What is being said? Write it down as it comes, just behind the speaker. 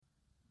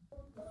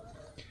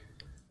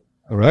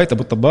alright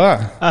ابو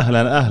طباع،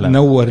 اهلا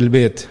نور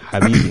البيت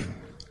حبيبي.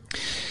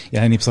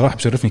 يعني بصراحه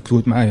بشرفني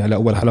تكون معي على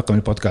اول حلقه من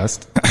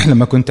البودكاست.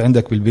 لما كنت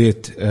عندك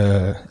بالبيت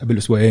قبل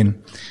اسبوعين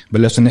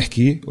بلشنا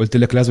نحكي، قلت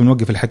لك لازم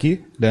نوقف الحكي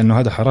لانه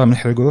هذا حرام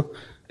نحرقه.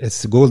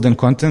 It's golden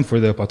content for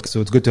the podcast,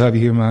 so it's good to have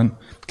you here, man.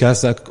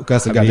 كاسك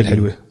وكاس القعده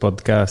الحلوه. بود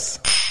كاس.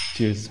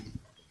 cheers.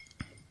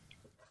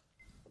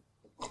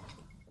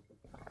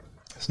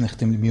 بس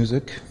نختم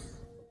الميوزك.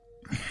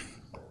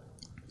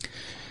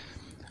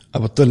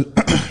 أبطل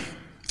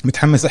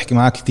متحمس أحكي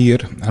معك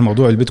كتير عن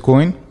موضوع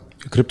البيتكوين،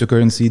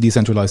 cryptocurrency,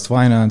 decentralized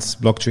finance,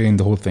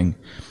 blockchain, the whole thing.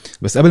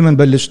 بس قبل ما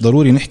نبلش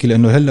ضروري نحكي،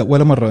 لأنه هلأ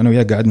ولا مرة أنا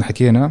وياك قاعدنا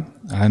حكينا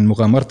عن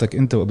مغامرتك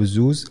أنت وأبو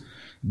الزوز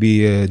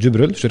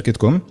بجبريل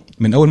شركتكم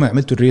من أول ما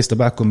عملتوا الريس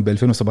تبعكم ب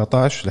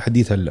 2017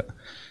 لحديث هلأ.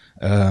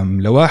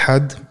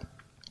 لواحد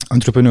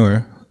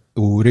entrepreneur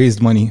who raised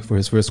money for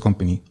his first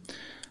company.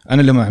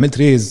 أنا لما عملت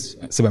ريز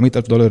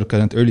 $700,000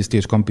 كانت early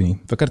stage company،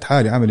 فكرت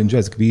حالي عامل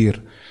إنجاز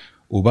كبير،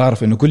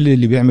 وبعرف إنه كل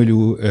اللي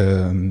بيعملوا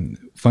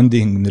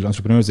funding من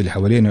الانتربرينورز اللي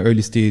حوالينا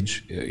early stage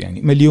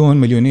يعني مليون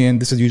مليونين.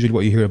 This is usually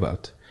what you hear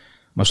about.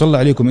 ما شاء الله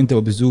عليكم أنت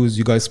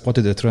وبزوز, you guys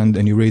spotted a trend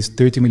and you raised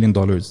 $30 million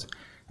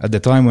at the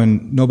time when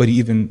nobody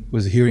even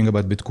was hearing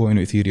about Bitcoin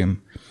or Ethereum.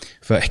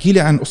 فاحكي لي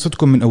عن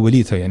قصتكم من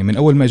أوليتها، يعني من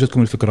أول ما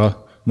جتكم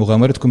الفكرة،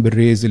 مغامرتكم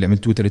بالريز اللي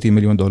عملتوه $30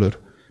 مليون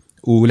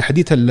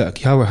ولحديث هلا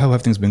how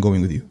have things been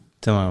going with you.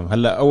 تمام.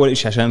 هلا أول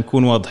إشي عشان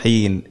نكون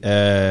واضحين،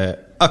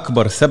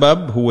 أكبر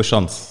سبب هو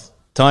شانس،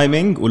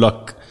 تايمينج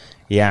ولك.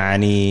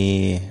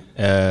 يعني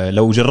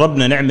لو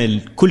جربنا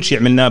نعمل كل شيء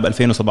عملناه ب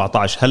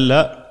 2017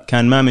 هلا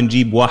كان ما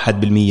منجيب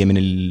 1% من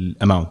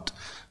الاماونت.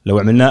 لو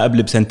عملناه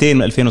قبل بسنتين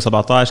من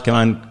 2017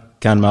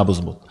 كان ما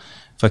بزبط.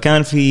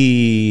 فكان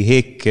في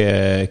هيك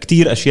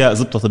كتير أشياء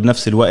زبطت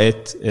بنفس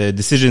الوقت،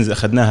 decisions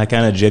أخذناها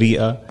كانت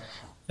جريئة،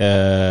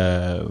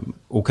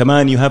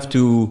 وكمان you have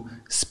to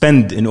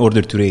spend in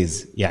order to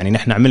raise. يعني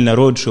نحن عملنا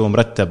رود شو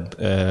مرتب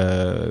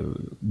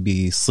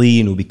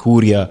بالصين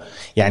وبكوريا،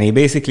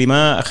 يعني basically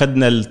ما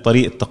أخذنا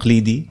الطريق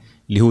التقليدي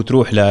اللي هو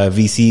تروح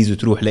لVCs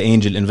وتروح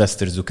لأنجل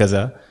انفسترز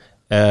وكذا.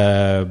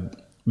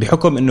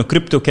 بحكم إنه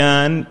كريبتو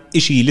كان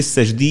إشي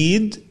لسه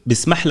جديد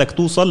بسمح لك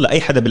توصل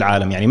لأي حدا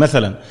بالعالم. يعني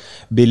مثلا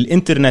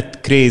بالإنترنت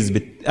كريز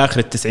بآخر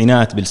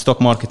التسعينات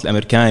بالستوك ماركت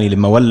الأمريكاني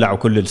لما ولعوا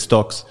كل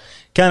الستوكس،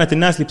 كانت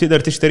الناس اللي بتقدر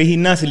تشتري هي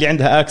الناس اللي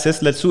عندها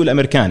أكسس للسوق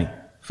الأمريكاني،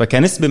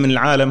 فكنسبة من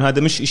العالم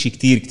هذا مش إشي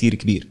كتير كتير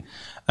كبير.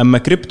 أما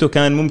كريبتو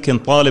كان ممكن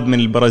طالب من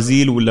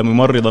البرازيل ولا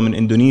ممرضة من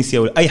إندونيسيا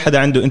ولا أي حدا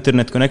عنده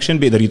إنترنت كونكشن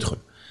بيقدر يدخل.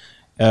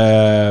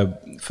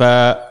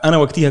 فأنا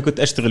وقتها كنت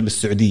أشتغل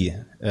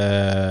بالسعودية،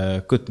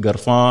 كنت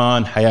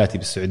قرفان حياتي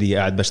بالسعودية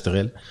قاعد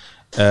بشتغل.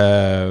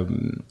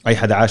 أي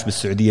حدا عاش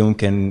بالسعودية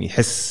ممكن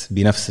يحس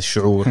بنفس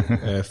الشعور.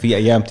 في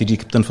أيام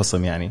تجيك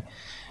بتنفصم يعني.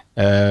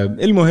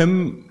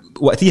 المهم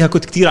وقتها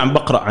كنت كتير عم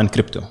بقرأ عن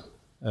كريبتو،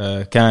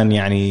 كان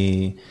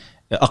يعني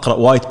أقرأ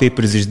وايت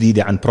بيبرز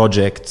جديدة عن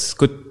بروجيكتس.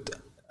 كنت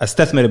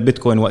أستثمر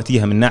ببيتكوين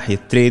وقتها من ناحية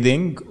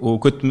تريدينج،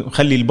 وكنت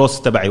مخلي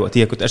البوس تبعي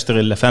وقتها كنت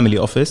أشتغل لفاميلي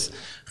أوفيس،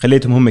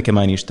 خليتهم هم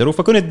كمان يشتروا،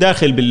 فكنت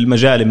داخل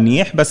بالمجال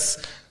منيح بس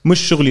مش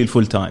شغلي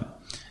الفول تايم.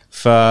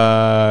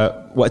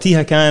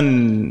 فوقتها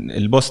كان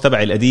البوس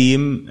تبعي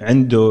القديم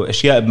عنده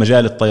أشياء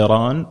بمجال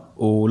الطيران،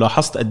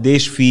 ولاحظت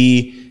قديش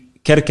في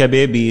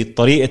كركبة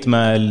بطريقة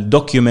ما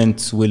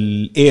الدوكيومنتس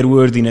والإير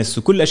ووردينس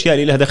وكل الأشياء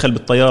اللي لها دخل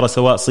بالطيارة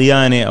سواء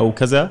صيانة أو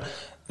كذا،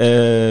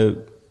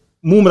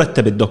 مو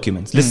مرتب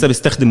الدوكيومنتس، لسه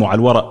بيستخدموا على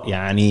الورق.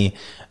 يعني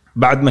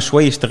بعد ما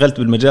شوي اشتغلت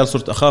بالمجال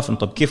صرت أخاف إنه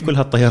طب كيف كل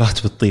هالطيارات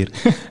بتطير.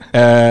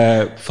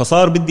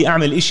 فصار بدي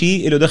أعمل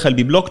إشي له دخل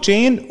ببلوك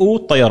تشين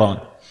والطيران.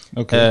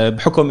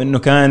 بحكم إنه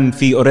كان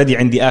في already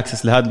عندي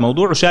access لهذا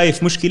الموضوع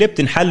وشايف مشكلة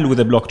بتنحل with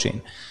the blockchain.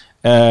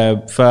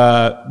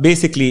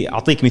 فباسيكلي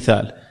أعطيك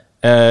مثال،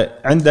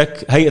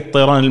 عندك هيئة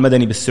الطيران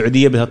المدني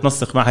بالسعودية بدها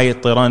تنسق مع هيئة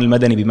الطيران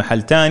المدني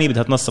بمحل تاني،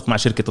 بدها تنسق مع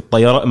شركة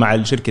الطيران،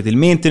 مع شركة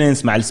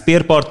المينتننس، مع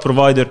السبير بارت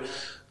بروفايدر.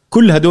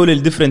 كل هدول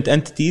الديفرنت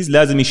انتيتيز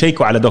لازم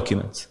يشيكوا على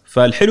دوكيومنتس.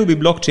 فالحلو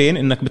ببلوك تشين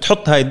انك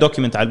بتحط هاي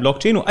الدوكيومنت على البلوك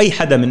تشين، واي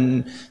حدا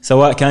من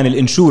سواء كان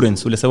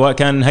الانشورنس ولا سواء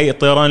كان هيئة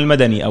الطيران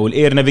المدني او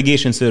الاير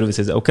نافيجيشن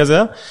سيرفيسز او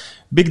كذا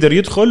بيقدر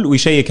يدخل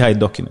ويشيك هاي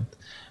الدوكيومنت.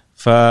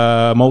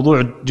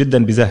 فموضوع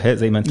جدا بزهق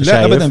زي ما انت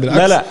شايف. أبداً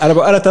بالعكس.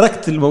 لا انا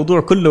تركت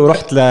الموضوع كله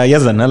ورحت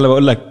ليزن. هلا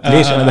بقول لك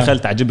ليش انا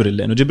دخلت على جبريل،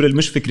 لانه جبريل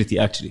مش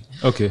فكرتي اكشلي.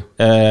 اوكي.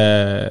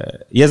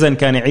 يزن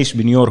كان يعيش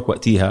بنيويورك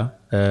وقتها،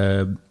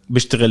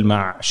 بيشتغل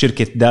مع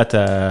شركة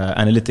داتا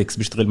أناليتكس،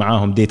 بيشتغل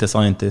معاهم داتا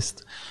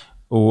ساينتست.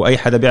 وأي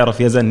حدا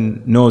بيعرف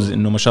يزن نوز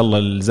إنه ما شاء الله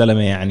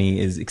الزلمة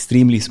يعني is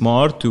extremely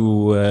smart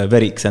و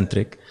very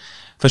eccentric.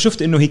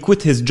 فشفت إنه he quit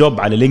his job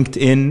على لينكد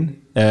إن،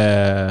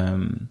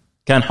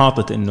 كان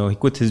حاطط إنه he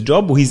quit his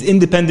job و he's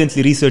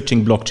independently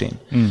researching blockchain.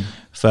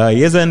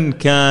 فيزن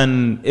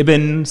كان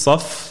ابن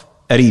صف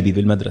قريبي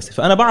بالمدرسة،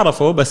 فأنا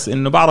بعرفه بس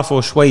إنه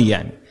بعرفه شوي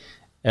يعني.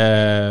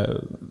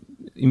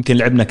 يمكن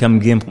لعبنا كم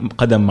جيم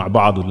قدم مع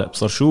بعض ولا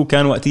بصر شو.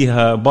 كان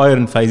وقتها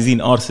بايرن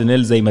فايزين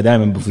أرسنال زي ما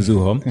دائما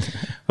بفوزوهم.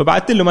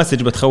 فبعثت له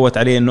مسج بتخوت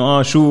عليه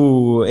إنه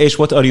شو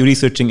إيش what are you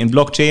researching in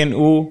blockchain،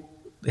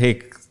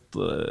 وهيك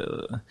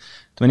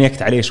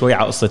تمنيكت عليه شوي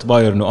على قصة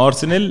بايرن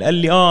وارسنال. قال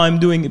لي I'm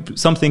doing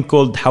something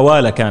called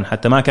حوالة، كان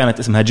حتى ما كانت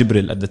اسمها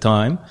جبريل at the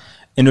time،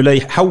 انه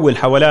ليحول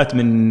حوالات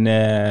من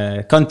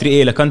country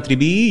A ل country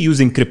B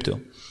using crypto.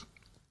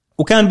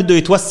 وكان بده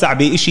يتوسع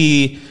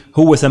بإشي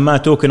هو سماه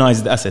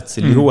tokenized assets،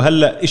 اللي هو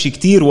هلا إشي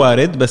كتير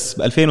وارد، بس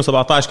ب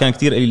 2017 كان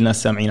كتير قليل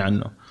الناس سامعين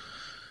عنه.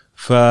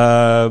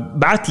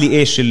 فبعت لي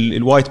ايش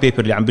الوايت بيبر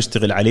اللي عم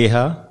بشتغل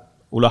عليها،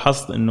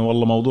 ولاحظت انه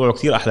والله موضوعه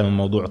كتير احلى من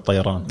موضوع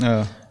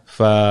الطيران.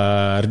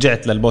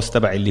 فرجعت للبوس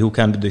تبعي اللي هو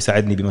كان بده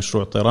يساعدني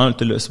بمشروع الطيران،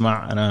 قلت له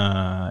اسمع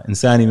انا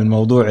انساني من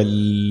موضوع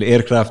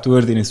الايركرافت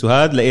ووردينس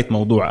وهذا، لقيت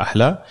موضوع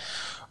احلى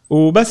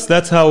وبس.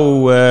 ذاتس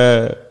هاو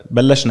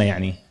بلشنا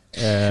يعني.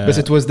 بس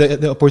it was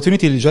the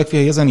opportunity اللي جاك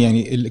فيها يزن،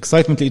 يعني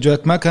الاكسايتمنت اللي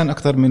جاك ما كان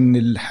اكثر من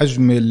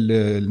الحجم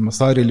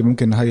المصاري اللي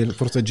ممكن هاي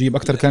الفرصه تجيب،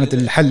 اكثر كانت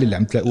الحل اللي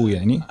عم تلاقوه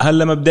يعني.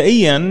 هلا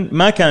مبدئيا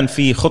ما كان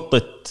في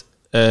خطه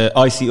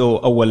ICO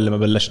اول لما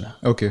بلشنا،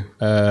 اوكي،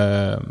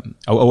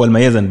 او اول ما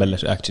يزن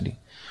بلش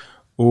اكشلي.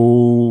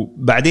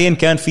 وبعدين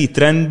كان في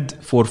ترند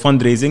فور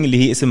فند ريزنج اللي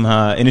هي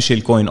اسمها initial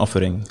coin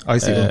offering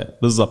ICO.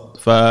 بالضبط.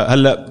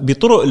 فهلا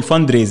بطرق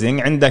الفند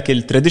ريزنج عندك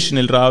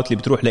التراديشنال راوت اللي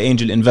بتروح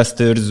لانجل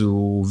انفسترز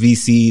وفي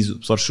سيز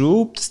وبصر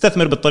شو،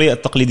 بتستثمر بالطريقه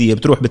التقليديه،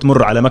 بتروح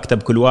بتمر على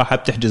مكتب كل واحد،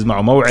 بتحجز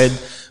معه موعد،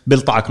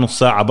 بيلطعك نص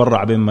ساعه برا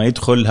عبين ما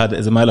يدخل، هذا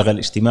اذا ما لغى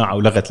الاجتماع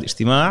او لغت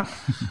الاجتماع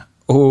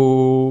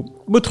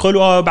وبدخل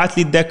وبعت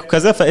لي الدك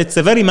وكذا. فإتس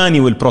a very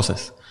manual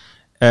process.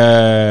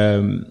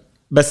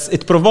 بس it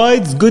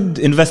provides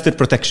good investor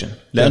protection،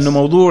 لأنه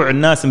موضوع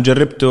الناس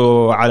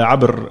مجربته على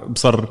عبر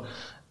بصر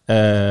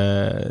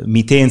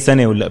 200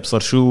 سنة ولا بصر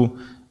شو.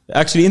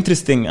 actually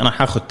interesting، أنا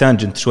حاخد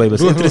tangent شوي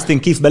بس interesting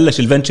كيف بلش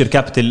الفنتشر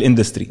كابيتال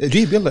اندستري.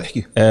 جيب يلا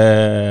احكي.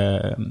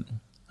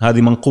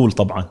 هذه منقول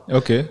طبعا.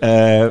 اوكي.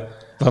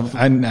 طب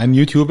عن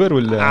يوتيوبر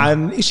ولا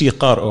عن إشي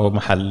قارئه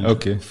محل؟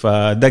 اوكي،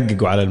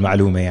 فدققوا على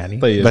المعلومة يعني.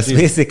 طيب. بس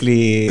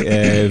basically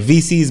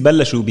VCs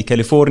بلشوا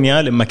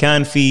بكاليفورنيا لما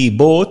كان في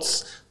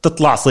بوتس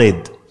تطلع صيد.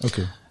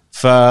 اوكي.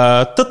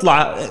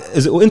 فتطلع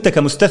وانت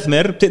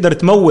كمستثمر بتقدر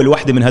تمول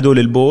واحدة من هدول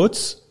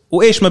البوتس،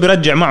 وايش ما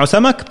بيرجع معه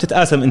سمك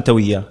بتتقاسم انت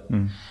وياه.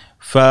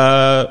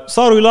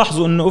 فصاروا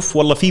يلاحظوا انه اوف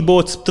والله في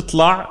بوتس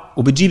بتطلع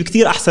وبتجيب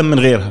كتير احسن من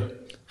غيرها.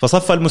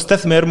 فصفى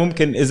المستثمر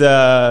ممكن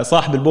اذا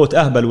صاحب البوت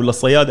اهبل ولا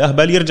الصياد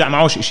اهبل يرجع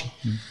معوش اشي.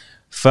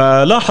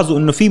 فلاحظوا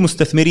انه في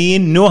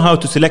مستثمرين know how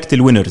to select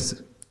الوينرز.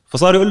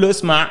 فصار يقول له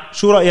اسمع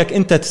شو رأيك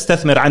انت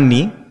تستثمر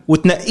عني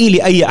وتنقي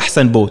لي اي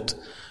احسن بوت.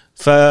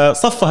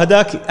 فصفى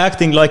هداك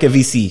acting like a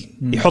VC،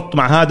 يحط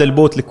مع هذا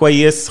البوت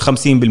الكويس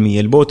 50%،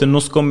 البوت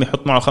النصكم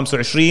يحط معه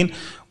 25%،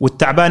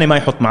 والتعبانة ما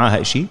يحط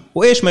معاها إشي.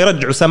 وإيش ما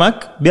يرجعوا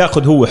سمك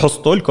بياخد هو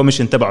حصته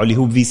الكوميشن تبعه اللي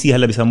هو VC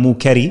هلا بيسموه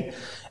كاري،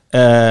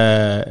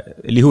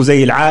 اللي هو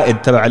زي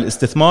العائد تبع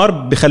الاستثمار،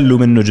 بخلوا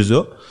منه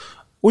جزء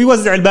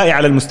ويوزع الباقي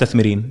على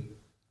المستثمرين.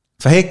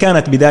 فهيك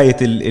كانت بداية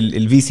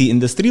ال VC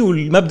industry.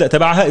 والمبدأ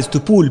تبعها is to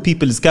pool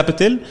people's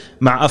capital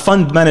مع a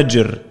fund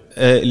manager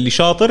اللي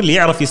شاطر اللي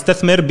يعرف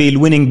يستثمر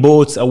بالويننج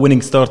بوتس او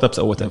ويننج ستارت ابس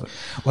او whatever.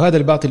 وهذا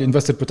اللي بيعطي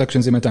الانفستر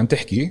بروتكشن زي ما انت عم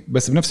تحكي،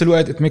 بس بنفس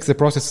الوقت it makes the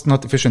process not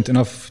efficient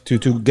enough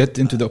to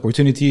get into the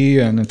opportunity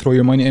and throw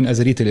your money in as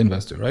a retail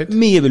investor, right?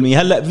 100%.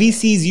 هلا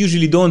VCs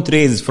usually don't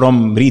raise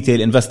from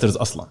retail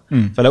investors اصلا.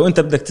 فلو انت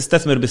بدك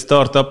تستثمر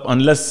بستارت اب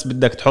unless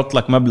بدك تحط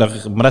لك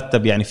مبلغ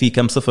مرتب يعني في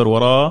كم صفر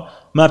وراه،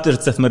 ما بتقدر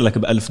تستثمر لك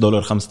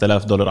 $1,000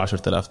 $5,000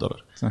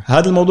 $10,000.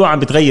 هذا الموضوع عم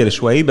بتغير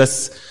شوي،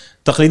 بس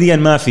تقليديا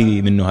ما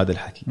في منه هذا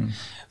الحكي.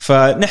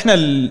 فنحن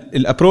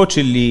الابروتش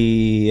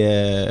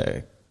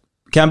اللي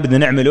كان بدنا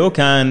نعمله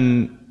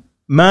كان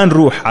ما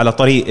نروح على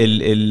طريق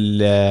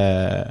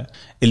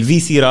الفي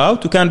سي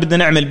راوت، وكان بدنا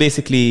نعمل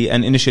بيسكلي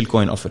ان انيشال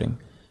كوين اوفرينج.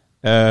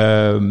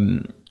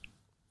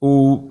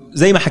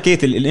 وزي ما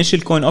حكيت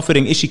الانيشال كوين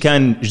اوفرينج إشي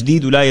كان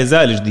جديد ولا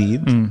يزال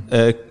جديد.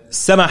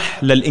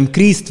 سمح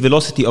للانكريست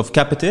فيلوسيتي اوف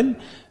كابيتال،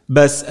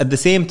 بس at the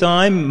same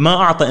time ما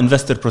اعطى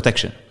انفستر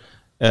بروتكشن،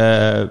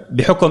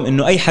 بحكم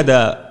انه اي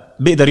حدا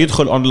بيقدر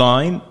يدخل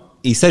اونلاين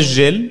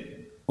يسجل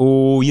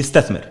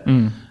ويستثمر.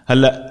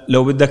 هلا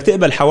لو بدك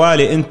تقبل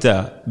حوالي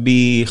انت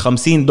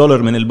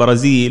 $50 من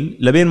البرازيل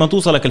لبين ما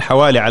توصلك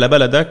الحوالي على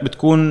بلدك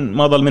بتكون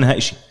ما ضل منها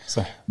إشي.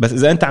 صح. بس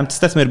اذا انت عم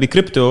تستثمر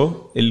بكريبتو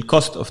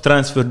الكوست اوف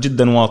ترانسفير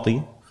جدا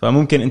واطي،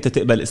 فممكن انت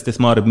تقبل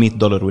استثمار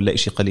 $100 ولا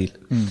إشي قليل.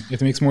 It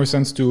makes more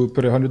sense to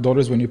put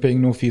 $100 when you're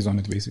paying no fees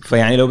on it basically.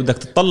 فيعني لو بدك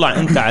تطلع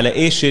انت على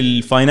ايش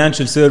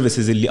الفاينانشال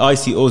سيرفيسز اللي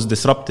ICOs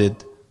disrupted،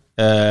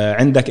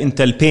 عندك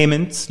انت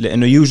البيمنتس،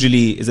 لانه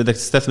يوجولي اذا بدك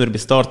تستثمر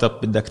بستارت اب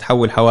بدك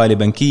تحول حوالي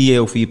بنكيه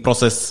وفي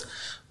بروسيس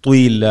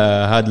طويل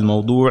هذا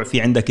الموضوع.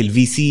 في عندك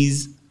الفي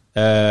سيز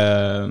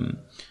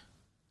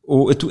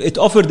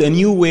it offered a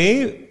new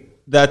way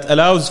that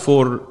allows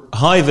for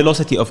high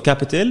velocity of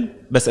capital،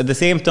 بس at the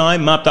same time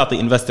ما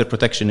بتعطي investor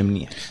protection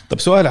منيح. طب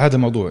سؤال على هذا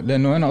الموضوع،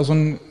 لأنه أنا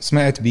أظن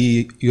سمعت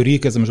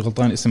بيوريكا إذا مش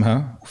غلطان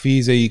اسمها،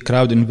 وفي زي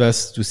كراود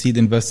انفست وسيد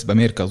انفست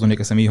بأمريكا أظن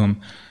هيك أسميهم.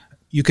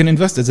 you can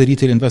invest as a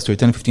retail investor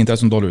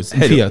 $10,000-15,000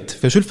 فيات.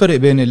 فشو الفرق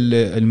بين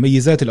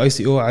الميزات الاي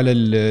سي او على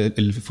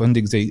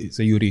الفندنج زي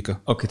يوريكا؟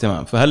 اوكي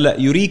تمام. فهلا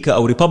يوريكا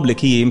او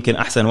ريبابليك هي يمكن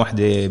احسن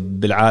وحده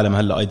بالعالم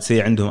هلا. ايد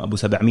سي عندهم ابو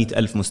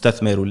 700,000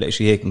 مستثمر ولا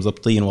شيء هيك،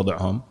 مزبطين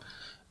وضعهم.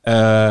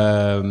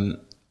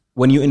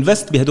 when you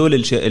invest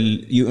بهدول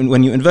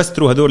when you invest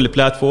through هدول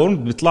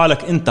البلاتفورم بيطلع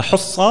لك انت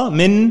حصه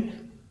من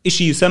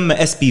شيء يسمى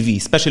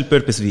SPV Special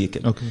Purpose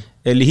Vehicle. أوكي.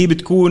 اللي هي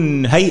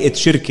بتكون هيئه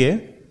شركه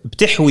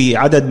بتحوي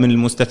عدد من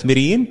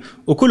المستثمرين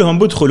وكلهم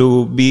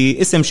بدخلوا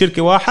باسم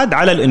شركه واحد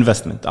على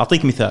الانفستمنت.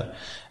 اعطيك مثال.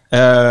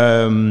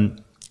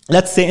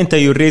 let's say انت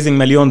you're raising $1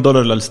 مليون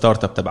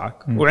للستارت اب تبعك،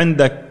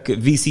 وعندك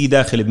VC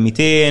داخل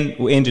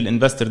ب200 وانجل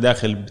انفستر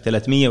داخل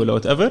ب300 ولا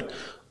وات ايفر،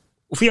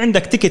 وفي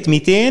عندك تيكت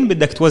 200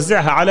 بدك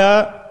توزعها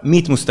على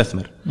 100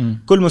 مستثمر.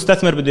 كل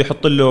مستثمر بده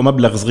يحط له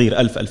مبلغ صغير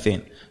 1000-2000.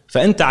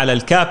 فانت على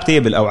الكاب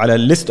تيبل او على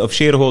الليست اوف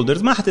شير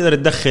هولدرز ما حتقدر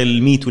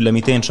تدخل 100 ولا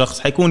 200 شخص،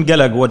 حيكون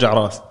قلق ووجع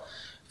راس.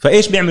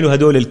 فايش بيعملوا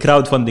هدول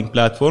الكراود فاندنج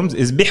بلاتفورمز؟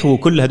 إز بيحووا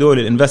كل هدول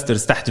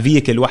الانفسترز تحت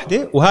فيكل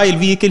واحده، وهاي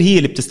الفيكل هي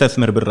اللي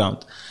بتستثمر بالراوند.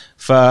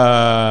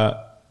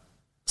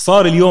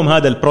 صار اليوم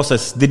هذا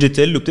البروسيس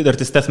ديجيتال وبتقدر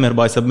تستثمر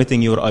باي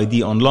سبميتنج يور اي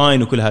دي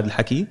اونلاين وكل هذا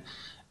الحكي.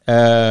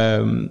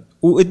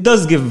 و it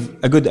does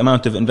give a good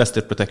amount of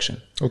investor protection.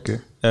 اوكي.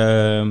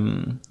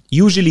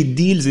 usually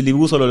الديلز اللي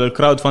بيوصلوا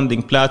للكراود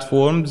فاندنج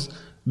بلاتفورمز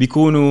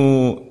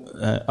بيكونوا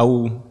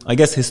او I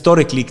guess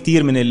historically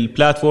كتير من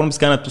البلاتفورمز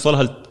كانت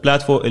توصلها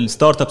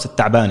الستارت ابس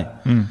التعبانه.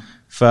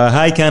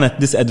 فهاي كانت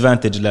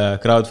disadvantage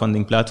لكراود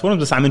فاندنج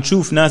بلاتفورمز. بس عم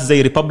نشوف ناس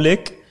زي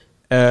ريبابليك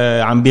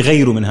عم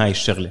بيغيروا من هاي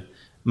الشغله.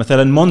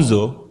 مثلا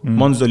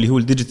مونزو اللي هو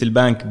الديجيتال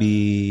بانك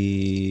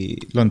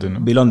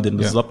بلندن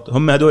بالضبط.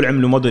 هم هدول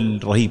عملوا موديل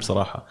رهيب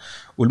صراحه.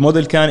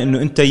 والموديل كان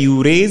انه انت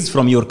you raise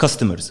from your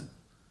customers.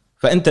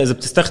 فانت اذا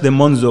بتستخدم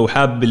مونزو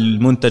وحاب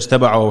المنتج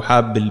تبعه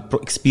وحاب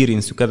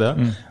الاكسبيرينس وكذا،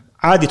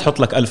 عادي تحط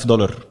لك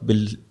 $1,000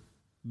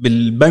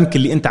 بالبنك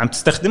اللي انت عم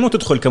تستخدمه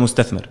وتدخل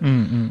كمستثمر.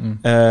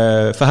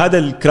 فهذا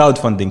الكراود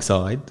فاندنج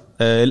سايد.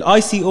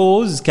 الاي سي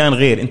اوز كان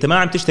غير. انت ما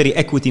عم تشتري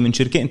اكويتي من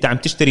شركه، انت عم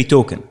تشتري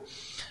توكن.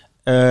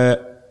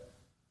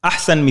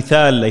 احسن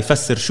مثال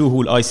ليفسر شو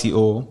هو الاي سي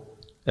او،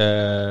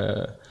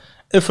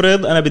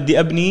 افرض انا بدي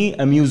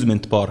ابني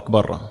اميوزمنت بارك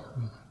برا،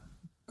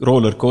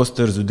 رولر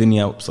كوسترز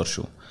ودنيا وابصر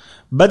شو.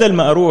 بدل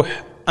ما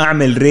اروح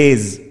اعمل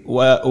ريز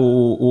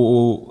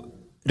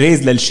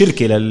ريز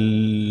للشركه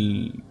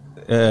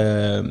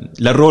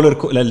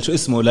للرولر شو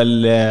اسمه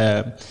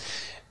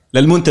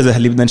للمنتزه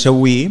اللي بدنا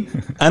نسويه،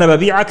 انا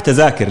ببيعك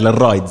تذاكر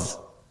للرايدز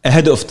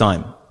ahead of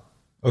time.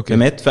 اوكي.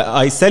 فهمت؟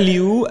 فاي سيل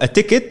يو ا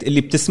تيكت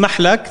اللي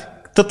بتسمح لك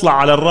تطلع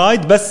على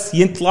الرايد بس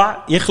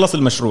يخلص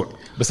المشروع.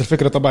 بس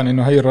الفكره طبعا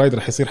انه هاي الرايد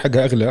رح يصير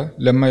حقها اغلى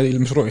لما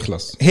المشروع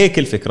يخلص. هيك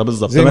الفكره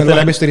بالضبط. زي ما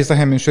الواحد بيشتري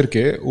سهم من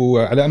شركه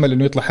وعلى امل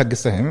انه يطلع حق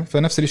السهم،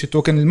 فنفس الشيء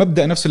التوكن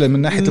المبدا نفسه من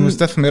ناحيه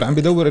المستثمر عم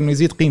بدور انه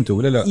يزيد قيمته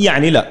ولا لا؟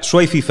 يعني لا،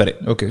 شوي في فرق.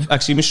 اوكي.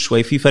 اكشلي مش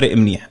شوي، في فرق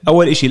منيح.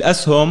 اول شيء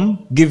الاسهم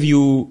give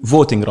you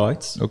voting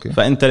rights. أوكي.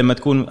 فانت لما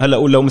تكون هلا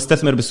اقول لو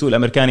مستثمر بالسوق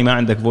الامريكاني ما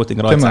عندك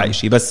voting rights على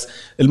شيء، بس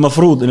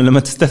المفروض انه لما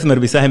تستثمر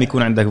بسهم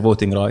يكون عندك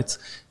voting rights.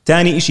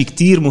 تاني شيء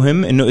كتير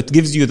مهم انه it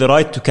gives you the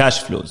right to cash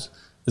flows.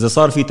 إذا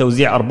صار في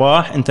توزيع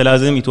أرباح أنت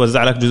لازم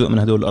يتوزع لك جزء من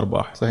هدول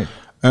الأرباح. صحيح.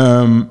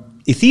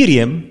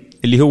 إيثيريوم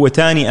اللي هو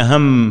تاني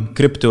أهم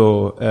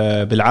كريبتو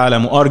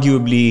بالعالم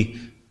وارجيوبلي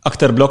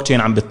أكتر بلوك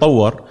تشين عم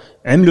بتطور،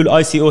 عملوا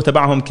الآي سي أو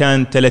تبعهم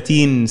كان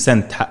 30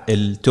 سنت حق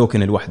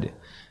التوكن الوحدة.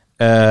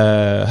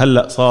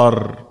 هلأ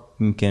صار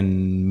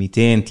يمكن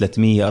 200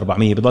 300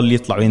 400 بضل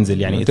يطلع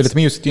وينزل. يعني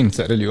 360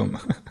 سعر اليوم.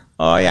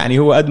 يعني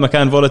هو قد ما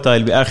كان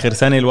فولاتايل باخر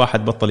سنه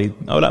الواحد بطل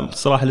او لا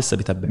الصراحه لسه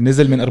بيتبع.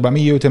 نزل من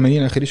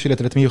 480 اخر شيء ل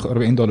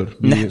 $340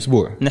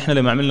 باسبوع. نحن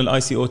لما عملنا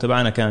الاي سي او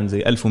تبعنا كان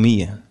زي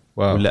 1100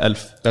 ولا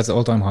 1000. That's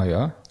all time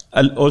high.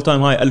 all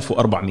time high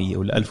 1400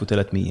 ولا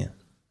 1300.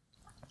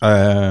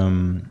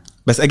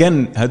 بس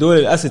اجين هدول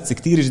الاسيتس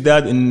كتير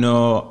جداد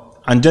انه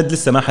عن جد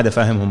لسه ما حدا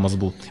فاهمهم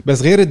مزبوط.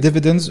 بس غير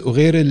الديفيدنز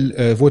وغير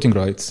الفوتينج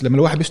رايتس، لما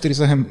الواحد بيشتري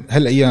سهم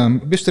هالايام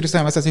بيشتري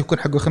سهم اساسي يكون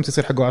حقه 5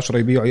 يصير حقه 10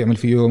 يبيع ويعمل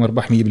فيه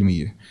مربح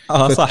 100%.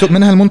 صح.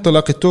 من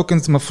هالمنطلق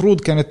التوكنز مفروض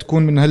كانت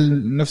تكون من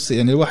هالنفس.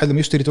 يعني الواحد لما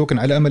يشتري توكن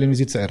على امل انه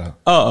يزيد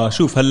سعرها.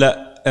 شوف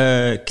هلا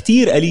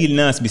كتير قليل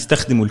ناس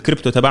بيستخدموا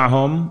الكريبتو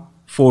تبعهم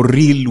for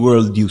real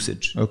world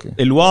usage. أوكي.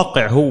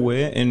 الواقع هو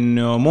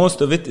انه most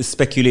of it is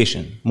speculation،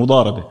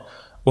 مضاربه.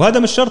 وهذا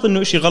مش شرط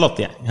انه إشي غلط،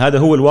 يعني هذا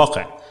هو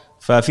الواقع.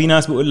 ففي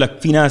ناس بيقول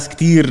لك، في ناس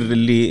كتير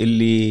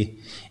اللي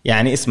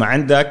يعني اسمع،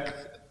 عندك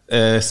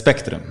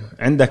سبيكترم،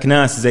 عندك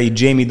ناس زي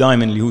جيمي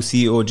دايمن اللي هو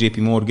سي او جي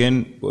بي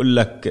مورغان بيقول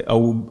لك،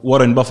 او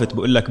وارن بافيت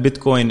بيقول لك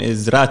بيتكوين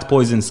از رات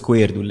بويزن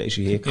سكويرد ولا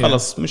شيء هيك.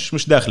 خلص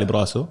مش داخل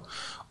براسه.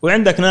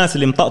 وعندك ناس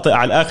اللي مطقطق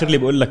على الاخر اللي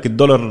بيقول لك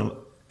الدولار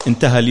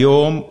انتهى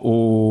اليوم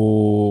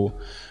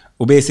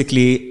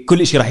وبيسكلي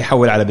كل شيء راح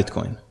يحول على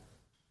بيتكوين.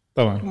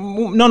 طبعا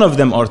none of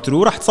them are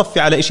true. راح تصفي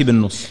على إشي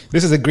بالنص. This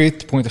is a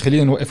great point.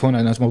 خلينا نوقف هون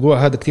على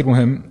الموضوع هذا كتير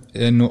مهم،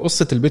 إنه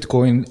قصة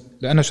البيتكوين.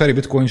 لأنه شاري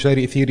بيتكوين،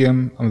 شاري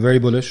إثيريوم. I'm very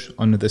bullish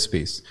on this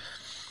space.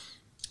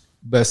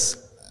 بس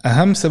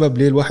اهم سبب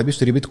ليه الواحد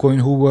بيشتري بيتكوين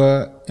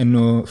هو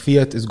انه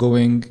فيات is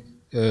going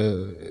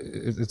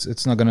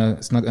it's not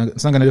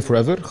gonna live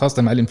forever،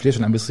 خاصة مع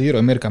الانفليشن عم بيصير،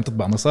 امريكا عم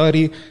تطبع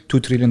مصاري $2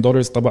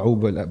 تريليون طبعوا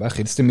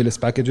باخر ستيمولس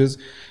باكجز،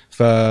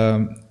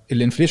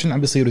 فالانفليشن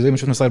عم بيصير وزي ما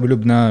شفنا صار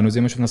بلبنان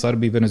وزي ما شفنا صار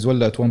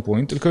بفنزويلا at one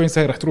point، الكورنسي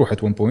هاي رح تروح at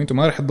one point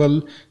وما رح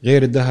تضل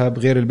غير الذهب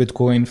غير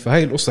البيتكوين،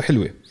 فهاي القصة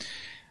حلوة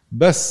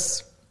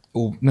بس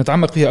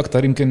ونتعمق فيها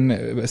أكتر يمكن.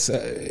 بس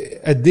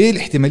قد ايه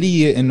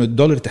الاحتمالية إنه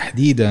الدولار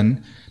تحديداً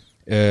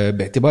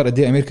باعتبار قد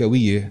ايه أمريكا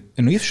قوية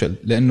إنه يفشل،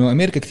 لأنه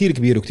أمريكا كتير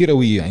كبيرة وكتير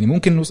قوية، يعني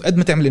ممكن قد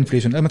ما تعمل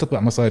انفليشن قد ما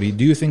تطلع مصاري.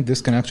 Do you think this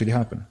can actually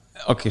happen؟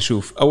 أوكي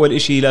شوف، أول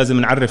إشي لازم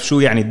نعرف شو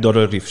يعني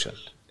الدولار يفشل.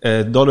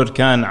 الدولار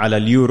كان على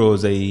اليورو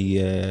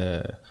زي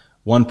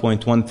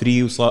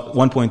 1.13 وصار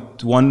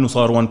 1.1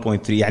 وصار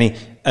 1.3، يعني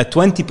a 20%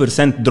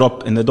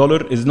 drop in the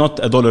dollar is not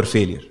a dollar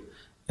failure.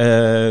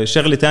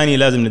 شغلة تانية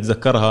لازم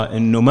نتذكرها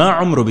إنه ما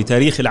عمره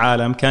بتاريخ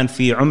العالم كان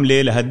في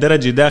عملة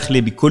لهالدرجة داخلة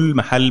بكل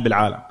محل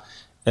بالعالم.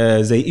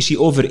 زي إشي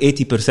over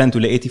 80%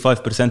 ولا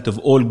 85% of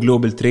all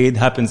global trade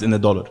happens in the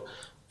dollar.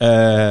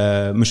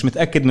 مش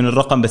متأكد من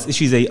الرقم بس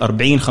إشي زي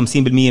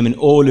 40-50% من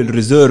all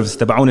الريزيرفز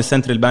تبعون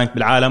السنترال بانك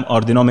بالعالم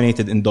are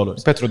denominated in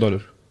dollars. بترو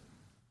دولار.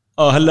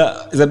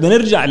 هلا إذا بدنا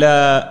نرجع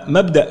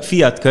لمبدأ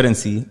فيات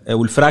كرنسي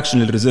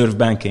والفراكشنال ريزيرف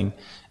بانكينج،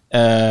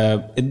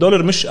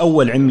 الدولار مش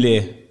أول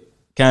عملة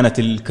كانت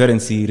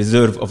الكرنسي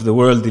ريزيرف اوف ذا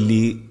وورلد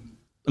اللي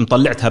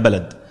مطلعتها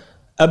بلد.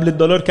 قبل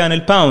الدولار كان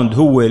الباوند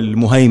هو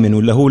المهيمن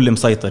ولا هو اللي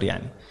مسيطر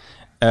يعني.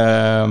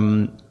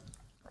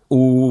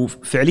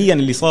 وفعليا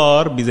اللي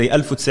صار بزي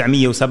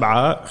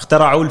 1907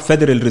 اخترعوا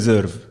الفيدرال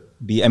ريزيرف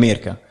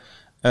بأمريكا،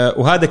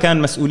 وهذا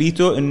كان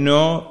مسؤوليته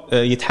انه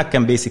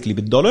يتحكم بيسيكلي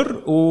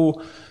بالدولار.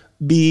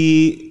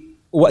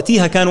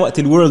 ووقتها كان وقت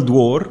الورلد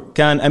وور،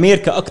 كان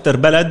أمريكا أكتر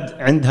بلد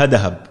عندها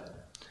ذهب،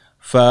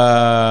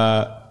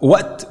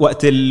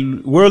 فوقت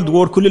الورلد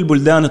وور كل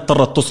البلدان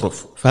اضطرت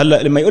تصرف.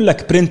 فهلا لما يقول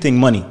لك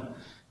printing money،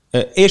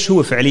 ايش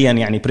هو فعليا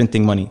يعني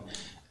printing money؟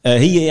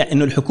 هي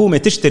انه الحكومه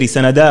تشتري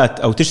سندات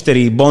او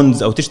تشتري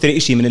بوندز او تشتري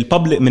شيء من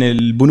الببليك من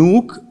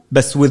البنوك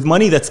بس with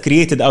money that's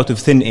created out of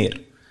thin air.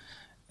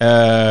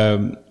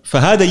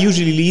 فهذا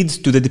usually leads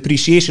to the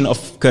depreciation of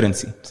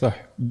currency. صح.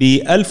 ب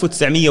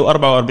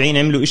 1944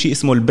 عملوا شيء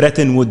اسمه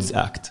البريتن وودز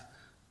اكت.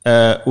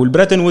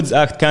 والبريتن وودز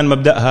اكت كان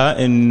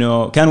مبدأها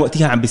انه كان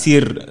وقتها عم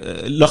بيصير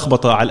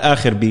لخبطه على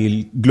الاخر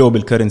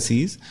بالجلوبال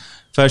كرنسيز،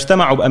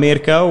 فاجتمعوا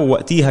بامريكا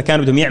ووقتها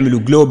كانوا بدهم يعملوا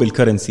جلوبال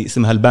كرنسي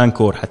اسمها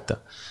البانكور حتى.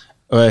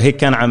 هيك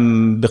كان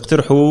عم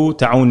بيقترحوا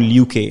تعاون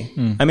اليو كي.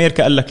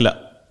 امريكا قال لك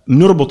لا،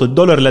 بنربط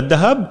الدولار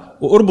للذهب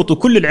واربطوا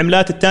كل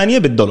العملات الثانيه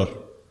بالدولار.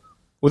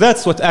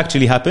 وذاتس وات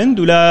اكشلي هابند.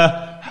 ولا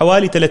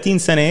حوالي 30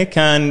 سنه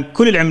كان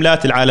كل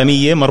العملات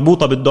العالميه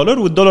مربوطه بالدولار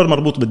والدولار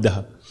مربوط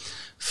بالذهب.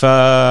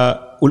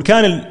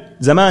 وكان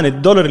زمان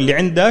الدولار اللي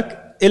عندك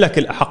إلك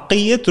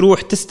الأحقية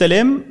تروح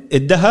تستلم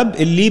الذهب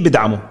اللي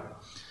بدعمه.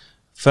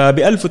 فب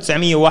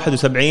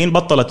 1971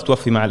 بطلت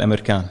تتوفي مع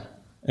الأمريكان،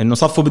 إنه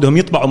صفوا بدهم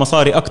يطبعوا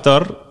مصاري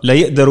أكتر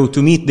ليقدروا to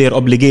meet their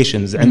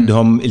obligations.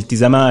 عندهم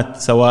التزامات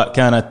سواء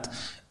كانت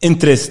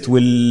interest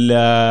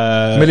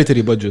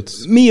military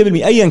budgets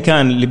 100% أيا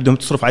كان اللي بدهم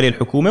تصرف عليه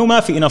الحكومة، وما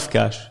في enough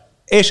cash.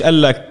 إيش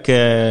قال لك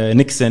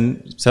نيكسون؟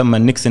 سمى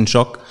النيكسون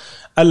شوك.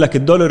 قال لك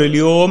الدولار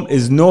اليوم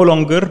is no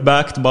longer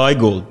backed by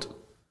gold.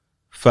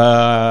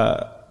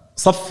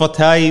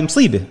 فصفت هاي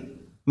مصيبة،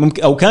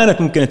 ممكن أو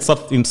كانت ممكن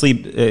تصفي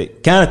مصيبة،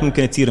 كانت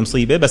ممكن تصير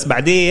مصيبة. بس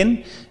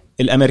بعدين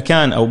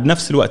الأمريكان أو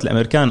بنفس الوقت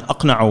الأمريكان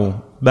أقنعوا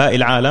باقي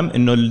العالم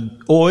إنه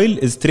الأويل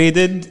is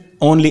traded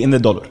only in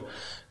the dollar.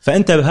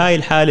 فأنت بهاي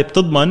الحالة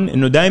بتضمن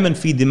إنه دايما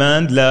في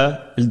demand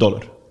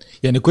للدولار.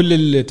 يعني كل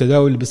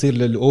التداول اللي بيصير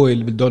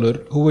للأويل بالدولار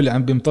هو اللي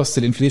عم بيمتص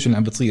الانفليشن اللي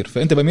عم بتصير.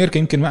 فأنت بأمريكا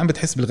يمكن ما عم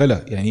بتحس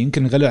بالغلاء، يعني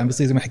يمكن الغلاء عم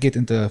بيصير زي ما حكيت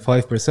أنت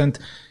 5%.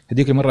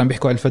 هديك المرة عم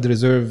بيحكوا على الفيدرال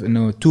ريزيرف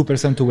إنه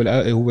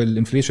 2% هو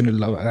الانفليشن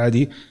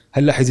العادي،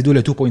 هلا حيزيدوا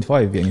له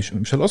 2.5. يعني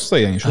مش هالقصة،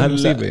 يعني شو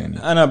المصيبة؟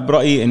 يعني أنا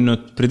برأيي إنه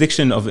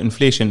prediction of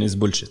inflation is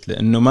bullshit،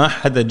 لأنه ما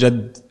حدا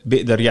جد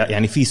بيقدر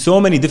يعني في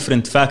so many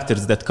different factors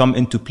that come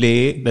into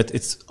play that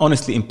it's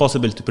honestly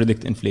impossible to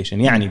predict inflation.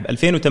 يعني ب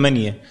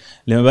 2008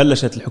 لما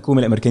بلشت الحكومة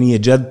الأمريكانية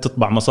جد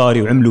تطبع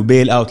مصاري وعملوا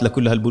بيل اوت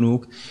لكل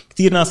هالبنوك،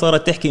 كتير ناس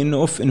صارت تحكي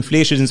إنه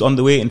inflation's on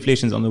the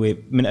way.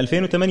 من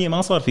 2008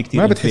 ما صار في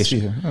كتير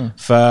inflation.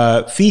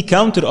 ففي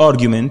counter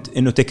argument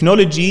إنه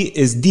technology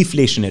is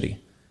deflationary.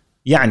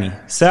 يعني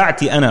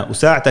ساعتي أنا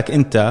وساعتك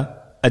أنت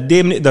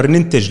قديه بنقدر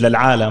ننتج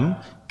للعالم،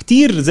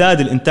 كتير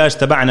زاد الإنتاج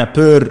تبعنا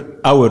per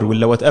hour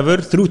ولا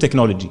whatever through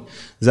technology.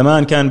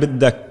 زمان كان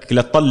بدك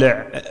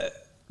لتطلع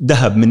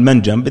ذهب من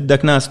منجم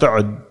بدك ناس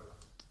تقعد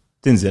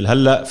تنزل،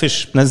 هلأ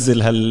فيش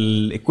بنزل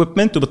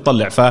هالإكويبمنت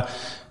وبتطلع.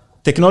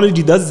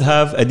 فتكنولوجي does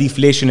have a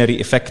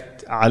deflationary effect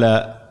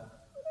على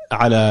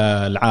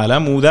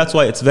العالم، و that's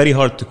why it's very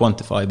hard to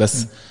quantify.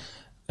 بس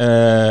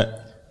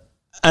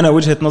أنا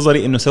وجهة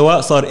نظري إنه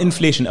سواء صار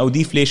inflation أو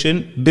deflation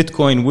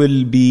Bitcoin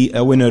will be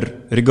a winner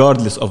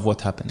regardless of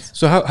what happens.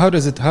 So how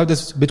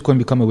does Bitcoin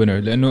become a winner؟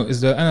 لأنه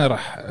إذا أنا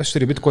راح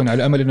أشتري بيتكوين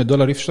على أمل إنه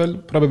الدولار يفشل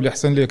probably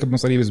أحسن لي أكب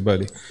مصاري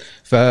بزبالة.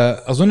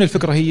 فأظن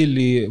الفكرة هي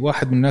اللي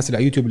واحد من الناس اللي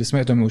على يوتيوب اللي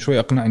سمعتهم وشوي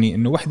أقنعني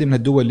إنه واحدة من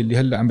الدول اللي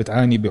هلا عم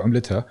بتعاني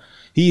بعملتها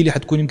هي اللي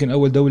حتكون يمكن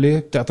أول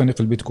دولة تعتنق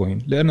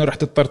البيتكوين، لأنه راح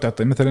تضطر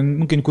تعطي مثلا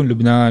ممكن يكون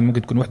لبنان،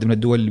 ممكن تكون واحدة من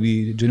الدول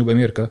اللي بجنوب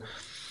أمريكا.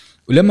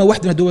 ولما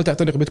واحدة من الدول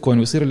تعتنق بيتكوين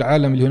ويصير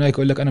العالم اللي هناك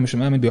يقول لك أنا مش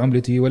مآمن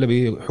بعملتي ولا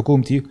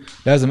بحكومتي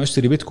لازم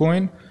أشتري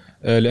بيتكوين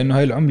لأنه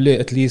هاي العملة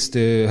أتليست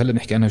هلا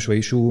نحكي عنها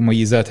شوي شو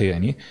ميزاتها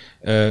يعني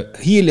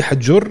هي اللي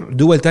حتجر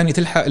دول تانية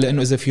تلحق،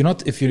 لأنه إذا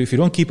if you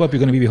don't keep up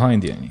you're gonna be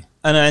behind يعني.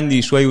 أنا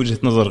عندي شوي وجهة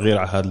نظر غير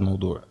على هذا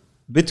الموضوع.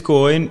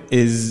 Bitcoin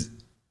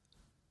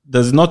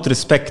does not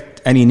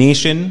respect any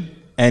nation,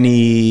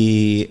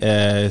 any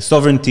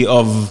sovereignty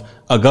of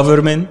a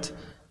government.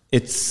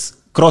 It's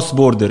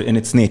cross-border in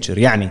its nature.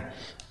 يعني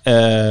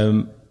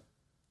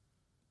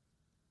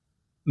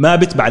ما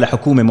بتبع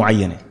لحكومة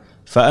معينة.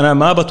 فأنا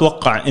ما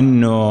بتوقع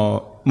إنه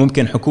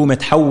ممكن حكومة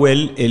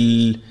تحول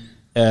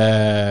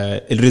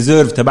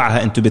الريزيرف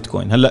تبعها into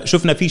بيتكوين. هلا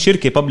شفنا في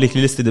شركة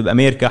publicly listed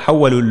بأمريكا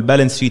حولوا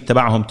البالانس شيت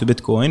تبعهم to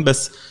بيتكوين،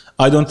 بس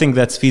I don't think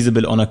that's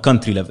feasible on a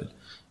country level.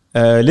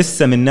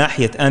 لسه من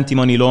ناحية anti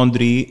money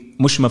laundering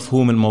مش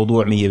مفهوم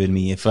الموضوع 100%.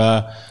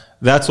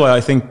 that's why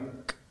I think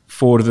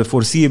for the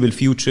foreseeable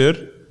future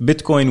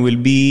Bitcoin will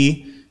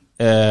be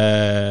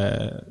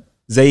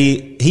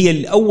زي هي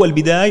الأول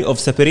بداية of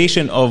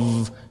separation of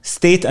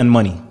state and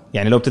money.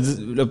 يعني لو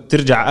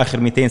بترجع آخر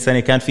 200 سنة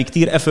كان في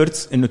كتير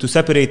efforts إنه to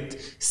separate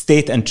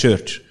state and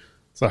church.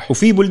 صح.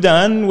 وفي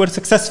بلدان were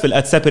successful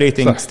at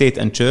separating صح. state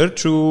and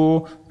church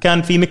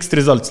وكان في mixed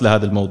results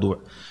لهذا الموضوع.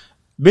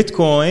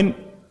 Bitcoin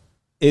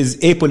is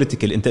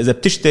apolitical. أنت إذا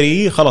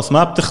بتشتري خلاص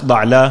ما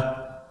بتخضع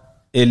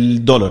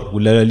للدولار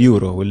ولا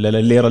لليورو ولا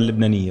للليرة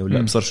اللبنانية ولا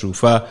أبصر شو.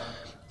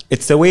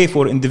 It's a way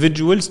for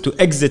individuals to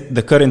exit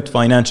the current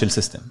financial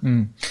system.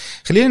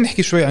 خلينا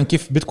نحكي شوي عن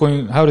كيف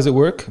بيتكوين how does it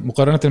work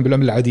مقارنة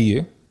بالعملة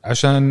العادية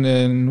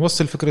عشان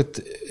نوصل فكرة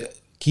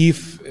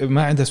كيف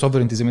ما عندها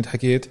sovereignty زي ما انت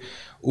حكيت.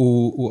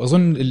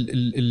 وأظن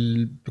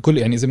بكل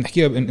يعني إذا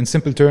بنحكيها in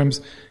simple terms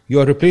you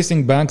are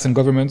replacing banks and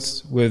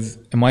governments with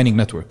a mining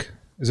network.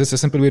 Is this a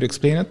simple way to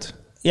explain it؟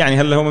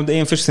 يعني هلا هو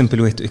مبدئيا فيش simple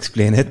way to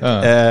explain it.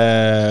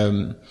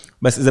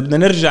 بس إذا بدنا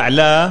نرجع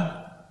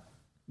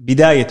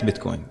لبداية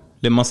بيتكوين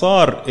لما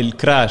صار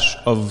الكراش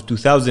of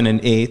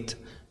 2008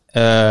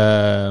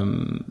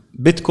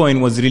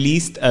 Bitcoin was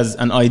released as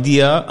an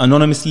idea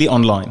anonymously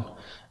online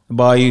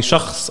by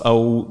شخص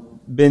أو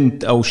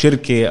بنت أو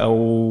شركة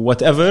أو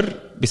whatever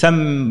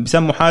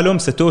بيسموا حالهم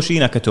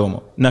ساتوشي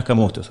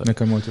ناكاموتو.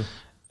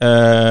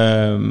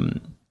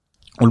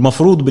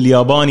 والمفروض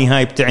بالياباني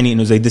هاي بتعني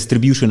إنه زي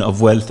distribution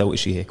of wealth أو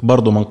إشي هيك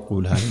برضو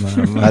منقول هاي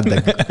ما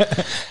هدق.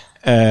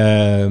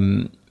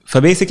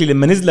 فبيسكلي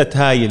لما نزلت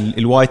هاي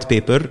الوايت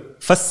بيبر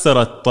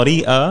فسرت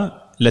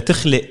طريقة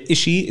لتخلق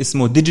إشي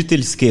اسمه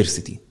digital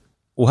scarcity،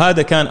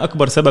 وهذا كان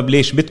أكبر سبب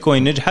ليش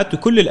بيتكوين نجحت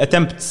وكل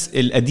الأتمبتس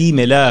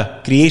القديمة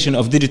لا creation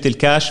of digital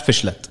cash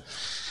فشلت.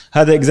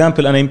 هذا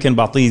example أنا يمكن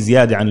بعطيه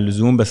زيادة عن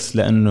اللزوم بس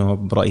لأنه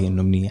برأيي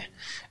إنه منيح.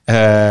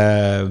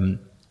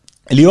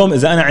 اليوم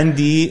إذا أنا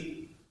عندي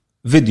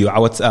فيديو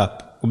على واتساب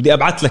وبدي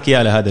أبعث لك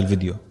إياه لهذا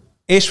الفيديو،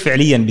 إيش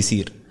فعليا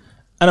بيصير؟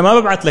 أنا ما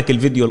ببعث لك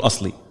الفيديو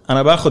الأصلي،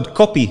 أنا باخد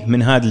كوبي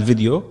من هذا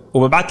الفيديو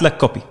وببعث لك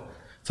كوبي.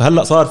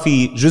 فهلأ صار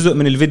في جزء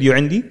من الفيديو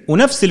عندي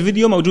ونفس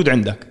الفيديو موجود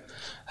عندك.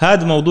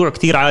 هذا موضوع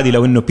كتير عادي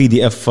لو إنه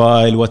PDF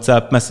فايل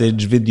واتساب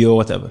مسج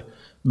فيديو whatever.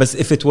 بس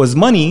if it was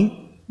money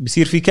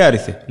بصير في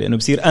كارثة، لأنه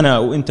بصير أنا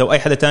وإنت وأي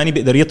حدا تاني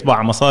بيقدر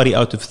يطبع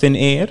مصاري out of thin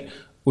air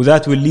و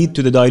that will lead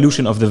to the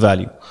dilution of the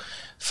value.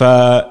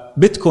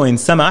 فبيتكوين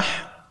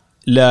سمح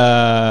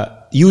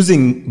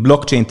using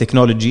blockchain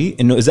technology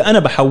إنه إذا أنا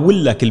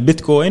بحول لك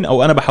البيتكوين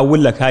أو أنا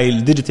بحول لك هاي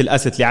الديجيتال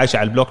أسيت اللي عايشة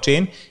على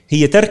البلوكتشين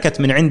هي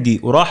تركت من عندي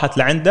وراحت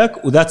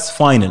لعندك وذاتس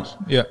فاينل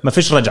ما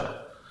فيش رجع،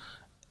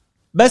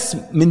 بس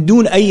من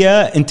دون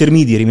أي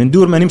intermediary، من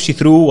دون ما نمشي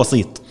ثرو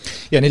وسيط.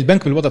 يعني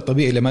البنك بالوضع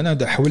الطبيعي لما أنا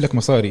أحول لك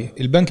مصاري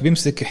البنك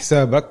بيمسك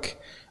حسابك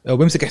أو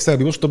بيمسك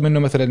حسابي بيشطب منه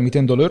مثلا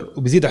 $200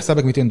 وبيزيد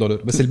حسابك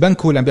 $200، بس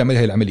البنك هو اللي عم بيعمل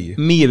هاي العملية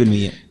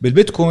 100%.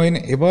 بالبيتكوين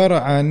عبارة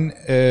عن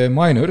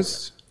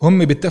ماينرز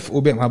هم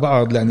بيتفقوا مع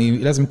بعض، يعني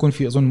لازم يكون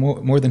في أظن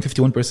more than 51%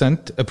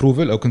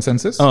 approval أو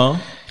consensus.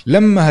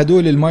 لما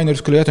هدول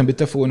الماينرز كلياتهم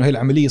بيتفقوا إنه هاي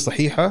العملية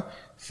صحيحة،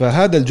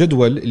 فهذا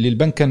الجدول اللي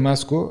البنك كان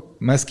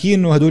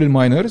ماسكينه هدول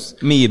الماينرز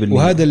 100%،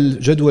 وهذا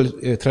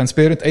الجدول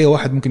ترانسبيرنت أي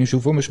واحد ممكن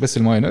يشوفه مش بس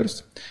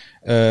الماينرز.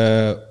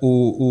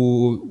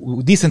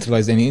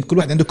 وديسنترلايزد يعني كل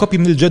واحد عنده كوبي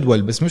من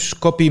الجدول بس مش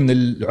كوبي من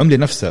العملة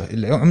نفسها.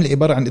 العملة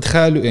عبارة عن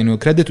إدخال يعني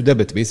كريدت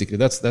وديبت basically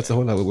that's the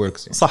whole how it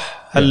works يعني.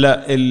 صح.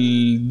 هلا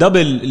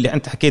الدبل اللي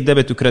أنت حكيت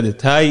ديبت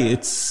وكريدت هاي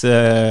it's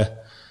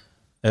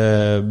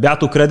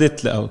بيعطوا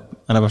كريدت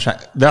أنا مش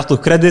بيعطوا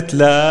كريدت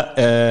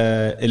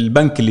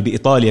للبنك اللي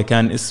بإيطاليا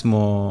كان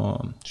اسمه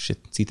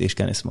نسيت إيش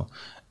كان اسمه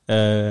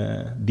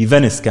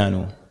بفينيس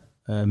كانوا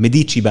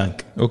ميديتشي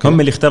بانك. هم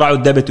اللي اخترعوا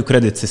الديبت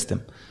وكريدت سيستم.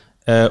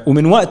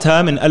 ومن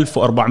وقتها من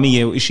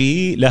 1400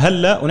 وإشي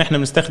لهلا ونحن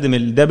بنستخدم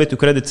الديبت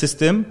وكريدت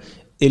سيستم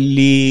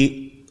اللي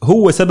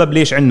هو سبب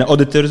ليش عندنا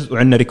اوديتورز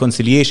وعندنا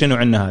ريكونسيليشن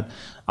وعندنا هذا.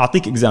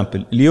 اعطيك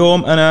اكزامبل.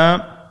 اليوم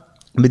انا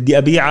بدي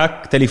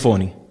ابيعك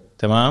تليفوني،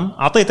 تمام؟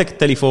 اعطيتك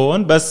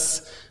التليفون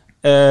بس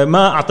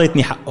ما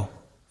اعطيتني حقه،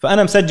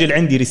 فانا مسجل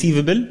عندي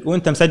ريسيفبل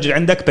وانت مسجل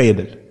عندك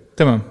بايبل،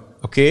 تمام؟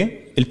 اوكي.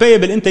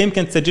 البايبل انت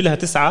يمكن تسجلها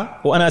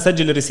 9 وانا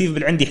اسجل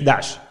الريسيفبل عندي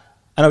 11.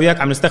 انا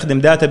وياك عم نستخدم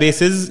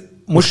داتابيسز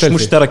مش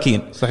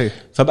مشتركين، صحيح.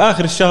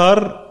 فباخر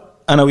الشهر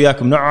انا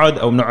وياك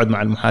بنقعد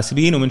مع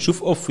المحاسبين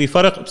وبنشوف في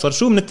فرق بصير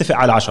شو بنتفق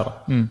على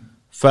 10.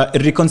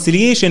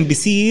 فالريكونسيليشن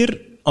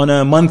بيصير on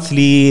a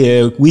monthly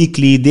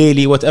weekly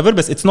daily whatever،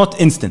 بس it's not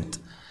instant.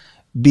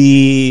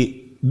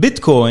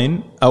 ببيتكوين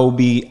او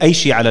باي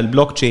شيء على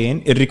البلوك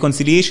تشين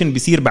الريكونسيليشن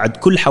بيصير بعد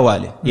كل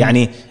حواله.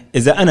 يعني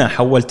اذا انا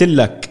حولت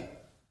لك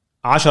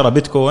 10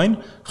 بيتكوين،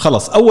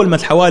 خلص اول ما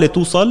الحواله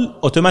توصل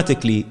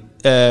اوتوماتيكلي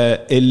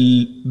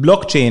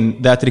البلوك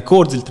تشين that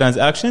records the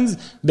transactions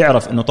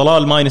بيعرف انه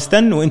طلال -10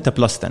 وانت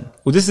 +10،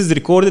 و this is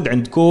recorded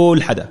عند كل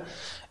حدا.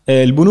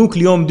 البنوك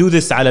اليوم do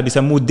this على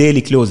بيسموه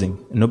daily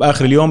closing، انه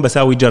باخر اليوم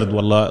بساوي جرد،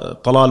 والله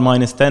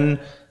طلال -10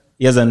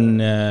 يزن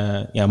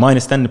يعني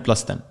 -10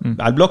 +10.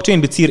 على البلوك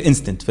تشين بتصير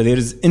instant، ف there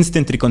is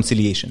instant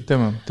reconciliation.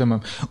 تمام.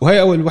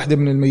 وهي اول واحدة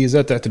من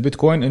الميزات تاعت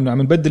البيتكوين، انه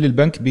عم نبدل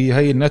البنك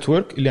بهاي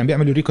النتورك اللي عم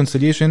بيعملوا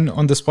reconciliation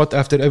on the spot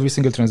after every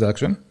single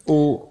transaction.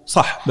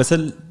 وصح، بس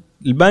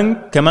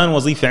البنك كمان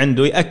وظيفة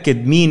عنده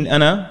يأكد مين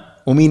أنا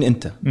ومين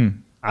أنت،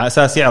 على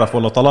أساس يعرف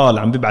والله طلال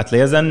عم بيبعت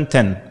ليزن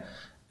 10.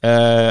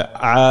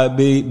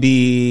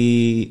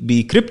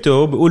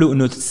 بكريبتو بيقولوا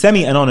إنه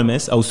سيمي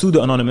أنونيمس أو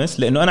سودو أنونيمس،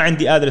 لأنه أنا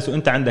عندي أدرس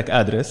وأنت عندك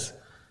أدرس،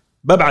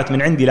 ببعت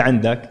من عندي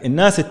لعندك.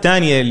 الناس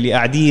التانية اللي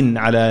قاعدين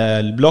على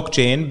البلوك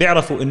تشين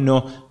بيعرفوا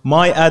إنه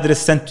my address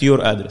sent to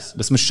your address،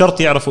 بس مش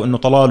شرط يعرفوا إنه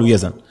طلال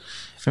ويزن.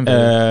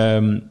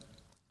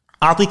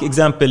 أعطيك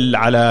إكزامبل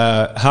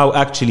على how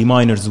actually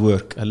miners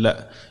work.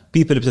 هلا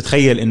people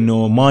بتتخيل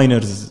إنه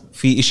miners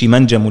في إشي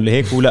منجم ولا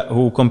هيك، ولا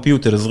هو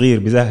كمبيوتر صغير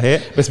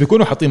بزهق، بس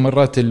بيكونوا حاطين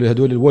مرات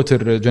هدول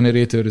الووتر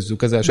جنريتورز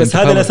وكذا عشان بس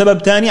هذا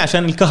لسبب تاني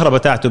عشان الكهرباء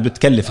تاعته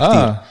بتكلف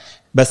كتير.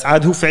 بس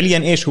عاد هو فعليا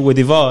إيش هو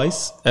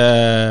ديفايس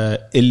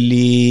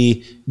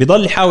اللي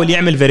بيضل يحاول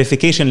يعمل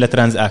verification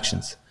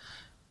لترانزاكشنز.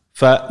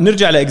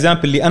 فنرجع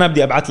لإكزامبل اللي أنا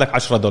بدي أبعت لك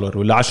 $10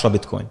 ولا 10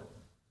 بيتكوين.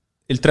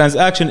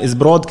 الترانزاكشن is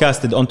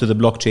broadcasted onto the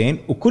blockchain،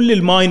 وكل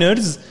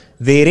الماينرز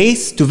they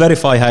race to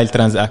verify هاي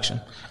الترانزاكشن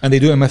and they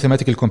do a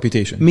mathematical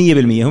computation.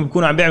 100% هم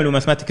بيكونوا عم بيعملوا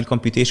mathematical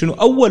computation،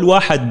 وأول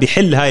واحد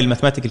بيحل هاي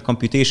mathematical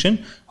computation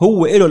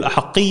هو له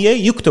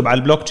الأحقية يكتب على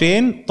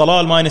البلوكتشين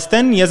طلال -10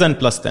 يزن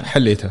 +10.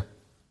 حليتها،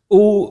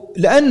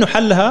 ولأنه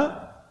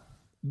حلها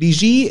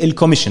بيجي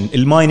الكوميشن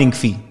المايننج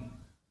فيه،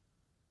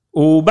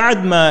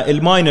 وبعد ما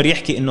الماينر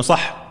يحكي إنه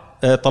صح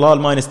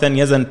طلال -10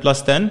 يزن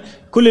 +10،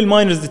 كل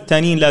الماينرز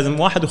التانيين لازم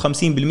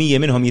 51%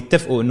 منهم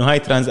يتفقوا انه هاي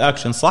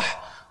ترانزاكشن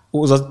صح،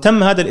 واذا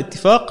تم هذا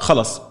الاتفاق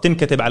خلص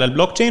بتنكتب على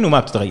البلوك تشين وما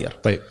بتتغير.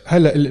 طيب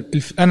هلا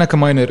انا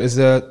كماينر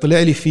اذا طلع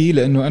لي فيه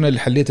لانه انا اللي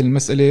حليت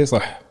المساله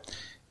صح،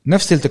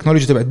 نفس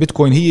التكنولوجيا تبعت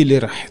بيتكوين هي اللي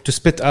راح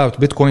تسبيت اوت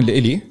بيتكوين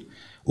لإلي،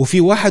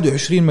 وفي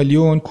 21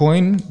 مليون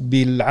كوين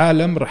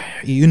بالعالم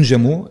راح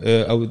ينجموا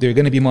او they're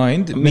gonna be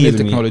mined من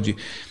التكنولوجي.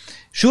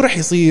 شو رح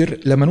يصير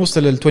لما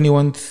نوصل لل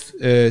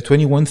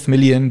 21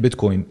 مليون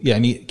بيتكوين؟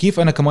 يعني كيف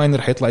انا كماينر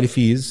رح يطلع لي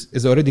فيز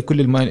اذا اوريدي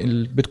كل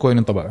البيتكوين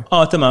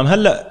انطبعوا؟ تمام.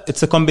 هلا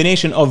it's a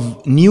combination of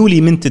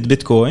newly minted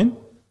بيتكوين،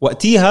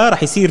 وقتها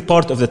رح يصير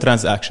part of the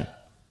transaction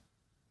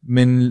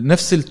من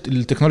نفس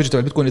التكنولوجيا تبع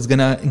البيتكوين is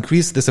gonna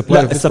increase the supply.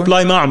 لا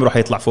السبلاي ما عمره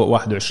حيطلع فوق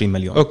 21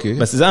 مليون. أوكي.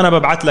 بس اذا انا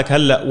ببعث لك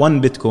هلا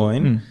 1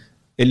 بيتكوين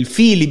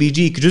الفي اللي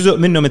بيجيك جزء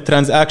منه من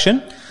الترانزاكشن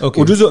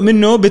وجزء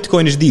منه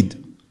بيتكوين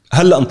جديد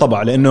هلا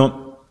انطبع.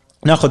 لانه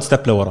ناخذ ستيب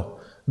لورا،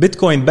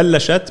 بيتكوين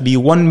بلشت ب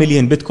 1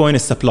 مليون بيتكوين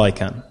السبلاي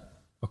كان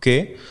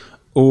اوكي،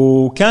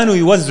 وكانوا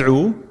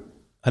يوزعوا.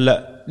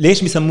 هلا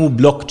ليش بيسموه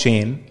بلوك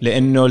تشين؟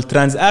 لانه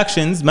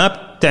الترانزاكشنز ما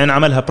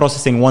بتنعملها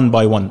بروسيسنج 1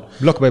 باي 1،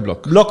 بلوك باي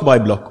بلوك، بلوك باي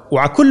بلوك،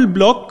 وعلى كل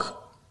بلوك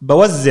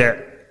بوزع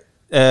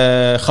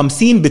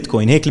 50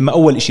 بيتكوين. هيك لما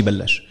اول إشي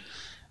بلش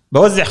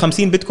بوزع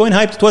 50 بيتكوين،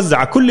 هاي بتتوزع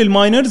على كل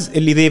الماينرز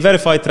اللي they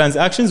verify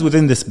transactions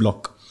within this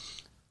block.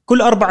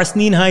 كل 4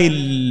 سنين هاي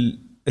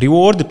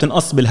الريورد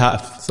بتنقص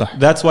بالهاف، صح.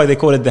 that's why they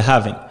call it the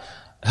halving.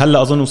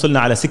 هلا اظن وصلنا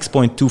على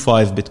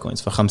 6.25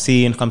 بيتكوينز، ف50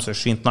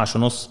 25 12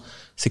 ونص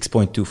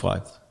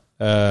 6.25.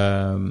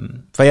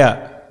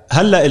 فيا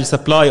هلا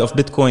السبلاي اوف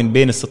بيتكوين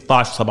بين ال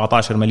 16 و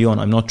 17 مليون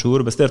I'm not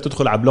sure، بس تقدر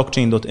تدخل على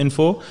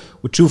blockchain.info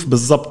وتشوف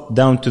بالضبط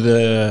down to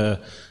the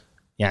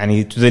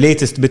يعني to the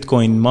latest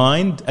bitcoin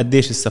mined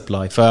قديش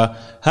السبلاي.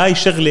 فهاي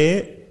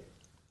شغله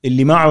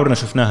اللي ما عمرنا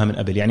شفناها من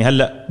قبل. يعني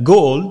هلا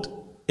gold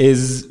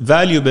is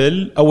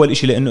valuable أول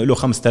إشي لأنه له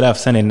 5000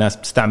 سنة الناس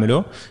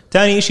بتستعمله،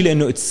 تاني إشي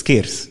لأنه it's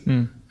scarce.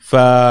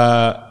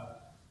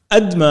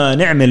 فقد ما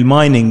نعمل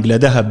mining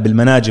لذهب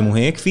بالمناجم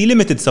وهيك، في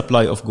limited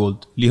supply of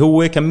gold اللي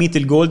هو كمية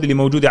الجولد اللي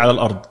موجودة على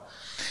الأرض.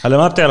 هلا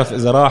ما بتعرف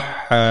اذا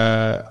راح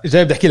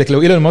جاي بدي احكي لك،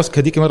 لو ايلون ماسك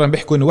هذيك مره عم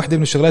بيحكوا انه واحده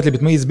من الشغلات اللي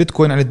بتميز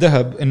بيتكوين عن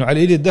الذهب انه على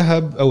قليل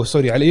الذهب او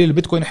سوري على قليل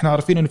البيتكوين احنا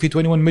عارفين انه في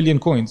 21 مليون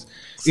كوينز.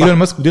 ايلون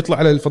ماسك بده يطلع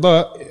على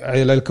الفضاء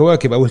على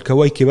الكواكب او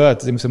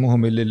الكويكبات زي ما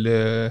يسموهم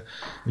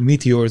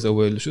الميتيورز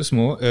او شو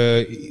اسمه،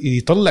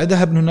 يطلع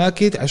ذهب من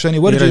هناك عشان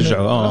يورجي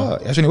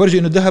عشان يورجي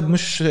انه الذهب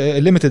مش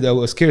ليميتد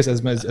او سكيرس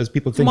از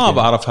بيبل ثينك. ما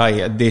بعرف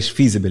هاي قديش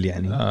فيزبل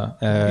يعني.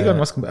 ايلون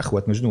ماسك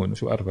اخوت مجنون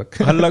شو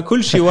بعرفك. هلا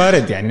كل شيء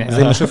وارد يعني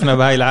زي ما شفنا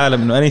بهاي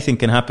العالم انه anything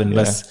can happen.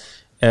 بس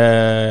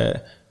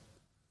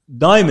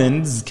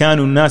دايموندز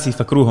كانوا الناس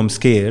يفكروهم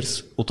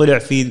سكيرس وطلع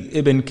في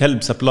ابن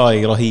كلب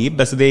سبلاي رهيب،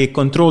 بس they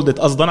controlled it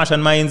قصدا عشان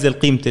ما ينزل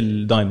قيمة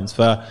الدايموندز.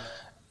 ف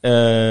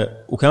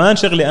وكمان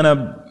شغلي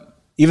أنا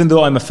even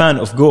though I'm a fan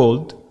of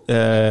gold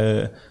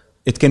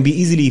it can be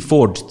easily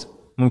forged.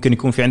 ممكن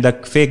يكون في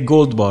عندك fake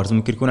gold bars،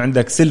 ممكن يكون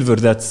عندك silver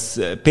that's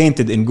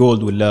painted in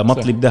gold ولا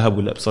مطلي بذهب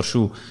ولا أبصر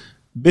شو.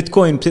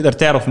 بيتكوين بتقدر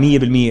تعرف 100%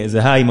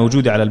 إذا هاي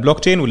موجودة على البلوك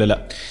تشين ولا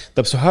لا.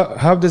 طب so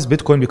how does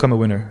Bitcoin become a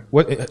winner?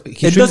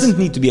 It doesn't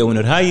need to be a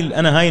winner.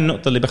 هاي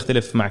النقطة اللي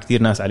بختلف مع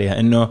كتير ناس عليها،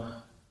 إنه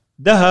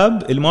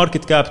ذهب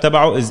الماركت كاب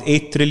تبعه is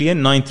 8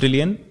 تريليون 9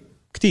 تريليون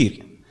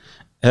كتير.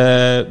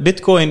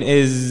 بيتكوين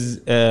is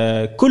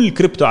كل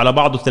كريبتو على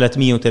بعضه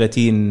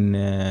 330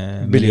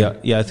 مليار،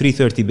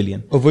 330 billion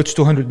of which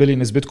 200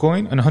 billion is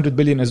Bitcoin and 100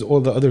 billion is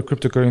all the other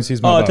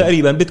cryptocurrencies.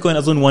 تقريبا بيتكوين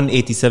أظن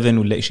 187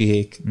 ولا إشي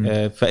هيك.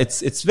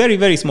 it's very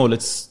very small.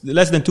 it's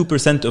less than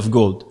 2% of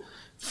gold.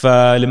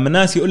 فلما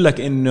الناس يقول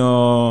لك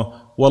إنه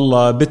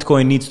والله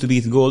بيتكوين needs to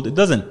beat gold, it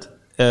doesn't.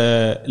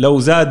 لو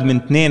زاد من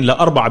 2 ل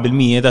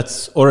 4%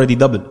 that's already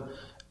double.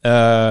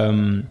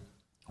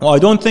 I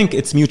don't think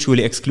it's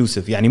mutually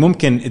exclusive. يعني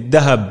ممكن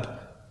الذهب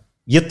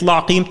يطلع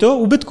قيمته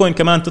وبيتكوين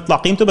كمان تطلع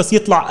قيمته، بس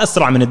يطلع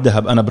أسرع من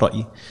الذهب أنا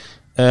برأيي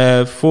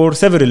for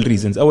several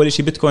reasons. أول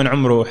شيء بيتكوين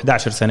عمره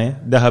 11 سنة،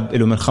 ذهب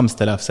له من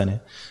 5000 سنة.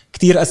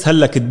 كتير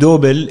أسهل لك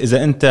الدوبل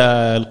إذا أنت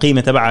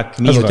القيمة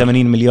تبعك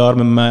 180 مليار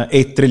مما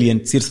 8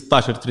 تريليون تصير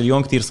 16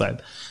 تريليون، كتير صعب.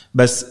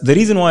 بس the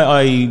reason why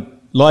I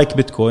like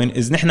Bitcoin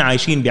is نحن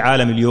عايشين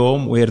بعالم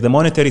اليوم where the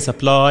monetary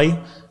supply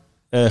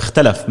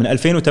اختلف. من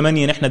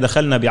 2008 نحن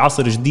دخلنا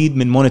بعصر جديد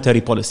من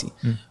monetary policy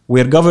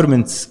where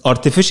governments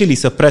artificially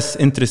suppress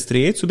interest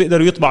rates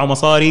وبيقدروا يطبعوا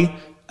مصاري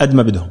قد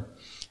ما بدهم.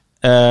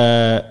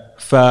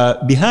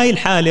 فبهاي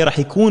الحالة رح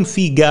يكون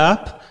في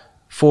gap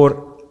for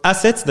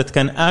assets that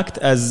can act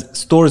as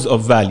stores of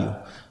value.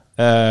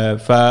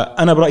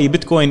 فأنا برأيي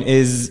بيتكوين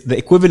is the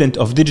equivalent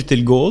of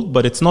digital gold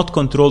but it's not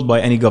controlled by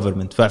any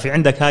government. ففي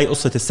عندك هاي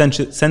قصة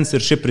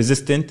censorship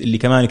resistant اللي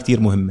كمان كتير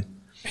مهمة.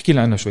 احكي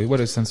لنا عنها شوي. what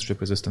is censorship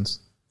resistance؟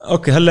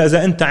 اوكي هلا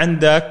اذا انت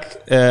عندك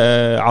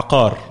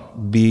عقار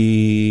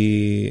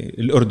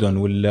بالاردن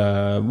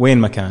ولا وين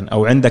ما كان،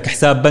 او عندك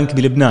حساب بنك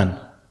بلبنان،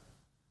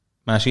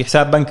 ماشي،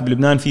 حساب بنك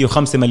بلبنان فيه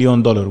 5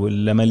 مليون دولار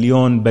ولا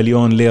مليون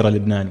بليون ليره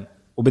لبناني،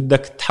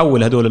 وبدك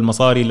تحول هدول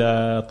المصاري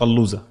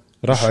لطلوزه،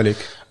 راح عليك.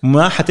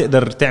 ما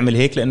حتقدر تعمل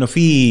هيك لانه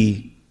في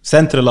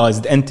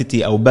centralized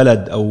entity او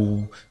بلد او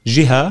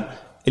جهه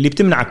اللي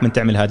بتمنعك من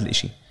تعمل هذا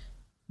الاشي.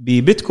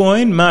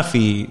 ببيتكوين ما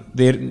في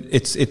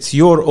it's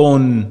your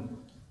own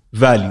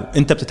value،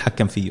 انت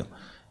بتتحكم فيه.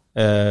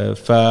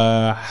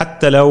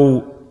 فحتى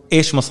لو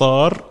ايش ما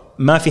صار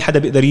ما في حدا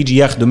بيقدر يجي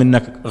ياخده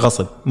منك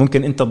غصب.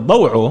 ممكن انت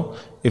تضوعه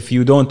if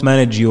you don't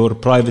manage your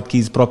private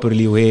keys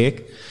properly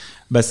وهيك،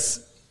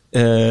 بس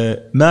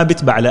ما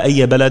بتبع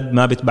لأي بلد،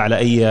 ما بتبع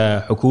لأي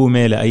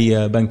حكومة،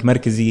 لأي بنك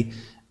مركزي،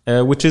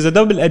 which is a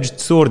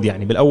double-edged sword.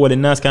 يعني بالأول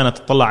الناس كانت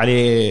تطلع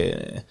عليه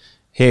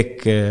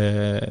هيك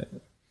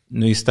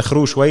انه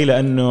يستخروه شوي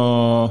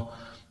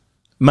لأنه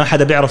ما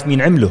حدا بيعرف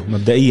مين عمله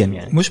مبدئيا.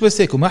 يعني مش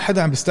بس هيك، وما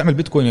حدا عم بيستعمل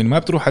بيتكوين. يعني ما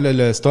بتروح على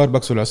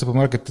الستاربكس ولا السوبر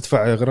ماركت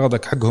تدفع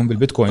اغراضك حقهم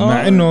بالبيتكوين.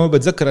 مع انه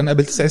بتذكر انا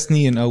قبل 9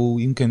 سنين او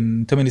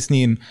يمكن 8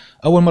 سنين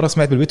اول مره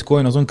سمعت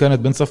بالبيتكوين، اظن كانت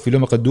بنصفي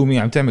لما قدومي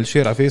عم تعمل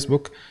شير على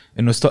فيسبوك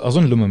انه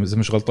اظن لما اذا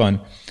مش غلطان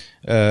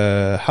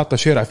حاطه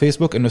شير على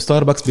فيسبوك انه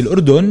ستاربكس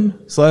بالاردن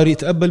صار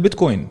يتقبل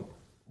بيتكوين.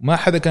 ما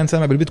حدا كان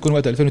سامع بالبيتكوين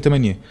وقت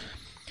 2008،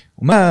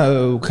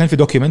 وكان في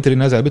دوكيومنتري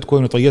نازل على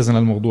بيتكوين وطيزنا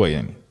الموضوع.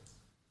 يعني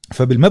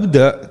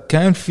فبالمبدأ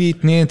كان في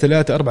 2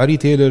 3 4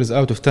 retailers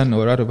out of 10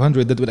 or out of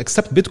 100 that would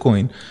accept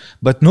Bitcoin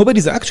but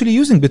nobody's actually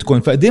using Bitcoin.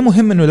 فقد ايه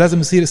مهم انه لازم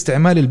يصير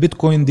استعمال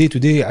البيتكوين day to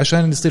day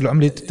عشان يصير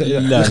العملة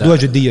ياخدوها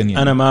جديا.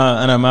 يعني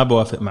انا ما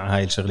بوافق مع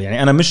هاي الشغله.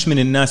 يعني انا مش من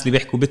الناس اللي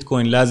بيحكوا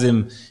بيتكوين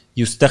لازم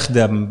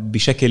يستخدم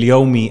بشكل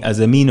يومي as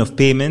a mean of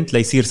payment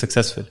ليصير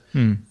successful.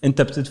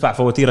 انت بتدفع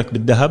فواتيرك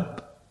بالذهب؟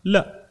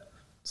 لا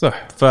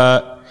صح.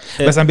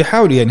 بس عم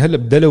بيحاولوا. يعني هلا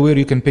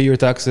بدلوير you can pay your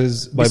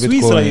taxes by Bitcoin.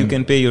 بسويسرا you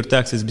can pay your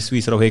taxes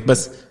بسويسرا وهيك.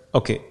 بس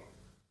اوكي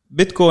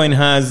Bitcoin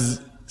has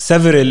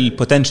several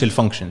potential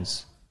functions.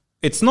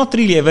 It's not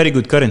really a very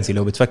good currency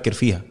لو بتفكر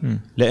فيها.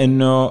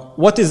 لأنه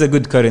what is a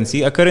good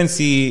currency? A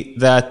currency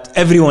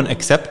that everyone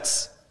accepts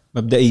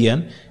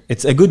مبدئيا.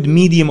 It's a good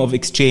medium of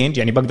exchange.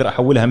 يعني بقدر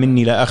أحولها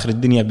مني لآخر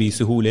الدنيا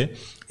بسهولة.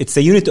 It's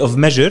a unit of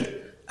measure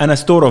and a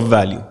store of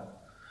value.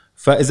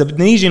 فاذا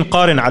بدنا نيجي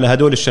نقارن على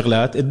هدول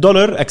الشغلات،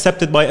 الدولار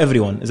accepted by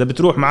everyone. اذا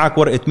بتروح معك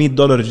ورقه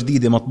 $100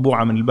 جديده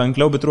مطبوعه من البنك،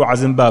 لو بتروح على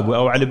زيمبابوي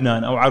او على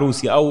لبنان او على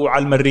روسيا او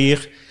على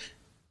المريخ،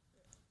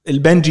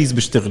 البنجيز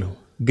بيشتغلوا.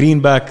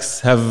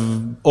 greenbacks have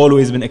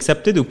always been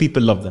accepted و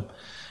people love them.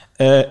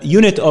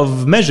 unit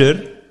of measure،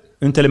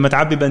 انت لما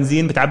تعبي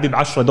بنزين بتعبي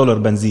 $10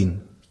 بنزين،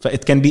 ف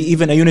it can be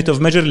even a unit of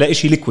measure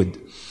لإشي liquid.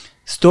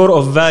 store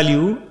of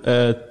value،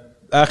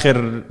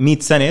 آخر 100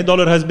 سنة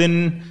dollar has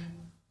been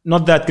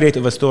not that great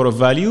of a store of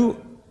value,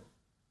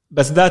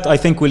 but that I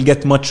think will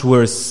get much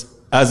worse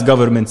as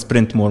governments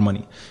print more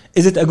money.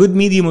 Is it a good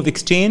medium of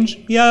exchange?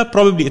 Yeah,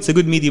 probably it's a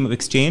good medium of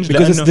exchange.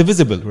 Because it's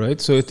divisible, right?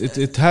 So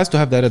it has to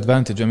have that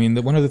advantage. I mean,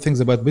 one of the things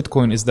about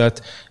Bitcoin is that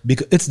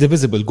it's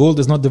divisible. Gold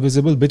is not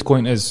divisible,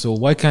 Bitcoin is. So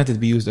why can't it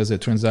be used as a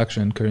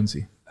transaction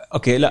currency?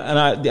 Okay, لا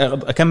أنا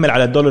أكمل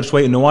على الدولار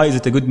شوي إنه why is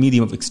it a good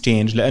medium of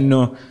exchange؟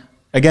 لأنه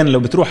again لو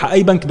بتروح على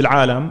أي بنك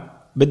بالعالم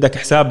بدك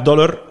حساب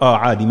دولار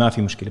عادي ما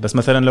في مشكلة، بس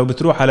مثلا لو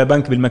بتروح على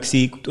بنك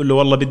بالمكسيك وتقول له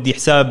والله بدي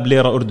حساب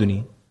ليرة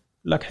أردني،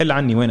 لك حل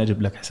عني وين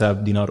أجيب لك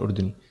حساب دينار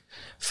أردني.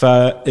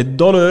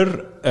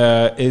 فالدولار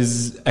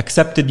is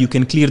accepted, you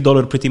can clear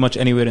dollar pretty much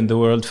anywhere in the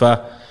world.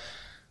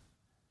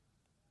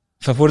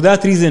 for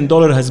that reason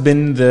dollar has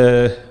been the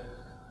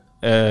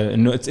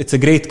it's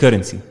a great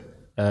currency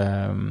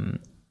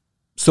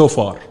so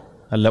far.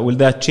 هلا will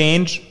that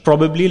change?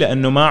 Probably،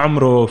 لأنه ما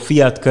عمره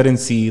فيات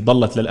كرنسي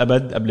ضلت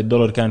للأبد. قبل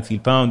الدولار كان في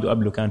الباوند،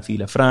 وقبله كان في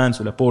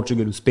لفرانس ولا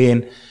بورتغال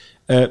وسبين.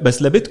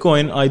 بس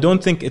لبيتكوين I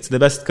don't think it's the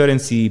best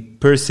currency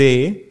per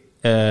se.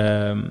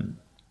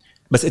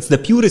 بس it's the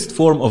purest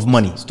form of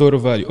money. store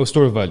of value.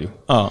 store of value.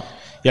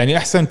 يعني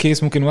أحسن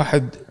كيس ممكن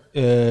واحد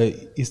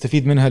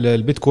يستفيد منها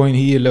للبيتكوين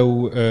هي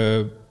لو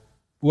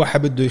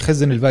واحد بده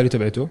يخزن الفاليو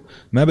تبعته،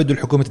 ما بده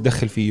الحكومة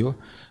تدخل فيه،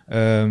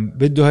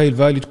 بده هاي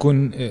الفاليو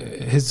تكون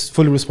his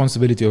full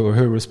responsibility or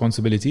her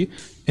responsibility.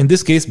 In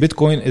this case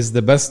Bitcoin is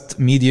the best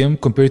medium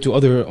compared to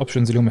other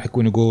options اللي هم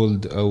يحكون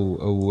gold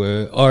أو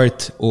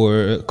art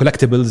or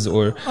collectibles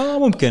or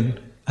ممكن.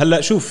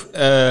 هلا شوف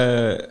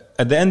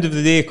at the end of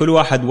the day كل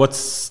واحد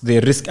what's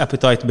their risk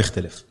appetite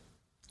بيختلف.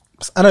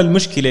 بس أنا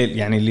المشكلة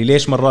يعني اللي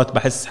ليش مرات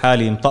بحس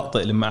حالي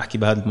مطقطق لما أحكي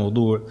بهذا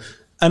الموضوع،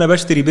 أنا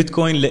بشتري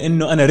بيتكوين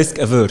لأنه أنا risk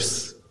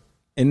averse.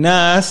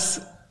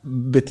 الناس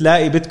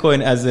بتلاقي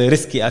بيتكوين as a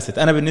risky asset.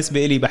 أنا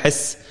بالنسبة إلي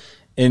بحس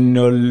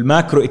إنه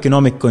الماكرو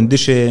economic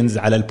conditions،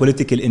 على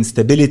البوليتيكال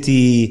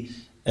instability،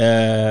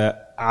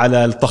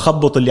 على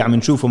التخبط اللي عم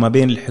نشوفه ما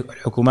بين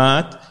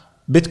الحكومات،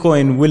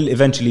 بيتكوين will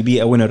eventually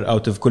be a winner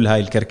out of كل هاي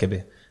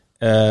الكركبة.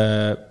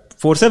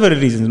 for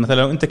several reasons. مثلا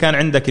لو أنت كان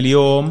عندك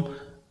اليوم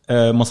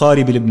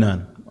مصاري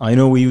بلبنان، I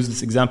know we use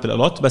this example a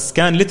lot، بس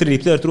كان literally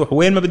بتقدر تروح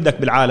وين ما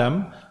بدك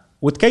بالعالم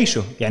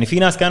وتكيشه. يعني في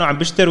ناس كانوا عم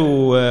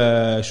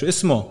بيشتروا شو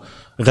اسمه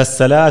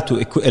غسالات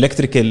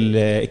والكتريكال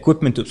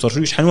ايكويبمنت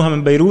وبصروا يشحنوها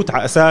من بيروت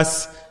على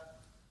اساس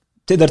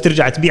تقدر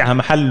ترجع تبيعها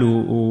محل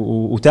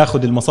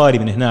وتاخذ المصاري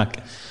من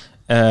هناك.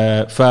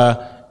 ف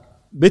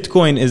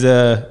Bitcoin is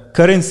a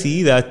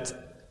currency that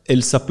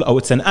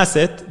it's an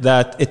asset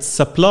that its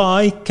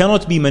supply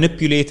cannot be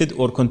manipulated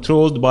or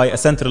controlled by a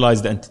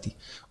centralized entity.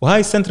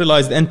 وهاي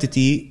centralized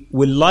entity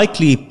will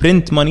likely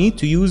print money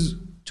to use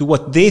to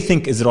what they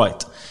think is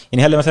right.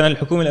 يعني هلا مثلا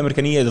الحكومة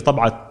الأمريكانية إذا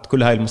طبعت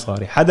كل هاي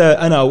المصاري،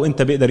 حدا أنا أو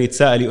أنت بيقدر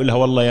يتساءل يقول لها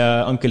والله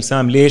يا أنكل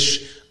سام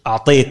ليش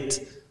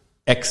أعطيت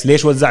X،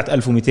 ليش وزعت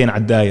 1200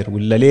 على الداير،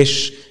 ولا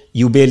ليش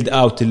you bailed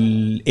out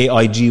ال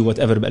AIG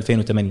whatever ب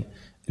 2008.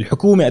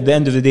 الحكومة at the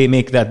end of the day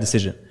make that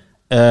decision.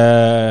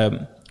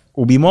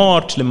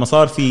 وبمارش لما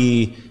صار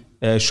في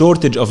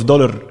shortage of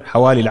dollar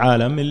حوالي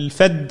العالم،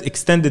 الفد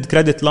extended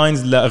credit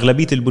lines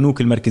لأغلبية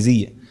البنوك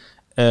المركزية،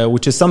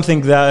 which is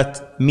something that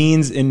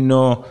means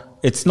إنه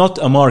it's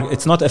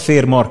not a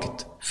fair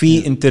market.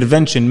 في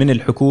intervention من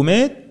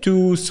الحكومة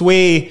to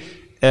sway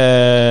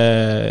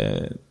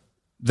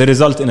the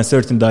result in a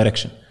certain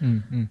direction.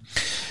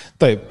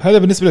 طيب هذا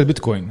بالنسبة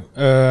للبيتكوين.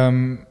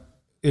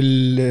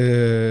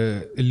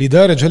 اللي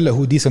دارج هلا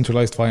هو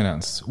decentralized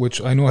finance,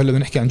 which I know هلا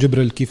نحكي عن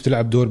جبريل كيف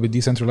تلعب دور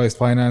بالdecentralized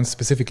finance,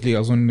 specifically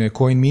أظن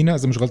كوين مينا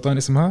إذا مش غلطان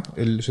اسمها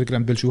الشركة اللي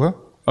عم تبلشوها.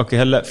 أوكي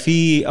هلا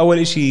في أول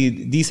إشي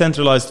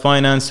decentralized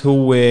finance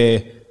هو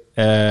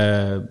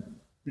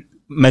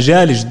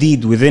مجال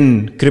جديد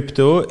within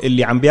crypto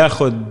اللي عم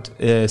بياخد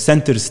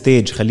center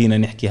stage خلينا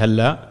نحكي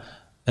هلا،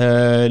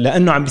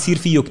 لأنه عم بيصير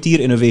فيه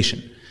كتير innovation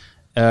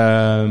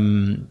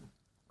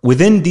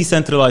within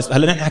decentralized.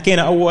 هلا نحن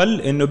حكينا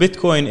أول إنه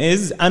بيتكوين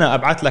أنا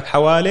أبعت لك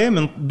حوالة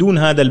من دون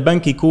هذا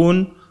البنك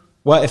يكون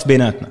واقف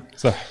بيناتنا.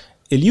 صح.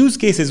 use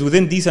cases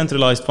within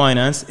decentralized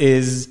finance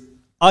is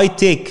I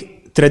take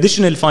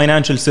traditional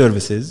financial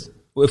services.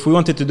 If we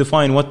wanted to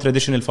define what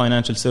traditional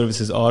financial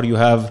services are, you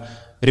have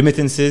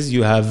remittances,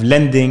 you have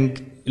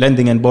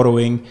lending and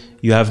borrowing,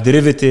 you have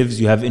derivatives,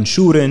 you have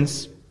insurance,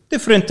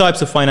 different types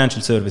of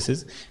financial services.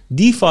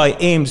 DeFi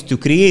aims to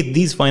create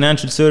these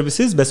financial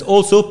services بس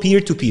also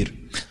peer to peer.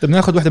 طب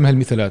ناخذ واحدة من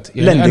هالمثالات.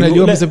 يعني أنا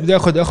اليوم إذا بدي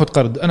أخذ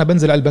قرض، أنا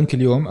بنزل على البنك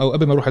اليوم أو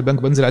قبل ما أروح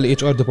البنك بنزل على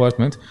HR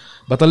department،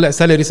 بطلع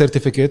salary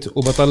certificate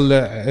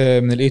وبطلع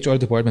من HR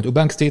department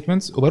وبانك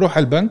statements، وبروح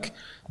على البنك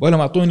بقول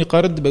لهم أعطوني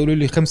قرض، بيقولوا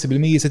لي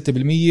 5%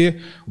 6%،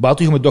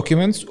 وبعطيهم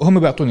الدوكيومنتس وهم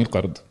بيعطوني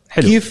القرض.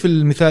 حلو. كيف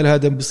المثال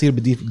هذا بيصير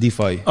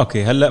بالديفاي؟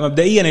 أوكي، هلا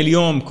مبدئيا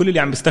اليوم كل اللي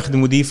عم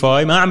بيستخدموا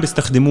ديفاي ما عم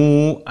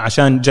بيستخدموه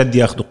عشان جد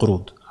ياخذوا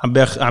قروض،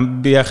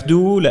 عم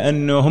بياخدوه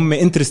لأنه هم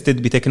interested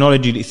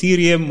بتكنولوجي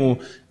الإثيريوم، و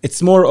it's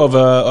more of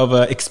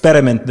a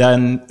experiment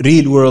than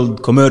real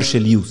world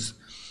commercial use.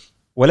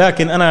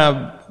 ولكن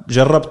أنا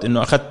جربت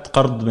إنه أخذت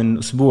قرض من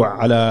أسبوع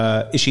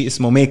على إشي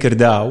اسمه ميكر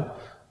داو،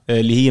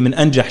 اللي هي من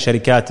أنجح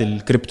شركات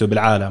الكريبتو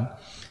بالعالم.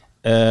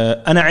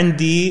 أنا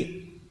عندي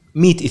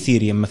 100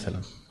 إثيريوم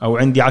مثلا، أو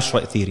عندي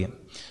 10 إثيريوم.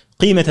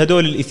 قيمة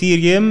هدول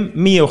الإثيريوم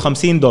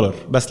 $150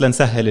 بس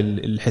لنسهل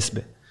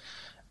الحسبة.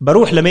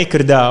 بروح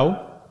لميكر داو.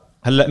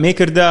 هلا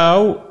ميكر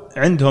داو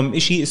عندهم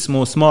إشي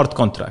اسمه سمارت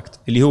كونتراكت،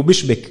 اللي هو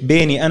بيشبك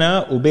بيني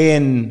أنا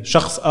وبين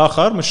شخص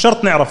آخر، مش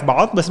شرط نعرف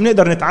بعض بس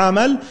بنقدر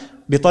نتعامل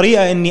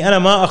بطريقة إني أنا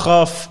ما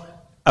أخاف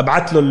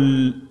أبعت له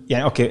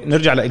يعني أوكي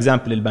نرجع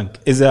لإكزامبل البنك.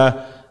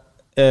 إذا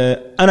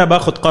أنا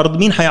باخد قرض،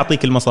 مين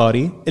حيعطيك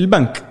المصاري؟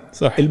 البنك.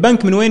 صح.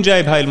 البنك من وين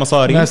جايب هاي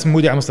المصاري؟ ناس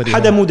مودع مصاري،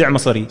 حدا مودع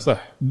مصاري.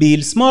 صح.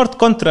 بالسمارت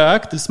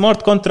كونتراكت،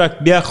 السمارت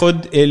كونتراكت بياخد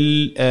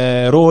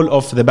الرول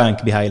اوف ذا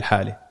بانك بهاي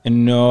الحالة،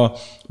 إنه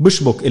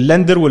بشبك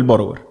اللندر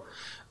والبورور.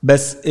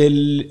 بس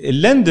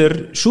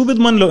اللندر شو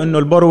بضمن له إنه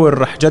البورور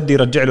رح جد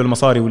يرجع له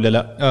المصاري ولا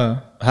لا؟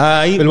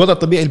 هاي بالوضع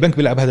الطبيعي البنك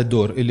بيلعب هذا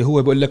الدور، اللي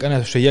هو بيقول لك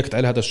أنا شيكت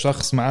على هذا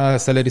الشخص معاه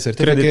سالري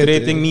سيرتيفيكيت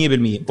ريتنج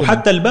 100%.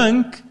 وحتى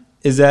البنك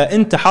إذا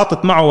أنت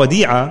حاطط معه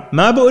وديعة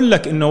ما بقول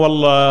لك إنه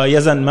والله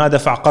يزن ما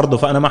دفع قرضه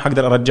فأنا ما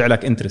حقدر أرجع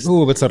لك انترست.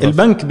 هو بتصرف.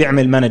 البنك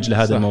بيعمل مانج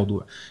لهذا صح.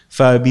 الموضوع.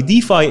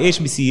 فبديفاي إيش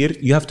بيصير؟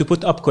 you have to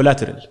put up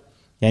collateral.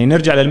 يعني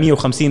نرجع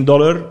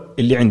 $150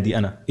 اللي عندي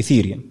أنا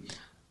إثيريوم.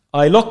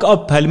 I lock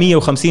up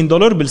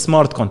 $150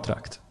 بالسمارت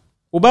كونتراكت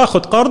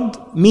وباخد قرض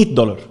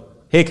 $100.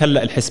 هيك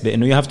هلأ الحسبة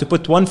إنه you have to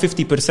put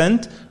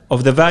 150%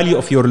 of the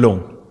value of your loan.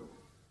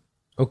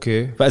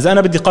 أوكي. فإذا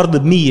أنا بدي قرض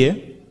ب100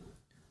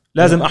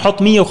 لازم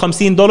احط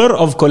 $150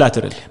 of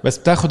collateral. بس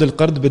بتاخذ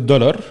القرض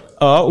بالدولار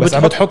بس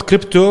عم بتحط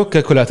كريبتو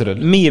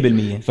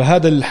ككولاترال 100%.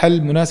 فهذا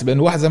الحل مناسب،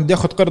 لانه واحد زي بدي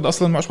اخذ قرض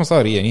اصلا معش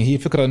مصاري. يعني هي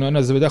فكره انه انا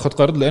اذا بدي اخذ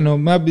قرض لانه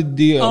ما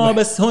بدي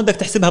بس هون بدك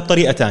تحسبها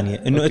بطريقه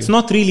تانية، انه it's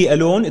not really a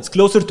loan, it's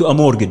closer to a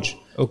mortgage.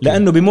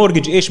 لانه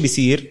بمورجج ايش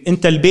بيصير؟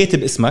 انت البيت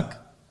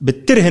باسمك،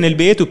 بترهن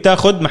البيت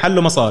وبتاخذ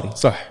محله مصاري.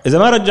 صح. اذا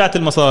ما رجعت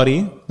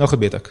المصاري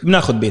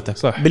بناخذ بيتك.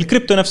 صح.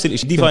 بالكريبتو نفس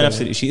الشيء، ديفاي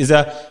نفس الشيء.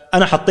 اذا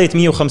انا حطيت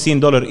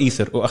 $150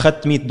 ايثر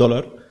واخذت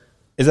 $100،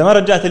 اذا ما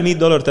رجعت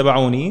 $100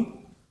 تبعوني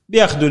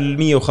بياخذوا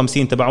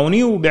 $150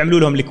 تبعوني وبيعملوا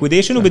لهم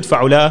ليكويديشن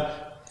وبيدفعوا له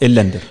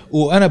اللندر.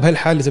 وانا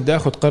بهالحال اذا بدي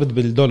اخذ قرض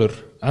بالدولار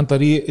عن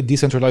طريق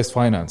decentralized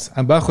finance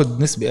عم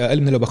باخذ نسبه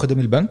اقل من لو باخذها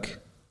من البنك.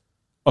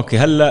 اوكي،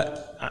 هلا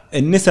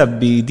النسب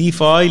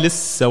بديفاي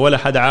لسه ولا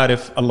حدا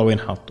عارف الله وين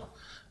حاطه.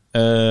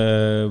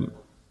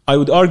 I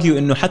would argue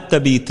إنه حتى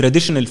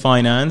بتراديشنال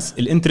فاينانس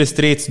الانترست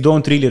ريتس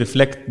don't really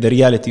reflect the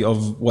reality of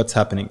what's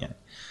happening. يعني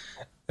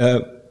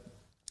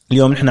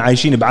اليوم نحن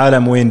عايشين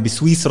بعالم وين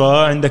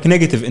بسويسرا عندك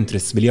نيجاتيف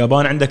انترست،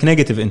 باليابان عندك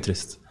نيجاتيف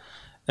انترست،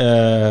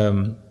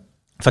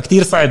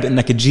 فكتير صعب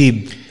انك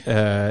تجيب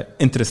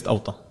انترست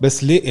اوطى.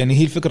 بس ليه؟ يعني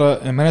هي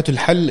الفكره معناته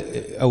الحل،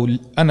 او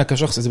انا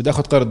كشخص اذا بدي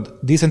اخذ قرض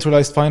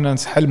decentralized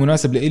finance حل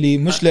مناسب لإلي،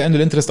 مش لانه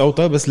الانترست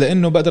اوطى بس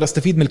لانه بقدر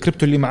استفيد من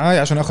الكريبتو اللي معاي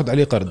عشان اخذ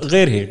عليه قرض.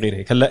 غير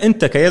هيك هلا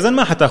انت كيزن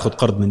ما حتاخذ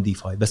قرض من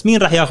ديفاي، بس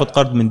مين راح ياخذ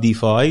قرض من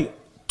ديفاي؟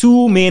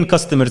 two main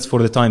customers for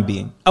the time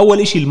being. اول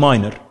إشي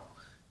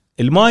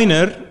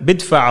الماينر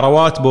بدفع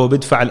رواتبه،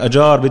 بدفع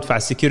الاجار، بدفع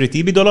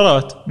السكيورتي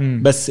بدولارات،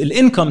 بس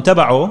الانكم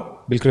تبعه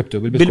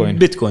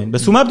بالبيتكوين.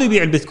 بس هو ما بده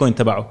يبيع البيتكوين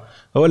تبعه،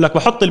 بقول لك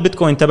بحط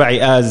البيتكوين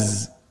تبعي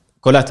از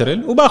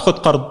كولاترال وباخذ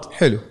قرض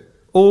حلو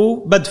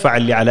وبدفع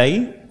اللي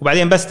علي،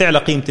 وبعدين بس تعلى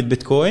قيمه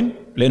البيتكوين،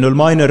 لانه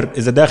الماينر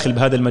اذا داخل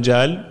بهذا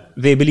المجال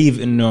they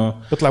believe انه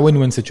بيطلع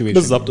وين سيتويشن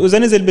بالضبط، واذا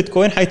نزل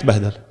بيتكوين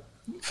حيتبهدل.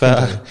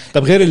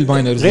 طب غير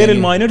الماينرز، غير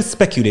الماينرز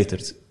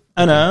سبيكوليترز.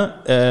 انا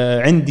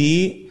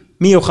عندي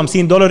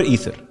 $150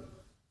 ايثر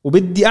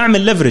وبدي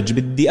اعمل ليفرج،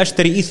 بدي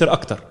اشتري ايثر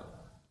اكتر.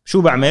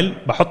 شو بعمل؟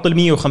 بحط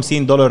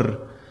 $150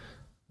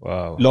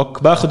 واو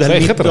لوك، باخذ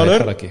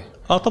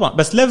 $100. طبعا،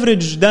 بس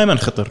ليفرج دائما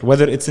خطر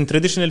whether it's in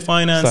traditional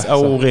finance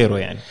او صح. غيره.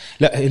 يعني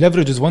لا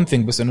leverage is one thing،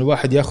 بس انه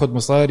الواحد ياخذ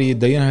مصاري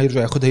يدينها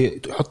يرجع ياخذها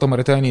يحطها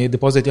مره ثانيه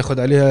ديبوزيت ياخذ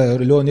عليها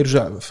لون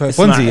يرجع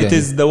فونزي. يعني it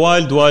is the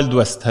wild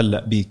west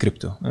هلا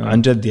بكريبتو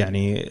عن جد.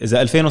 يعني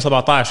اذا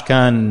 2017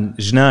 كان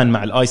جنان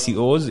مع الاي سي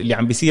اوز، اللي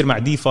عم بيصير مع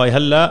ديفاي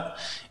هلا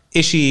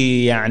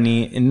إشي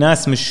يعني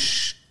الناس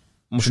مش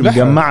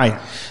مجمعة يعني.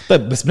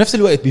 طيب بس بنفس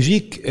الوقت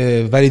بيجيك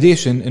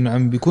validation إنه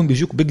عم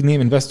بيجوك big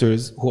name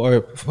investors who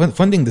are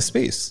funding the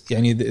space.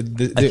 يعني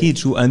أكيد.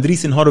 شو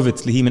أندريسن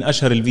هوروفيتس اللي هي من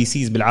أشهر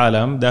الفيسيز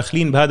بالعالم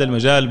داخلين بهذا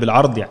المجال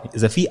بالعرض. يعني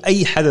إذا في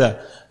أي حدا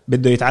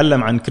بده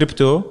يتعلم عن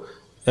كريبتو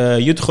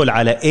يدخل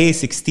على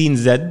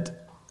A16Z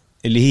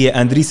اللي هي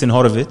اندريسن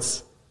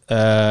هوروفيتس.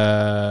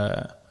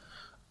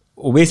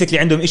 وبيسكلي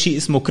عندهم إشي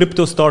اسمه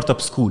كريبتو ستارت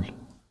اب سكول،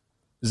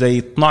 زي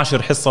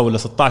 12 حصة ولا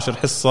 16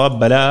 حصة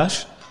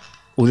ببلاش،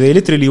 وذي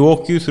literally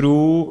walk you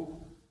through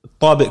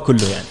الطابق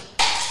كله. يعني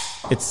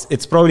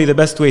it's probably the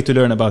best way to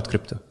learn about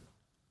crypto.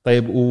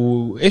 طيب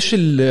وايش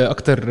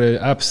الاكثر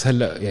ابس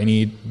هلا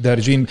يعني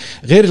دارجين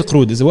غير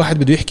القروض؟ اذا واحد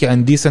بده يحكي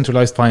عن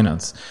decentralized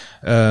finance,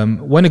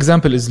 one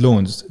example is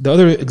loans, the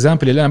other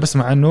example اللي انا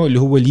بسمع عنه اللي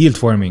هو yield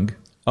farming.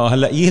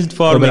 هلا yield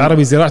farming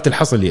بالعربي زراعة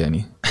الحصل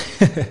يعني.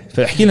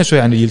 فاحكي لنا شوي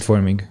عن yield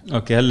farming.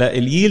 اوكي هلا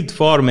yield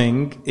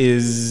farming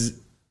is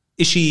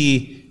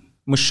إشي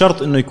مش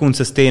شرط انه يكون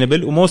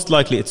sustainable، و most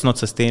likely it's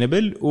not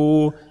sustainable،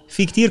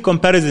 وفي كتير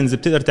comparisons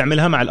بتقدر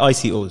تعملها مع الاي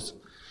سي اوز.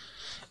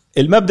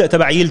 المبدأ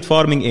تبع yield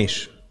farming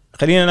ايش؟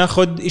 خلينا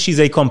ناخد إشي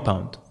زي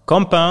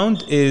compound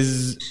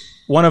is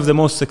one of the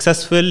most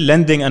successful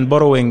lending and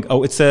borrowing,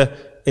 أو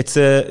it's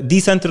a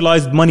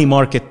decentralized money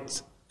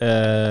market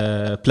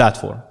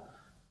platform.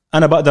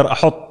 أنا بقدر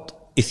أحط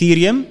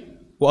إثيريوم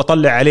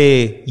وأطلع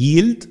عليه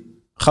yield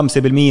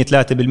 5%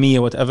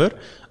 3% whatever،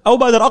 أو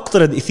بقدر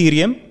أقترض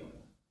إثيريوم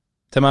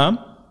تمام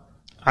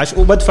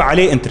وبدفع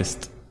عليه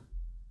interest.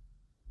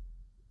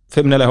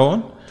 فهمنا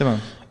لهون؟ تمام.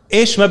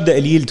 إيش مبدأ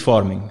اليلد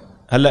فارمينج؟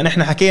 هلا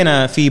نحن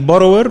حكينا في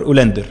borrower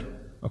ولندر.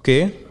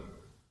 اوكي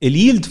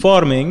اليلد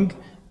فارمينج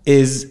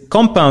از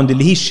كومباوند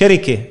اللي هي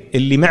الشركه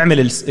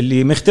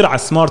اللي مخترعه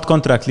السمارت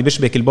كونتراكت اللي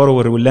بيشبك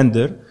البورور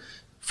واللندر.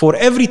 for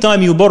every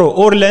time you borrow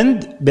or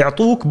lend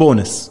بيعطوك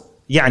بونس.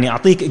 يعني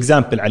اعطيك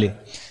اكزامبل عليه.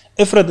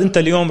 افرض انت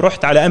اليوم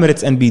رحت على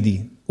اميريتس ان بي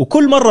دي،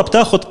 وكل مره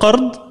بتاخذ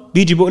قرض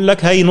بيجي بيقول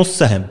لك هاي نص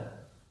سهم،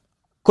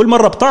 كل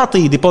مره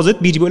بتعطي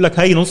ديبوزيت بيجي بيقول لك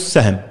هاي نص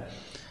سهم.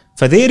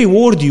 فthey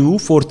reward you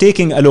for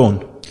taking a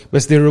loan.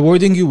 بس they're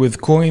rewarding you with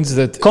coins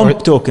that comp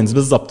tokens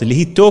بالضبط، اللي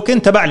هي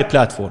التوكن تبع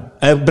البلاتفورم.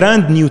 a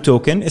brand new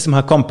token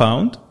اسمها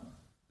compound.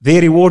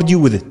 they reward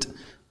you with it.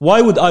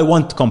 why would I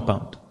want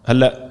compound؟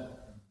 هلا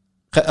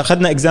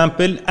اخذنا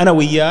اكزامبل انا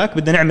وياك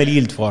بدنا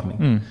نعمل yield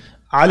farming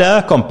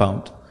على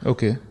compound.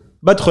 اوكي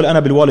بدخل انا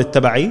بالوالد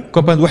تبعي.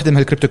 compound واحدة من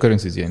الكريبتو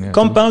كورنسيز يعني.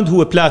 compound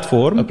هو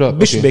بلاتفورم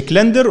بيشبك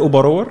لندر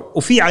وبرور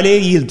وفي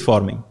عليه yield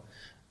farming.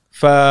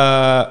 ف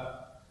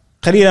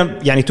خلينا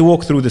يعني to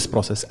walk through this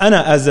process.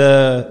 أنا as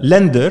a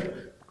lender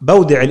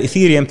بودع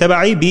الإثيريوم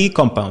تبعي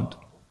بكومباوند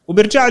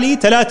وبرجع لي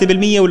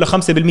 3% ولا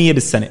 5%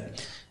 بالسنة.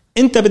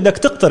 أنت بدك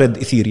تقترض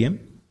إثيريوم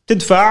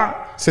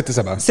تدفع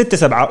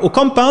 6-7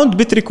 وكومباوند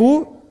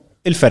بتركوا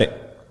الفرق.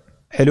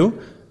 حلو.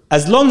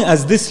 as long as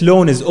this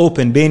loan is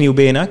open بيني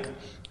وبينك،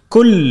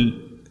 كل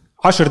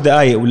 10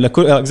 دقايق ولا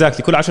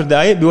كل 10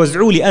 دقايق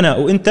بيوزعوا لي أنا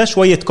وإنت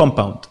شوية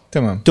كومباوند.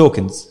 تمام.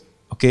 tokens.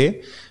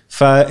 أوكي.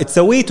 فإتس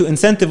a way to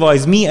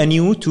incentivize me and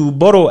you to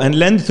borrow and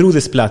lend through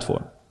this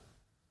platform.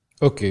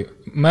 اوكي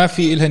ما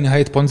في إلها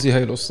نهاية بونزي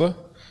هاي القصة؟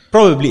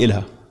 probably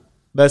إلها،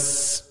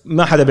 بس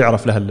ما حدا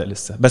بيعرف لها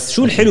لسه. بس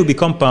شو الحلو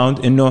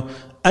بكومباوند إنه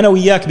أنا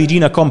وياك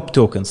بيجينا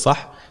comp token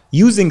صح؟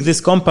 using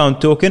this compound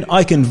token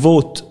I can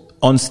vote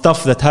on stuff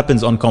that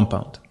happens on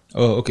compound.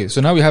 okay, so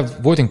now we have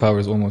voting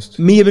powers almost.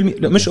 100%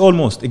 مش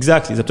almost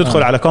exactly. إذا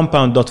بتدخل على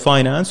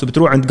compound.finance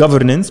وبتروح عند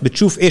governance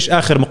بتشوف إيش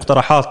آخر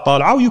مقترحات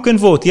طالعة و you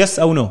can vote yes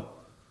أو no.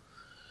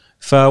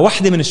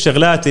 فواحدة من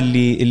الشغلات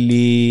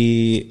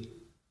اللي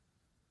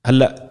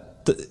هلا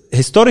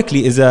historically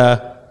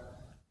إذا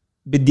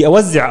بدي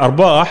أوزع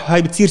أرباح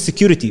هاي بتصير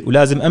security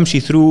ولازم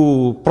أمشي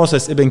through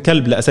process ابن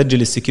كلب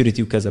لأسجل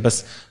السكيورتي وكذا.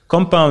 بس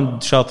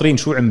compound شاطرين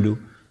شو عملوا؟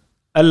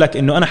 قال لك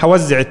إنه أنا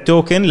حوزع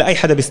التوكن لأي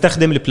حدا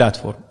بيستخدم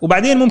البلاتفورم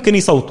وبعدين ممكن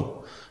يصوتوا.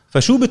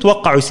 فشو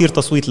بتوقعوا يصير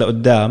تصويت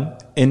لقدام؟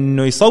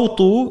 إنه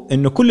يصوتوا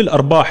إنه كل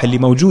الأرباح اللي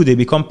موجودة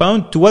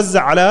بكومباوند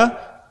توزع على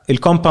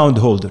الكومباوند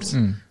هولدرز.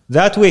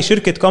 that way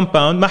شركة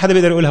كومباوند ما حدا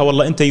بيقدر يقولها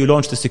والله أنت you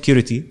launched the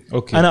security.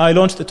 أنا I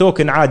launched a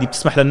token عادي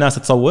بتسمح للناس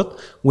تصوت،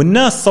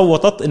 والناس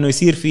صوتت إنه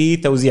يصير في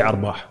توزيع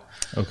أرباح.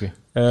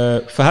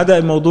 فهذا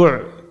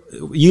الموضوع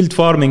yield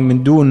farming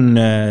من دون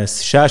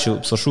شاشة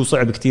وبصر شو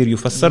صعب كتير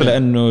يفسر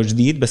لأنه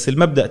جديد. بس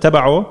المبدأ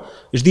تبعه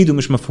جديد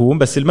ومش مفهوم.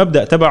 بس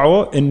المبدأ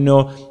تبعه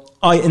إنه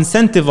I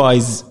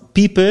incentivize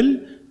people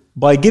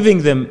by giving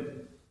them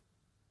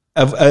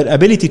an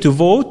ability to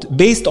vote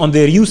based on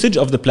their usage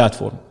of the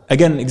platform.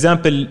 Again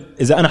example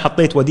إذا أنا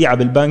حطيت وديعة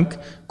بالبنك،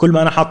 كل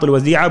ما أنا حاط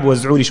الوديعة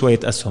بوزعوا لي شوية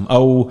أسهم.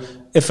 أو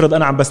افرض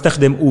أنا عم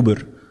بستخدم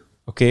أوبر،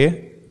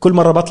 أوكي، كل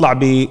مرة بطلع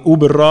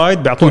بأوبر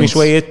رايد بيعطوني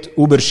شوية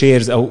أوبر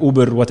شيرز أو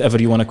أوبر whatever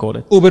you wanna call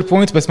it. أوبر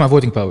بوينت بس مع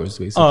voting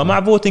powers.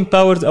 مع voting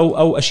powers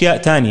أو أشياء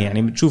تانية.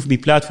 يعني بتشوف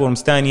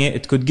ببلاتفورمز تانية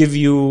it could give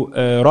you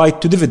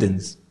right to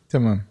dividends.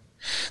 تمام.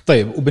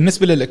 طيب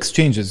وبالنسبه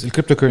للاكسشينجز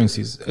الكريبتو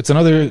كورنسيز اتس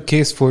انذر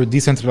كيس فور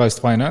ديسنترلايزد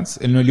فاينانس.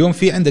 انه اليوم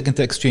في عندك انت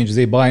اكسشينج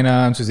زي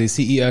باينانس وزي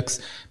سي اي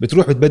اكس،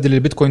 بتروح بتبدل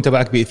البيتكوين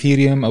تبعك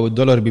بايثيريوم او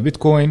الدولار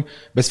ببيتكوين،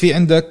 بس في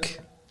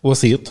عندك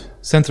وسيط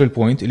سنترال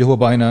بوينت اللي هو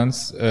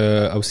باينانس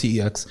او سي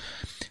اي اكس.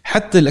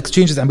 حتى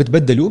الاكسشينجز عم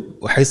بتبدلوا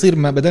وحيصير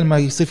ما بدل ما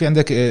يصير في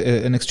عندك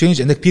ان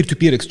اكسشينج عندك بير تو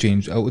بير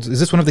اكسشينج او is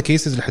this one of the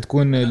cases اللي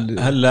حتكون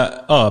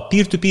هلا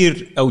بير تو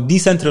بير او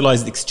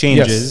decentralized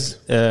exchanges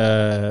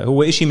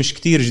هو إشي مش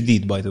كتير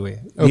جديد باي ذا واي.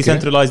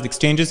 decentralized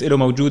exchanges له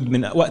موجود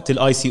من وقت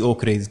الاي سي او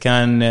كريز.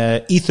 كان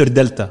ايثر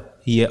دلتا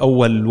هي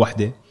اول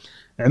وحده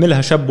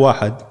عملها شاب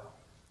واحد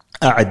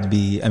قاعد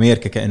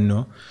بامريكا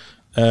كانه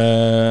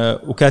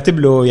وكاتب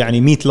له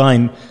يعني 100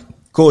 لاين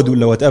كود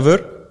ولا whatever.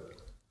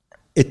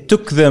 it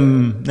took them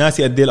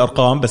ناسي قد ايه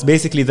الارقام بس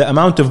basically the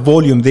amount of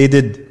volume they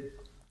did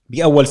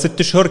باول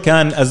 6 اشهر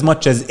كان as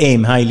much as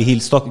AIM هاي اللي هي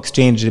الستوك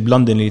اكسشينج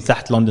بلندن اللي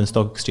تحت لندن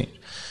ستوك اكسشينج.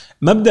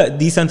 مبدا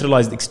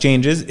decentralized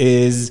exchanges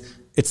is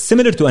it's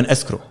similar to an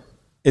escrow.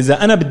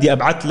 اذا انا بدي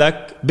ابعت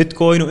لك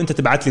بيتكوين وانت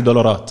تبعت لي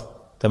دولارات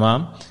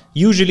تمام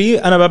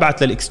usually انا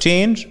ببعت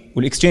للاكسشينج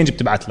والاكسشينج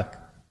بتبعت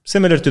لك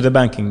similar to the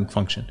banking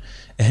function.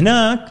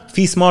 هناك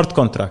في سمارت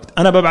كونتراكت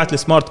انا ببعت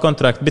لسمارت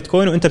كونتراكت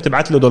بيتكوين وانت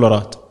بتبعت له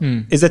دولارات.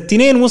 اذا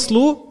التنين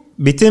وصلوا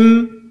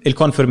بيتم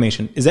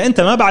الكونفirmation. اذا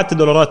انت ما بعت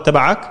الدولارات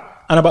تبعك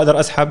انا بقدر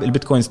اسحب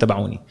البيتكوينز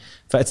تبعوني.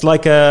 فايتس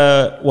لايك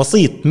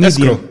وسيط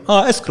ميديوم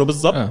اسكرو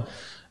بالضبط.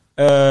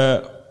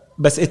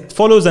 بس it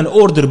follows an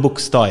order book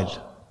style.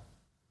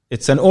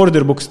 it's an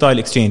order book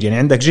style exchange. يعني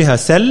عندك جهه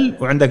سل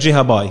وعندك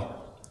جهه باي.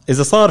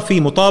 اذا صار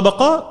في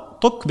مطابقه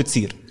طق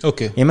بتصير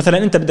اوكي. يعني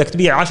مثلا انت بدك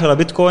تبيع 10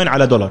 بيتكوين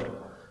على دولار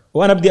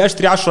وانا بدي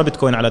اشتري 10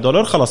 بيتكوين على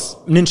دولار خلص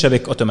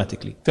ننشبك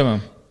اوتوماتيكلي تمام.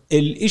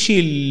 الاشي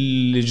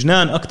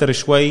الجنان اكتر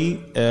شوي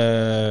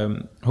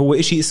هو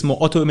اشي اسمه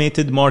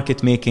automated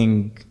market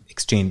making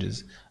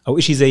exchanges او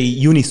اشي زي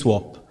يوني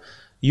سواب.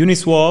 يوني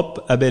سواب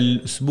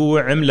قبل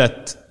اسبوع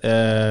عملت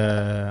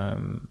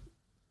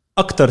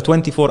اكتر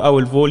 24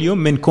 hour فوليوم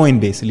من كوين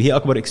بيس اللي هي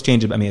اكبر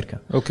اكسشينج بامريكا.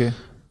 اوكي.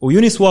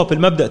 ويوني سواب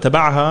المبدأ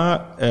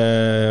تبعها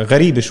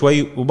غريب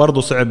شوي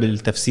وبرضه صعب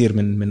التفسير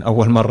من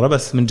أول مرة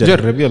بس من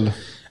جرب يلا.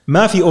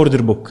 ما في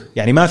اوردر بوك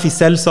يعني ما في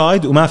سيل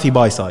سايد وما في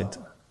باي سايد.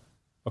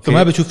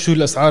 فما بتشوف شو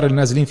الأسعار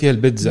النازلين فيها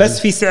البيدز بس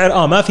في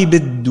سعر ما في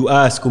بيد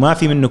وآسك وما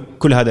في منه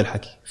كل هذا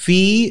الحكي.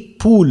 في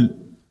بول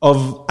of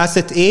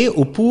asset A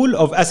و pool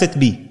of asset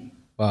B.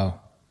 واو.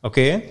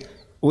 أوكي.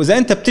 وإذا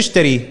أنت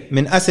بتشتري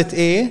من asset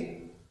A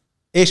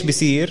إيش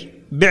بيصير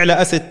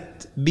بيعلى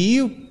asset B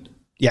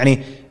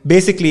يعني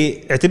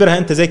basically اعتبرها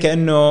انت زي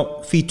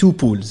كأنه في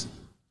two pools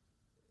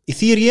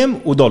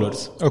ايثيريوم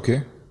ودولارز.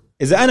 اوكي.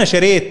 اذا انا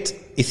شريت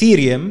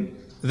ايثيريوم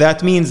that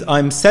means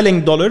I'm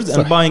selling dollars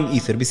and buying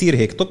ether بيصير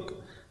هيك طق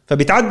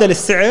فبيتعدل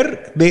السعر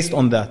based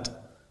on that.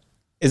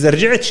 اذا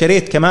رجعت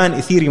شريت كمان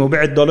ايثيريوم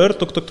وبعت دولار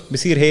طق طق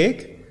بيصير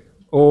هيك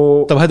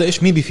طب هذا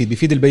ايش مين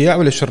بيفيد البياع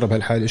ولا الشرة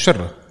بهالحالة؟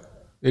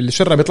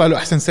 الشرة بيطلع له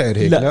احسن سعر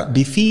هيك. لا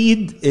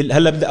بيفيد.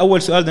 هلا بدأ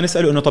اول سؤال بدنا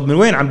نسأله انه طب من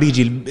وين عم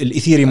بيجي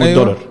الايثيريوم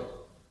والدولار؟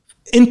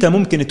 انت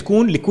ممكن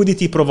تكون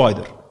liquidity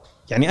provider.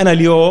 يعني انا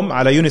اليوم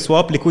على يوني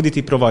سواب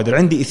liquidity provider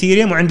عندي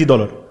ايثيريوم وعندي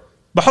دولار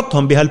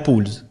بحطهم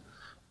بهالبولز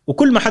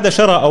وكل ما حدا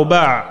شرى او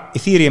باع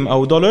ايثيريوم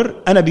او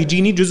دولار انا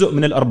بيجيني جزء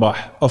من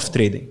الارباح of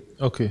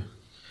trading. اوكي.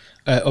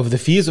 of the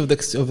fees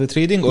of the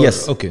trading or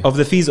yes. okay. of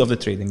the fees of the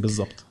trading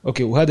بالضبط.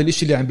 اوكي. وهذا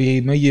الشيء اللي عم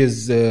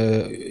بيميز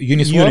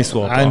يوني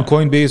سواب عن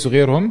كوين بيس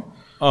وغيرهم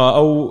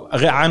او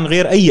عن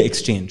غير اي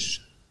اكسشينج.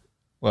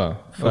 واو.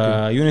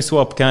 فيوني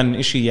سواب كان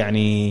إشي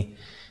يعني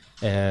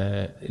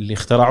اللي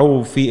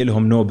اخترعوه في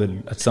لهم نوبل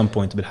at some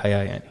point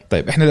بالحياة يعني.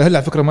 طيب احنا هلا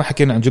على فكرة ما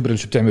حكينا عن جبريل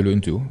شو بتعملوا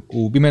انتوا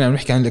وبما اننا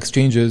نحكي عن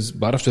الاكسشينجز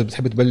بعرفش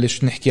بتحب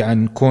تبلش نحكي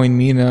عن كوين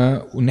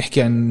مينا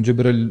ونحكي عن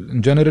جبريل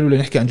ان جنرال ولا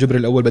نحكي عن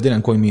جبريل الاول بعدين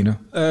عن كوين مينا؟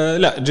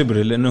 لا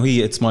جبريل لانه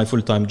هي it's my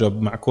full time job.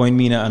 مع كوين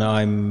مينا انا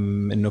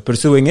I'm انه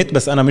pursuing it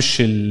بس انا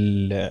مش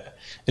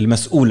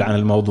المسؤول عن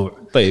الموضوع.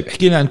 طيب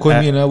احكي لنا عن كوين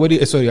مينا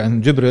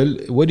عن جبريل.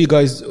 what do you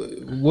guys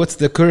what's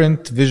the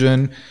current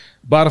vision؟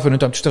 بعرف انه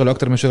انتم عم تشتغلوا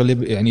اكثر من شغله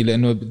يعني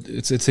لانه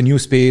it's a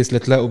new space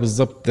لتلاقوا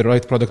بالضبط the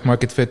right product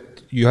market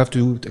fit you have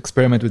to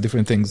experiment with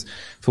different things.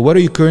 So what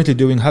are you currently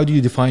doing? How do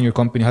you define your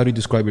company? How do you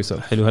describe yourself?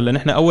 حلو. هلا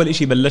نحن اول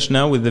إشي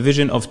بلشنا with the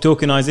vision of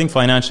tokenizing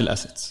financial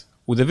assets.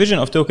 The vision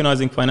of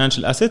tokenizing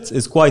financial assets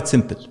is quite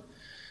simple.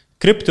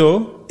 Crypto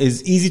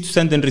is easy to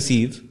send and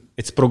receive,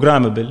 it's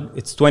programmable,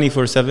 it's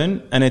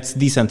 24/7 and it's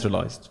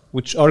decentralized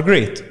which are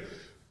great.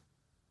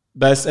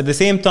 But at the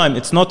same time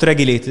it's not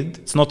regulated,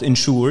 it's not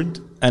insured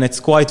and it's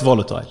quite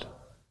volatile.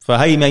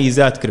 فهي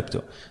ميزات كريبتو.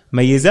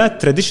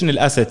 ميزات traditional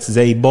assets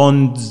زي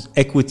bonds,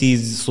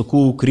 equities,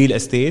 صكوك, real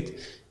estate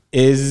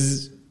is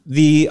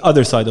the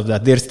other side of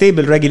that. They're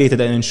stable, regulated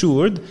and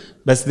insured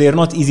but they're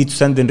not easy to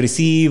send and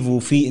receive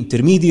وفي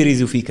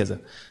intermediaries وفي كذا.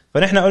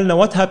 فنحن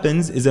قلنا what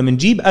happens إذا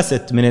منجيب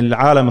asset من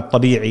العالم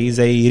الطبيعي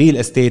زي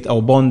real estate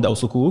أو bond أو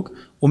صكوك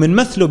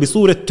ومنمثله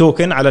بصورة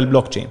توكن على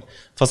البلوكتشين.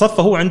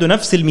 فصفى هو عنده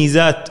نفس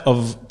الميزات of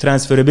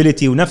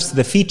transferability ونفس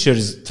the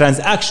features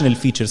transactional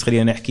features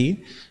خلينا نحكي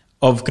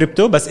of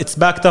crypto بس it's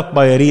backed up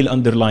by a real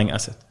underlying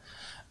asset.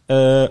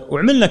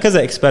 وعملنا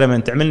كذا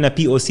experiment. عملنا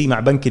POC مع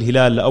بنك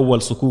الهلال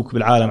لأول صكوك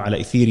بالعالم على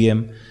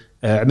إيثيريوم.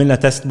 عملنا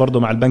تست برضو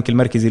مع البنك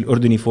المركزي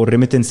الأردني for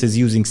remittances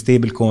using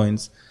stable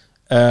coins.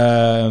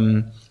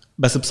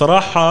 بس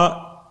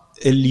بصراحة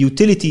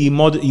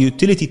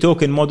اليوتيليتي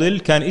توكن موديل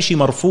كان إشي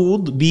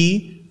مرفوض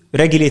ب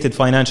regulated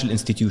financial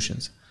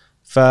institutions.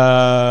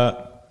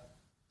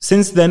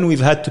 Since then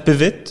we've had to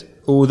pivot.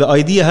 The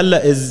idea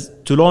هلا is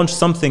to launch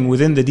something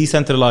within the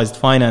decentralized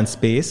finance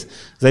space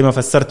زي ما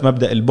فسرت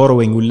مبدأ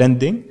borrowing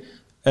والlending,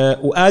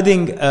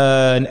 adding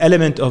an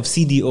element of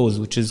CDOs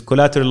which is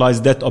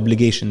collateralized debt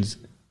obligations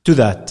to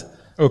that.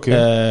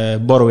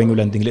 borrowing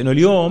والlending, لأنه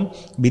اليوم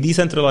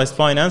decentralized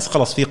finance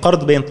خلاص في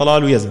قرض بين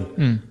طلال ويزن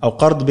أو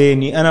قرض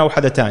بيني أنا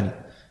وحدا تاني,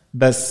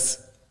 بس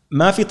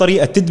ما في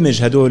طريقة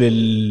تدمج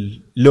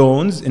هدول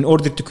loans in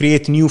order to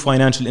create new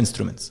financial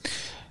instruments.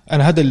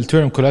 انا هذا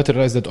التيرم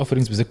collateralized debt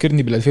offerings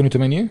بذكرني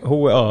بال2008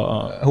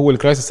 هو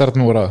الكرايسيس صارت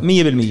من وراه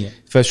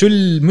 100%. فشو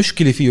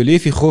المشكله فيه؟ ليه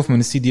في خوف من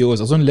السي دي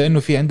اوز؟ اظن لانه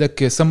في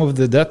عندك some of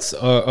the debts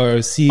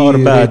are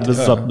bad.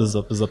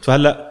 بالضبط.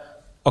 فهلا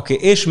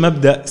اوكي ايش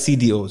مبدا سي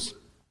دي اوز؟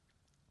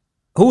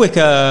 هو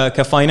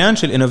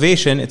كفاينانشال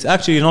انوفيشن it's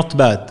actually not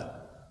bad,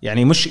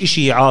 يعني مش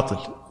إشي عاطل,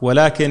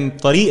 ولكن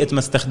طريقه ما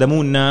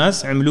استخدموه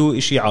الناس عملوه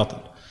إشي عاطل.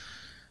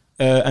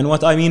 and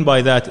what I mean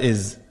by that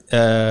is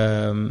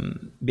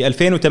ب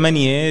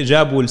 2008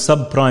 جابوا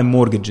السب برايم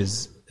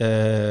مورجز,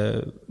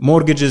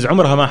 مورجز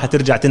عمرها ما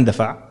حترجع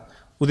تندفع,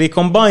 و they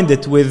combined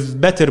it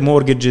with better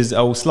mortgages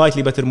أو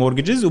slightly better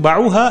mortgages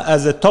وباعوها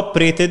as a top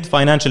rated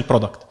financial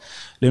product.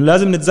 لأنه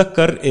لازم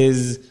نتذكر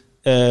is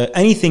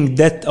anything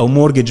debt أو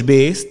mortgage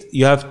based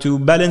you have to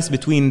balance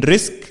between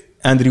risk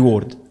and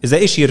reward.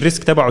 إذا إشي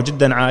الريسك تبعه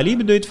جدا عالي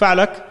بده يدفع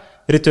لك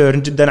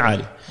ريتيرن جدا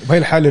عالي. بهاي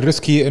الحالة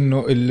الريسكي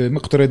إنه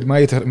المقترض ما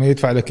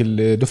يدفع لك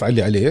الدفعة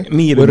اللي عليه,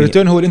 100%.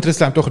 والريتيرن هو الانترست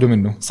اللي عم تاخده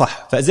منه.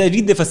 صح. فإذا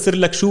جدي أفسر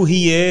لك شو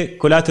هي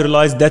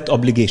collateralized debt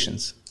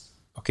obligations.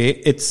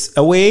 Okay, it's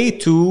a way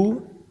to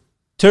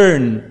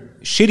turn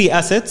shitty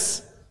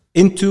assets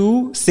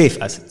into safe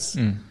assets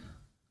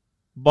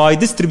by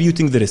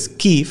distributing the risk.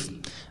 كيف؟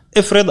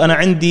 افرض أنا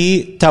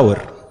عندي تاور,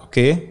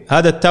 أوكي,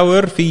 هذا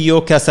التاور فيه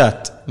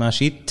كاسات,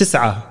 ماشي,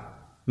 9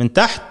 من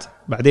تحت,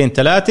 بعدين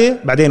 3,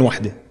 بعدين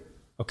 1.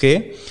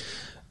 اوكي,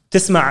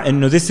 تسمع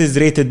انه this is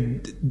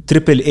rated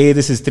triple A,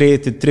 this is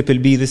rated triple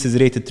B, this is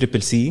rated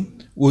triple C.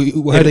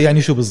 وهذا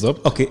يعني شو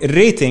بالضبط؟ اوكي,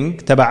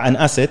 الريتنج تبع ان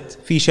اسيت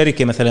في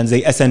شركه مثلا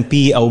زي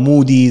S&P او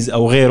موديز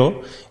او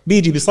غيره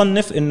بيجي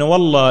بيصنف انه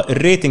والله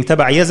الريتنج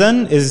تبع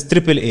يزن is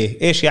triple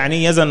A. ايش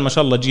يعني؟ يزن ما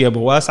شاء الله جيبه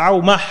واسعه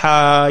وما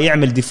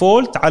حيعمل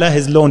ديفولت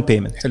على his loan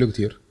payment. حلو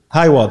كتير,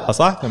 هاي واضحه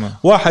صح؟ تمام.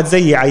 واحد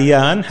زي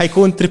عيان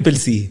حيكون triple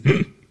C.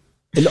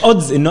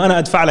 الأودز إنه أنا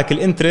أدفع لك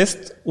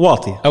الانترست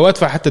واطية, أو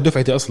أدفع حتى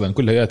دفعتي أصلاً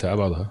كلها على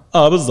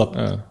بعضها.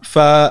 بالضبط.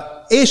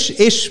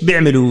 فإيش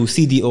بيعملوا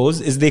CDOs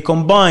is they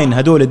combine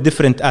هدول ال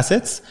different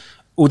assets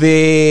و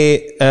they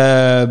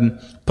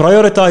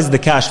prioritize the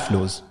cash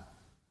flows.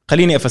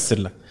 خليني أفسر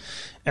لك.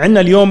 عندنا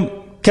اليوم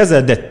كذا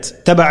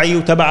دت تبعي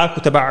وتبعك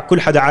وتبع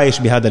كل حدا عايش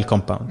بهذا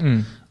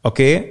الكومباوند.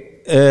 أوكي,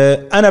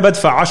 أنا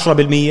بدفع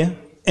 10%,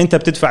 أنت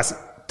بتدفع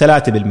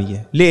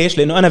 3%. ليش؟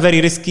 لأنه أنا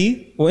very risky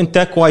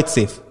وأنت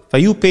quite safe.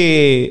 You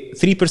pay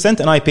 3%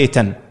 and I pay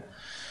 10.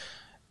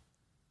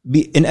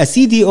 In a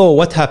CDO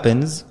what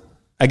happens?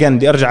 Again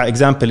بدي أرجع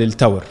example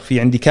التاور, في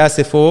عندي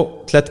كاسة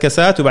فوق 3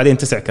 كاسات وبعدين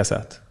 9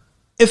 كاسات.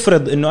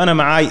 افرض إنه أنا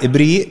معاي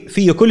إبريق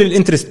فيه كل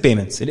الانترست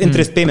payments,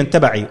 الانترست payment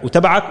تبعي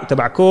وتبعك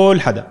وتبع كل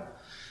حدا.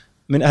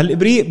 من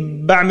هالإبريق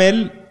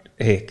بعمل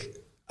هيك,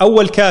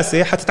 أول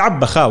كاسة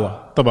حتتعبى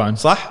خاوة طبعا,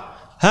 صح؟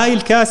 هاي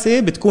الكاسة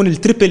بتكون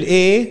التريبل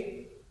A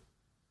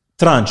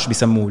ترانش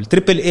بيسموه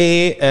التريبل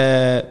A.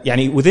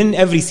 يعني within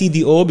every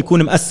CDO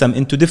بيكون مقسم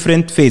into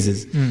different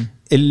phases.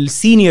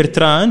 السينيور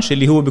ترانش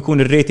اللي هو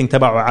بيكون الريتنج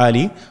تبعه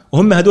عالي,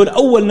 وهم هدول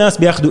أول ناس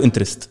بياخدوا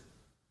انترست,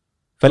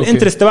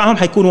 فالانترست تبعهم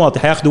حيكون واطي,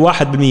 حياخدوا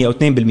 1% أو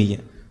 2%.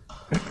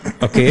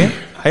 أوكي,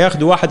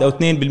 حياخدوا 1 أو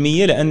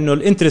 2% لأنه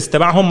الانترست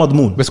تبعهم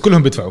مضمون, بس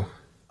كلهم بيدفعوا.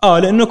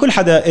 لأنه كل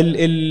حدا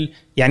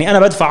يعني أنا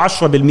بدفع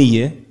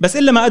 10%, بس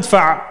إلا ما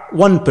أدفع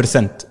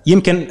 1%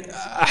 يمكن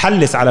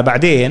أحلس على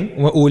بعدين,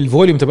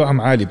 والفوليوم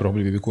تبعهم عالي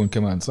بروبلي بيكون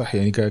كمان, صح؟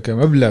 يعني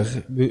كمبلغ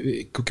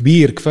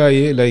كبير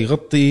كفاية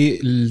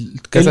ليغطي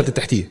الكاسات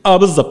التحتية.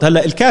 بالضبط.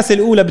 هلا الكاسة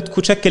الأولى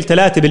بتكون تشكل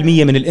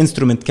 3% من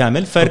الانسترومنت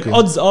كامل,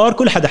 فالأودز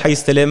كل حدا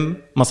حيستلم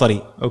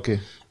مصاري. أوكي,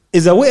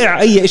 إذا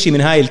وقع أي إشي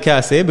من هاي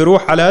الكاسة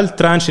بيروح على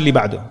الترانش اللي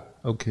بعده.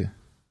 أوكي,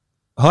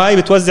 هاي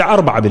بتوزع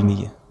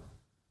 4%.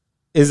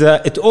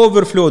 إذا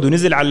overflowed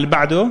ونزل على اللي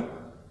بعده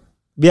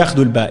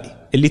بياخدوا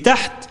الباقي, اللي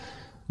تحت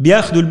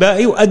بياخدوا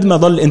الباقي وقد ما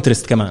ضل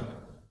interest كمان.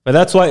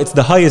 that's why it's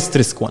the highest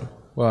risk one.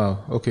 واو,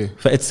 أوكي.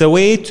 It's a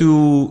way to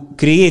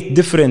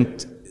create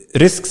different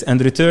risks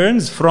and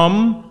returns from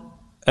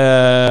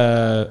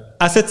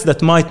assets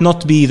that might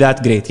not be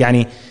that great.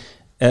 يعني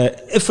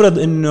افرض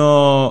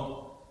إنه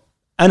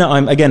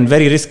أنا I'm again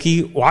very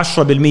risky و10%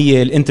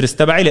 الانترست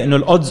تبعي,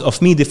 لأنه الodds of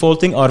me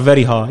defaulting are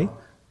very high.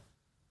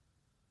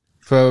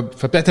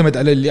 فبتعتمد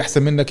على اللي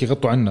أحسن منك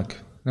يغطوا عنك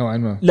نوعا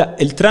ما.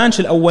 لا, الترانش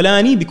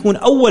الأولاني بيكون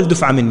أول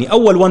دفعة مني,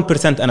 أول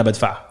 1% أنا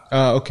بدفعها.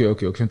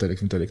 اوكي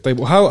فهمت عليك.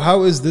 طيب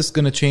how is this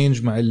gonna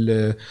change مع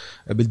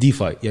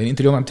بالديفاي؟ يعني انت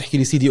اليوم عم تحكي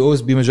لي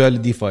CDOs بمجال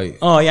الديفاي.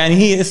 يعني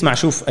هي اسمع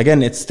شوف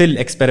again it's still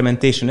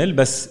experimental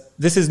بس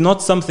this is not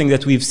something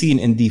that we've seen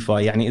in DeFi.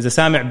 يعني اذا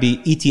سامع ب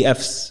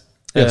ETFs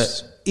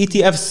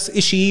ETFs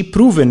إشي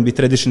proven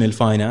بtraditional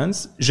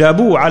finance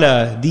جابوه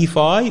على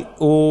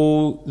DeFi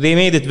و they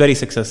made it very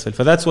successful.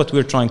 So that's what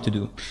we're trying to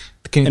do.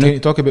 Can you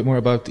talk a bit more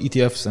about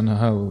ETFs and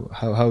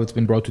how it's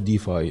been brought to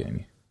DeFi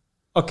يعني؟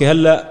 اوكي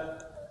هلا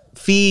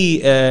في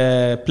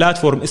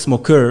platform اسمه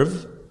Curve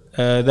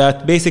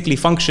that basically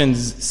functions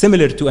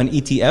similar to an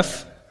ETF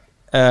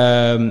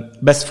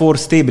بس for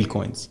stable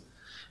coins.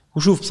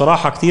 وشوف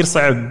بصراحة كتير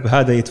صعب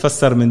هذا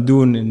يتفسر من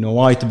دون إنه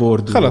وايت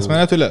بورد. خلاص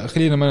معناته لا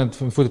خلينا ما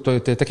نفوت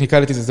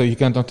technicalities so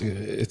you can't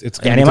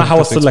يعني ما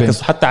حوصل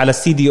لك حتى على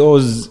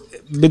CDOs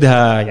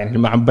بدها يعني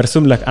لما عم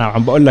برسم لك أنا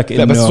عم بقول لك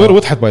لا بس الصورة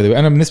وضحت باي ذا.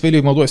 أنا بالنسبة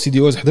لي موضوع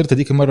CDOs حضرت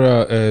هذيك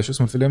مرة شو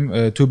اسمه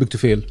الفيلم Too Big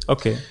to Fail.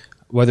 أوكي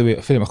وهذا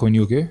فيلم أخوي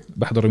نيوكي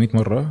بحضره 100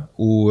 مرة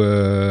و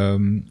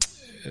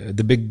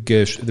The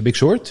Big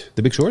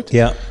Short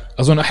yeah.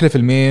 أظن أحلى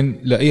فيلمين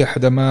لأي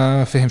حدا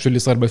ما فهم شو اللي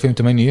صار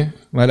ب2008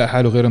 ما لقى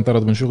حاله غير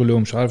انطرد من شغله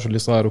ومش عارف شو اللي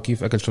صار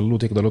وكيف أكل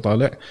شلوط هيك ضلوا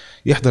طالع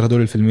يحضر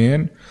هدول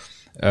الفيلمين.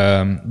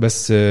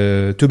 بس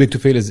Too Big to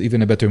Fail is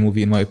even a better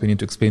movie in my opinion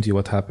to explain to you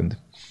what happened.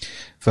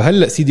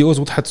 فهلأ CDOs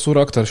وضحت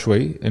الصورة أكتر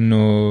شوي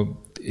إنه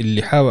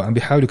اللي عم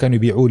بيحاولوا كانوا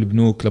يبيعوا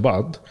البنوك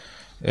لبعض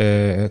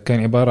كان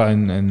عبارة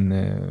عن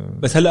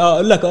بس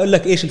هلا أقول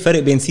لك إيش الفرق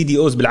بين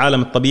CDOs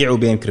بالعالم الطبيعي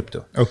وبين كريبتو.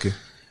 أوكي.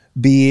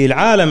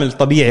 بالعالم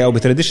الطبيعي أو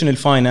بتراديشنال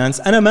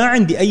فاينانس أنا ما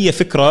عندي أي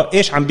فكرة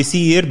إيش عم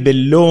بيصير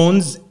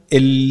باللونز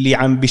اللي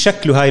عم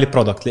بيشكلوا هاي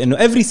البرودكت لأنه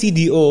every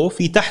CDO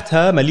في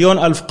تحتها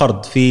 1,000,000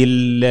 قرض في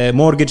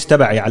المورجج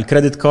تبعي على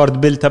الكريدت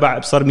كارد بيل تبع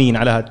أبصر مين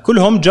على هاد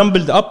كلهم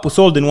jumbled up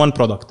وsold in one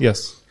product. yes.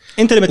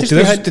 أنت لما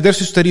تقدرش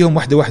تشتريهم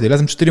واحدة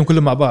لازم تشتريهم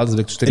كلهم مع بعض.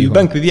 بدك تشتريهم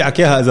البنك بيبيعك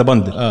إياها إذا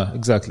بندل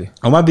exactly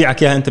أو ما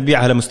بيبيعك إياها أنت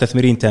بيبيعها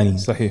لمستثمرين تانيين.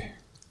 صحيح.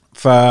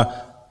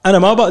 فأنا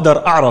ما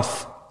بقدر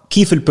أعرف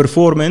كيف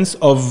البرفورمانس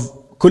of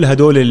كل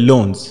هدول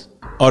اللونز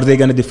are they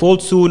gonna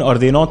default soon are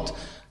they not.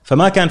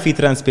 فما كان في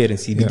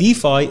transparency.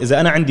 بديفاي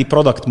إذا أنا عندي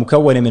product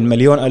مكونة من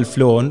 1,000,000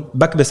 لون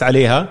بكبس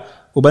عليها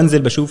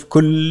وبنزل بشوف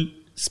كل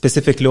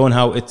specific loan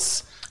how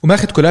it's وما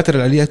أخذ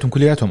كولاترال عليهم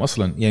كلياتهم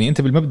أصلا. يعني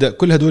أنت بالمبدأ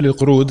كل هدول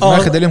القروض ما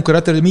أخذ عليهم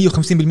كولاترال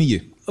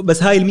 150%.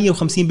 بس هاي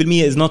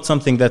 150% is not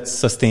something that's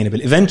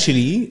sustainable.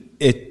 Eventually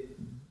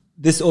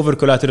this over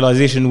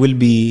collateralization will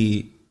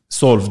be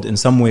solved in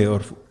some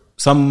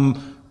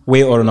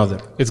way or another.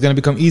 It's going to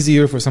become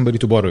easier for somebody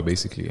to borrow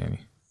basically يعني.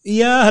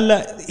 يا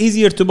هلا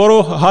easier to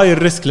borrow higher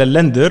risk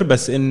لللندر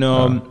بس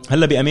إنه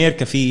هلا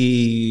بأمريكا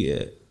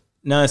في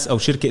ناس أو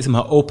شركة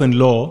اسمها Open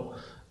Law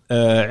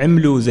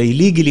عملوا زي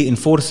legally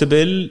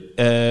enforceable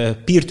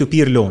peer to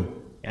peer loan.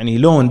 يعني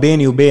لون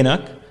بيني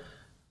وبينك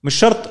مش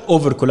شرط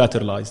over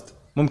collateralized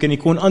ممكن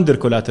يكون under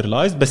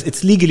collateralized بس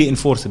it's legally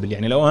enforceable.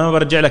 يعني لو أنا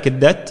برجع لك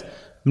الدت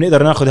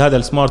بنقدر ناخد هذا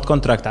السمارت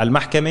كونتراكت على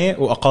المحكمة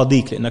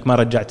وأقاضيك لأنك ما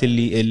رجعت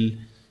لي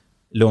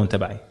اللون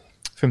تبعي.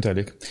 فهمت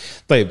عليك.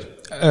 طيب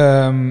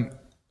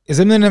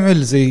إذا بدنا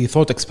نعمل زي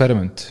thought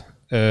experiment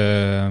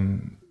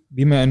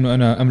بما أنه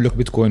أنا أملك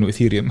بيتكوين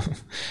وإثيريوم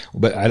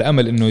على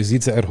أمل أنه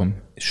يزيد سعرهم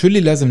شو اللي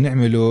لازم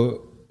نعمله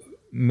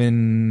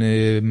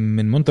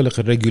من منطلق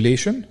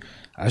الريجوليشن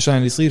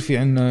عشان يصير في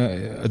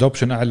عنا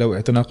adoption أعلى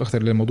واعتناق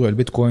أكثر للموضوع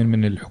البيتكوين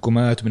من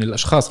الحكومات ومن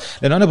الأشخاص.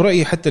 لأن أنا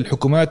برأيي حتى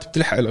الحكومات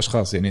بتلحق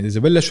الأشخاص. يعني إذا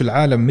بلشوا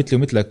العالم مثلي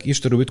ومثلك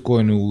يشتروا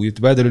بيتكوين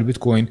ويتبادلوا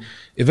البيتكوين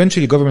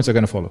eventually governments are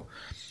gonna follow.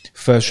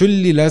 فشو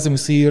اللي لازم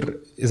يصير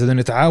إذا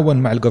بدنا نتعاون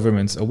مع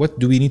الجوفرمنتس أو what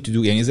do we need to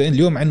do؟ يعني إذا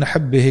اليوم عندنا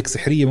حبة هيك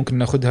سحرية ممكن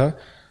ناخدها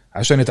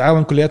عشان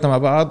نتعاون كلياتنا مع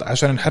بعض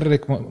عشان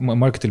نحرك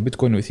ماركت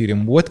البيتكوين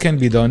وإثيريوم. What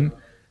can be done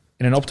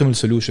in an optimal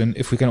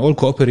solution if we can all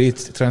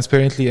cooperate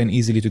transparently and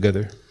easily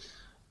together?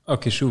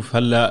 أوكي شوف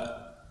هلا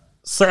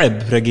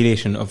صعب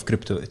regulation of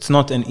crypto. It's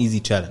not an easy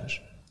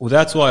challenge.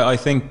 That's why I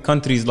think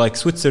countries like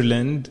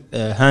Switzerland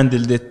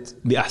handled it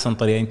بأحسن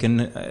طريقة.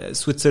 يمكن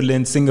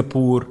Switzerland,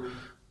 Singapore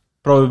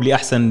probably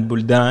أحسن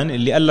بلدان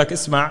اللي قال لك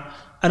اسمع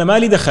أنا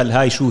مالي دخل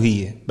هاي شو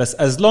هي بس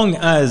as long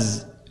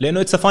as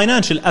لأنه it's a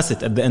financial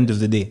asset at the end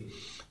of the day.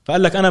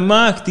 فقال لك أنا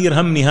ما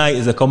كتير همني هاي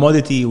إذا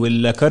commodity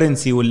ولا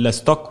currency ولا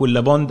stock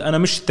ولا bond أنا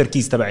مش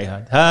التركيز تبعي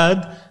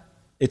هاد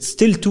it's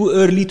still too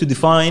early to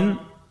define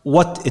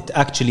what it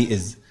actually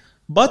is.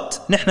 but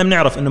نحن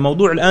بنعرف إنه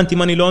موضوع الانتي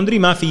ماني لوندري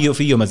ما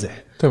فيه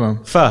مزح.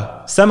 تمام.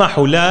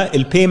 فسمحوا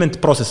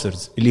للبيمنت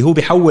بروسيسورز اللي هو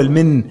بيحول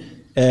من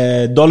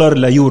دولار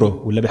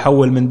ليورو ولا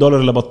بيحول من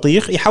دولار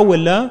لبطيخ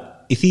يحول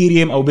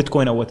لإثيريوم أو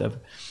بيتكوين أو whatever.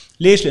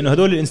 ليش؟ لأنه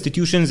هدول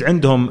الانستيتيوشنز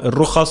عندهم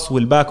الرخص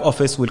والباك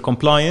أوفيس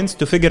والكومبلاينس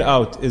to figure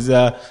out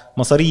إذا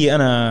مصارية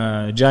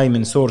أنا جاي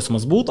من سورس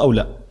مزبوط أو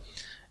لا.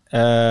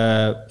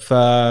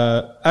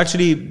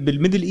 فاكشلي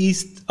بالميدل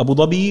إيست أبو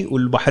ظبي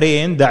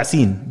والبحرين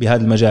داعسين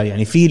بهذا المجال.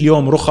 يعني في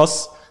اليوم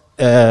رخص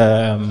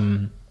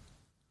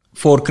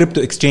for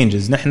crypto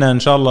exchanges. نحن إن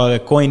شاء الله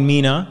كوين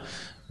مينا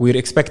we're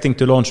expecting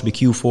to launch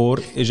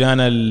بQ4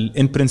 إجانا ال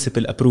in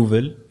principle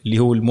approval اللي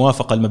هو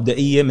الموافقة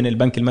المبدئية من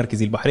البنك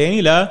المركزي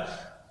البحريني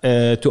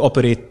to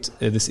operate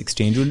this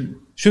exchange.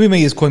 شو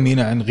بيميز كوين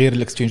مينا عن غير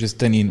الاكسشينجز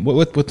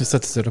التانيين؟ what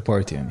sets it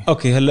apart يعني؟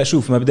 اوكي هلا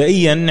شوف،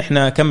 مبدئيا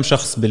نحن كم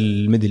شخص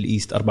بالميدل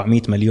ايست؟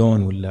 400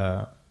 مليون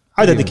ولا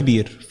عدد أيوه.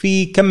 كبير.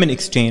 في كم من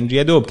اكسشينج؟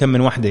 يا دوب كم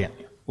من وحده يعني،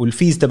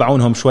 والفيز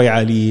تبعونهم شوي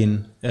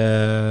عاليين.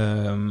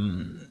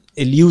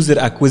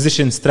 اليوزر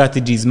اكوزيشن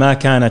ستراتيجيز ما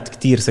كانت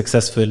كتير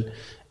سكسسفul.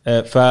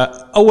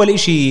 فاول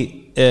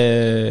إشي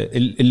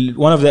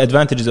one of the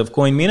advantages of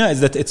CoinMina is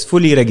that it's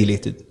fully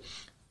regulated.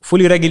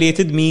 Fully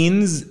regulated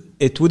means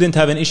it wouldn't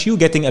have an issue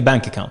getting a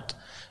bank account.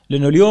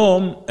 لأنه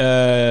اليوم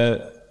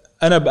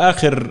أنا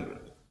بآخر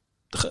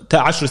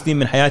 10 سنين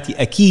من حياتي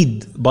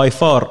أكيد by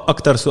far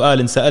أكتر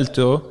سؤال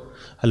سألته،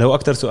 هل هو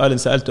أكتر سؤال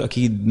سألته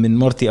أكيد من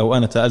مرتي أو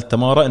أنا سألت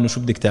تمارا إنه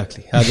شو بدك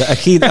تاكلي. هذا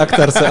أكيد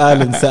أكتر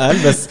سؤال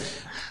سأل. بس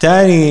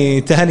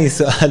تاني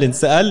سؤال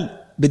سأل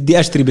بدي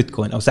أشتري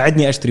بيتكوين، أو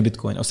ساعدني أشتري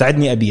بيتكوين، أو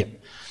ساعدني أبيع.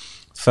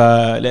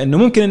 فلأنه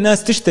ممكن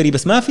الناس تشتري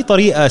بس ما في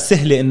طريقة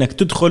سهلة إنك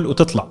تدخل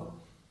وتطلع.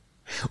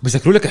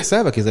 بيسكروا لك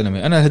حسابك يا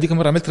زلمه. انا هذيك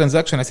مره عملت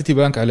ترانزاكشن على سيتي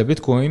بانك على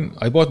بيتكوين،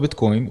 اي بوت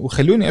بيتكوين،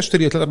 وخلوني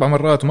اشتري 3-4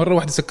 مرات، مره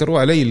واحده سكروه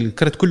علي،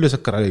 الكرت كله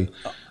سكر علي.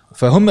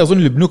 فهم اظن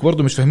البنوك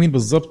برضو مش فاهمين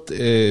بالضبط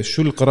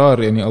شو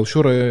القرار يعني، او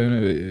شو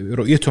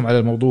رؤيتهم على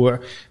الموضوع،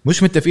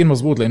 مش متفقين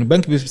مزبوط. لانه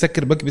بنك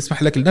بيسكر، بنك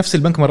بيسمح لك، نفس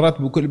البنك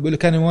مرات بيقول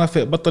كان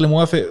موافق، بطل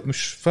موافق،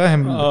 مش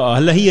فاهم.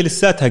 هلا هي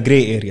لساتها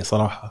جراي اريا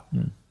صراحه.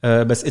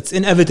 بس اتس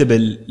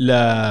انيفيتابل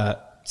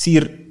لا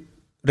تصير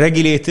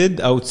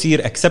ريجوليتد او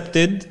تصير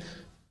اكسبتد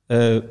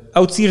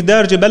او تصير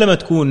دارجه بلا ما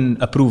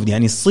تكون ابروفد.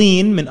 يعني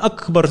الصين من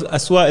اكبر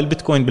اسواق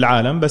البيتكوين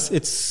بالعالم، بس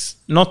اتس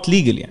نوت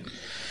ليجل يعني.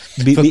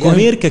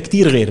 بامريكا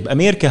كتير غير.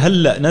 بامريكا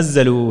هلا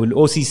نزلوا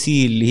الاو سي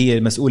سي اللي هي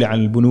مسؤوله عن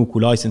البنوك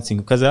ولايسنسنج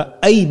وكذا،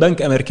 اي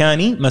بنك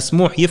امريكاني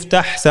مسموح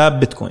يفتح حساب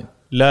بيتكوين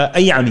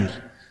لاي عميل.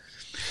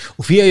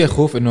 وفي اي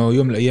خوف انه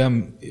يوم من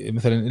الايام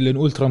مثلا اللي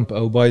نقول ترامب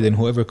او بايدن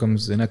whoever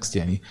comes next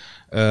يعني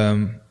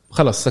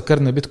خلاص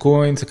سكرنا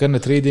بيتكوين، سكرنا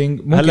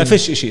تريدينج، هلا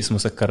فيش إشي اسمه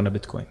سكرنا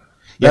بيتكوين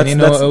يعني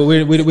انه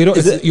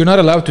you're not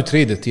allowed to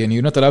trade it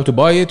يعني you're not allowed to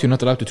buy it, you're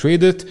not allowed to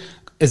trade it.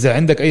 اذا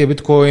عندك اي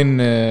بيتكوين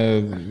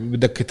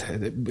بدك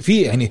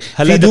في يعني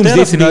في دومز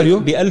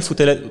سيناريو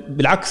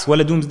بالعكس،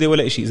 ولا دومز دي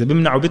ولا إشي. اذا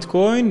بيمنعوا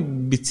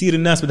بيتكوين بتصير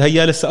الناس بدها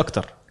اياه لسه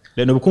اكتر،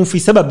 لانه بيكون في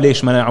سبب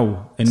ليش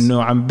منعوه،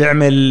 انه عم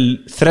بيعمل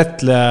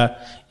ثريت ل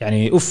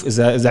يعني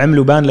اذا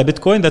عملوا بان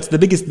لبيتكوين that's the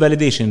biggest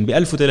validation. ب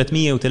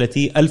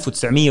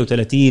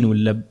 1930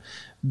 ولا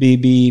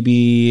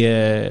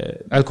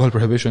alcohol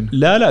prohibition.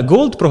 لا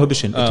gold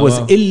prohibition. It was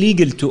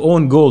illegal to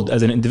own gold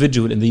as an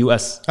individual in the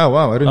US. I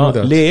didn't know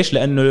that. ليش؟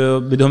 لأنه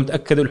بدهم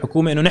تأكدوا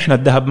الحكومة إنه نحن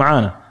الذهب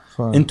معانا،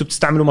 أنتوا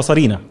بتستعملوا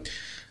مصارينا.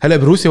 هلا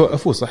بروسيا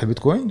وقفوا صح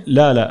البيتكوين؟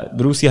 لا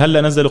بروسيا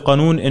هلا نزلوا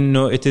قانون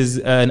إنه it is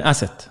an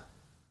asset.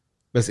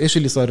 بس إيش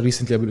اللي صار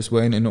recently قبل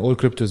أسبوعين إنه all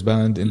cryptos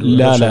banned؟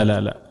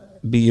 لا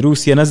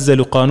بروسيا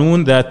نزلوا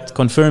قانون that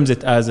confirms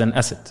it as an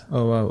asset.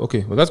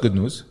 okay well that's good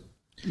news.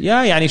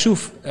 يعني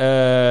شوف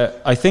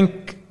I think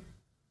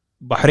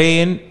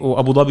بحرين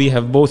وأبو ظبي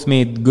have both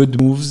made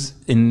good moves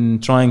in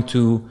trying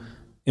to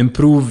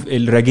improve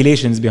the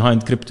regulations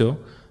behind crypto.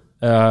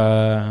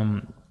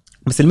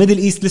 بس الميدل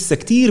إيست لسه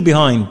كتير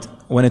behind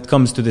when it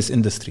comes to this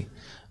industry.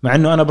 مع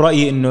إنه أنا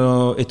برأيي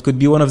إنه it could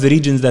be one of the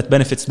regions that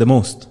benefits the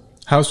most.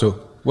 How so?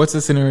 What's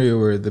the scenario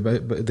where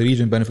the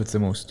region benefits the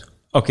most?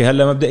 أوكي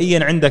هلا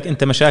مبدئيا عندك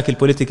أنت مشاكل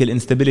political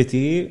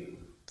instability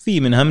في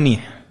منها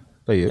منيح.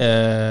 طيب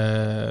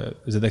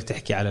إذا بدك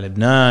تحكي على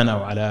لبنان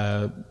أو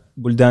على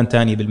بلدان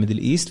تانية بالميدل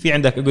إيست، في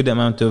عندك a good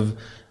amount of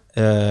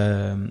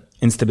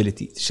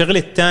instability. الشغلة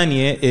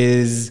الثانية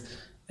is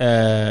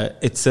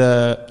it's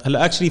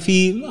هلا actually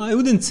في I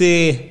wouldn't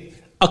say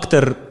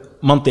أكتر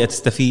منطقة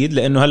تستفيد،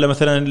 لأنه هلا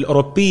مثلا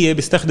الأوروبية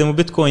بيستخدموا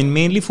بيتكوين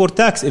mainly for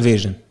tax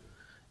evasion،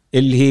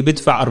 اللي هي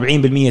بدفع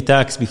 40%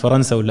 تاكس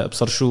بفرنسا ولا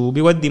أبصر شو،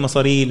 بيودي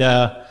مصاري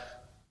ل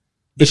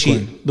إشي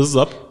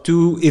بالضبط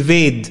to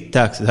evade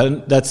taxes.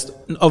 That's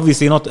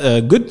obviously not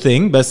a good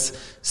thing, but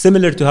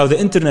similar to how the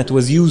internet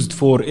was used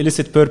for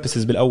illicit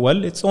purposes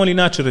بالأول, it's only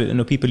natural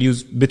إنه people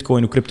use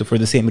Bitcoin و crypto for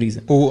the same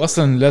reason.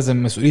 وأصلا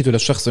لازم مسؤوليته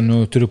للشخص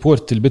إنه to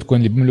report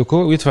البيتكوين اللي بيملكه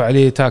ويدفع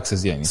عليه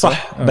taxes يعني.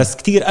 صح. بس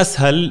كتير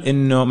أسهل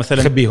إنه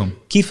مثلا خبيهم.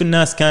 كيف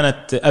الناس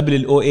كانت قبل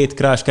ال 08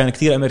 كراش كان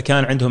كتير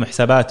أمريكان عندهم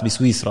حسابات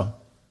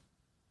بسويسرا.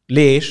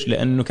 ليش؟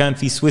 لأنه كان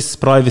في Swiss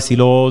privacy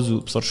laws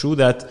وبصر شو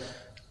that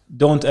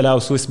don't allow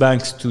Swiss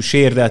banks to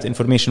share that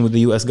information with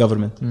the US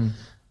government.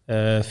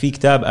 في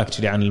كتاب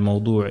actually عن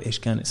الموضوع، إيش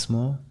كان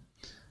اسمه؟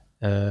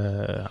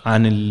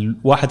 عن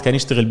الواحد كان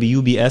يشتغل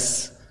بيو بي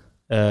اس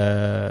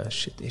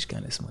إيش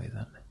كان اسمه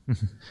إذا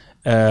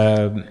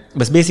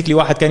بس basically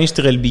واحد كان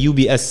يشتغل بيو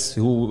بي اس،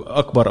 هو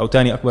أكبر أو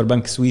تاني أكبر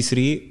بنك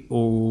سويسري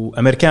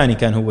وأمريكاني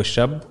كان هو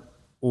الشاب،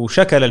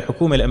 وشكل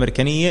الحكومة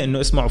الأمريكانية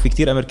إنه اسمعوا في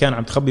كتير أمريكان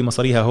عم تخبي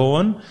مصاريها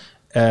هون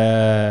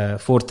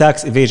for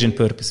tax evasion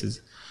purposes،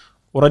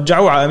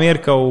 ورجعوه على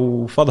أمريكا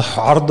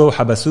وفضحوا عرضه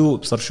وحبسوه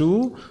بصر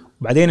شو.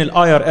 وبعدين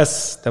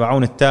IRS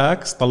تبعون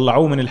التاكس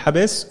طلعوه من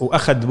الحبس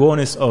وأخذ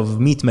بونس of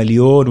 100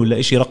 مليون ولا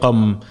إشي،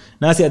 رقم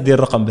ناسي قد ايه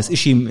الرقم، بس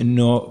إشي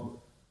إنه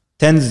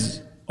tens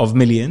of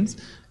millions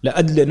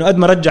لانه قد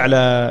ما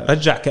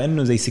رجع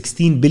كانه زي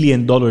 16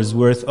 بليون دولار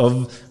worth of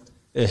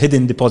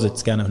hidden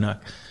deposits كان هناك.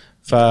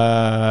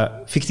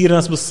 ففي كتير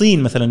ناس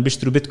بالصين مثلا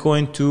بيشتروا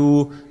بيتكوين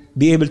to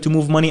be able to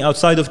move money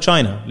outside of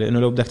China, لانه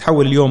لو بدك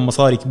تحول اليوم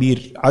مصاري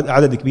كبير,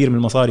 عدد كبير من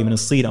المصاري من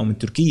الصين او من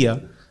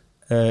تركيا,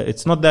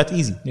 it's not that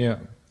easy.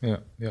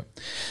 yeah.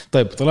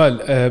 طيب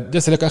طلال, بدي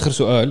اسالك اخر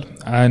سؤال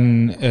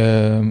عن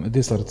قد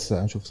ايه صارت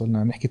الساعه؟ نشوف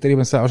صرنا نحكي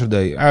تقريبا ساعه 10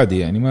 دقائق عادي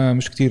يعني, ما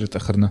مش كتير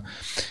تاخرنا.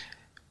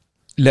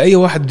 لاي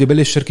واحد بده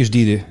يبلش شركه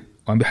جديده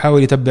وعم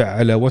بيحاول يتبع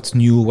على what's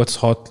new what's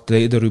hot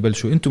تقدروا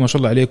يبلشوا, انتم ما شاء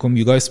الله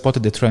عليكم you guys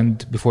spotted the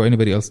trend before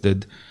anybody else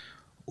did,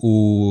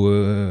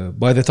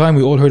 by the time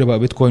we all heard about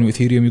Bitcoin and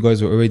Ethereum you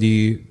guys were already,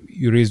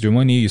 you raised your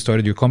money, you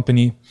started your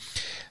company.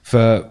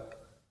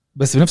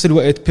 بس بنفس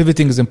الوقت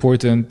pivoting is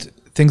important,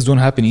 things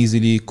don't happen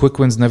easily, quick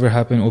wins never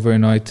happen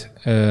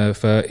overnight.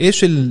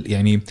 فايش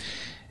يعني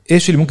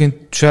ايش اللي ممكن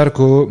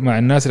تشاركوا مع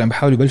الناس اللي عم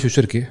بيحاولوا يبلشوا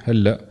شركه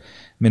هلا,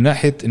 من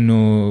ناحيه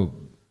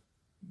انه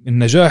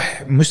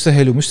النجاح مش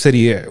سهل ومش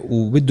سريع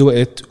وبده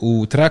وقت,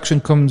 وتراكشن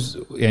comes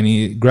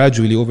يعني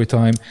gradually over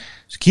time.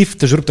 كيف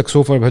تجربتك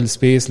سوفر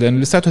بهالسبيس,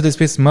 لأن لساته هذا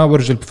السبيس ما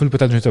ورج الفول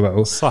بوتنشل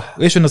تبعه. صح.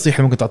 ايش النصيحه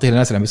اللي ممكن تعطيها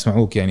للناس اللي عم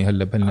يسمعوك يعني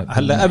هلا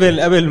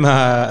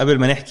قبل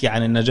ما نحكي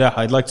عن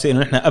النجاح, I'd like to say انه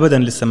نحن ابدا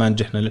لسه ما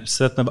نجحنا,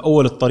 لساتنا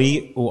باول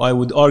الطريق, و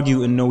I would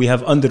argue انه we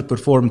have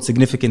underperformed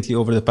significantly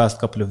over the past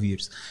couple of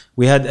years.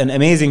 We had an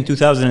amazing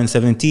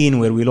 2017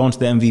 where we launched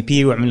the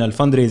MVP وعملنا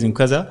الفاندريزنج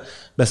وكذا,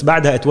 بس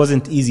بعدها it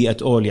wasn't easy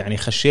at all. يعني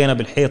خشينا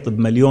بالحيط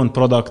بمليون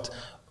برودكت,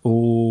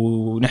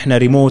 ونحن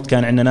ريموت,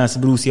 كان عندنا ناس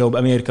بروسيا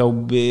وبأمريكا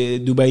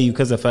وبدبي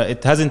وكذا,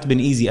 it hasn't been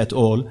easy at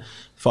all.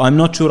 I'm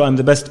not sure I'm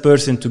the best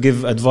person to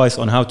give advice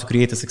on how to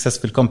create a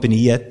successful company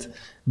yet.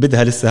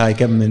 بدها لسه هاي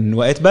كم من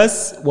وقت.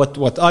 بس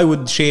what I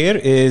would share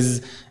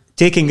is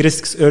taking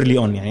risks early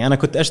on. يعني أنا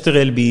كنت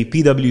أشتغل ب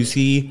PwC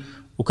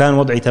وكان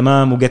وضعي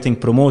تمام و getting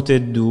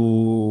promoted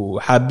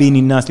وحابين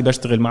الناس اللي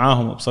بشتغل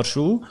معاهم وابصر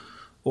شو,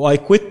 و I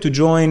quit to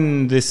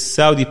join this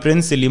Saudi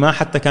prince اللي ما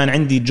حتى كان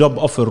عندي job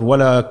offer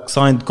ولا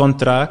signed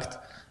contract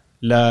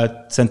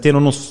لسنتين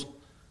ونص.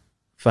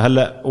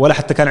 فهلا ولا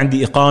حتى كان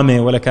عندي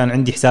إقامة ولا كان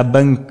عندي حساب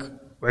بنك,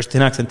 وعشت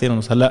هناك سنتين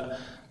ونص. هلا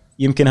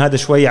يمكن هذا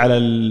شوي على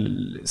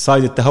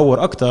السايد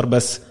التهور أكتر,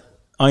 بس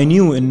I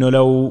knew إنه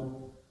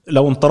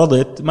لو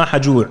انطردت ما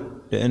حجوع,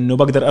 لأنه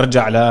بقدر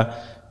أرجع ل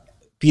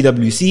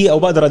PwC أو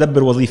بقدر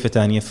أدبر وظيفة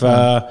تانية.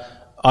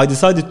 I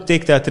decided to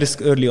take that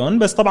risk early on.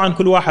 بس طبعا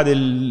كل واحد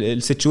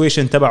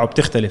السيتويشن تبعه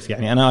بتختلف.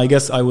 يعني أنا I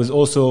guess I was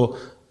also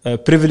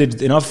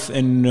privileged enough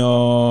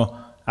إنه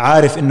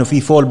عارف إنه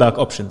في fallback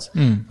options.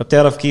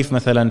 فبتعرف كيف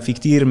مثلا في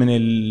كتير من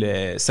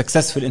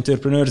successful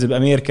entrepreneurs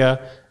بأمريكا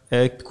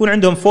تكون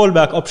عندهم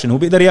fallback option, هو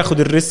بيقدر ياخد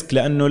الريسك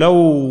لأنه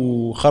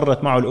لو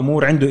خرت معه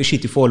الأمور عنده إشي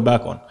to fall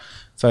back on.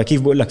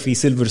 فكيف بقول لك في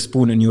silver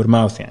spoon in your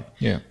mouth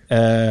يعني.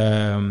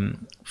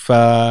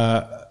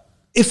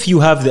 if you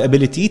have the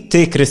ability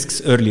take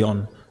risks early on.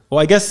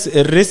 و I guess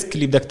الريسك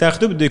اللي بدك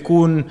تاخده بده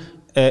يكون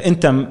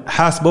انت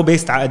حاسبه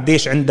بيست على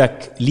قديش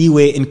عندك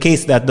leeway in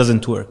case that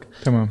doesn't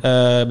work. تمام.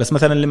 بس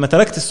مثلا لما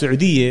تركت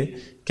السعودية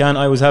كان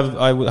I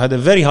had a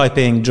very high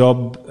paying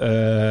job,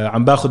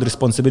 عم باخد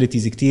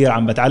responsibilities كتير,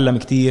 عم بتعلم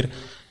كتير.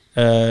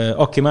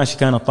 اوكي ماشي,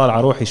 كانت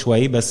طالعة روحي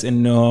شوي, بس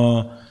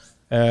انه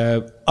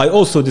I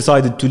also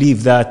decided to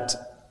leave that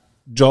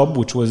job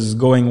which was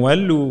going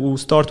well و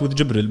start with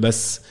جبريل.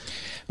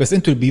 بس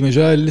انتوا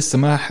بمجال لسه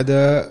ما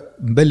حدا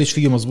مبلش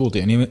فيه مزبوط.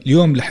 يعني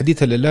اليوم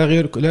لحديث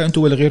لا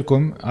انتوا ولا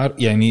غيركم,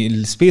 يعني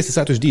السبيس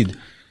لساته جديد.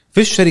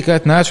 فيش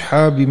شركات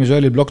ناجحة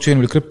بمجال البلوك تشين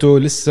والكريبتو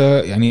لسه.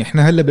 يعني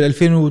احنا هلا بال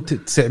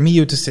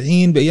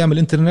 1990 بايام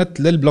الانترنت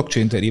للبلوك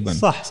تشين تقريبا.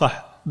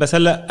 صح. بس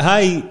هلا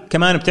هاي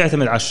كمان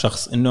بتعتمد على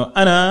الشخص. انه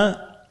انا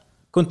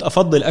كنت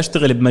افضل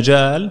اشتغل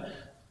بمجال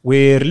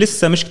وير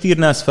لسه مش كتير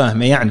ناس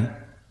فاهمة. يعني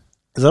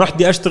اذا رحت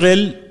دي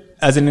اشتغل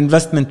as an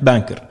investment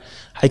banker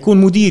حيكون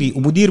مديري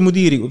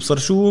ومديري وبصر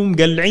شو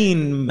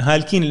مقلعين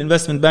هالكين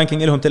الانفستمنت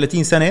بانكينج لهم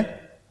 30 سنة,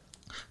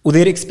 و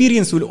their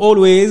experience will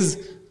always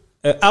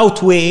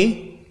outweigh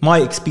my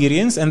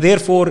experience and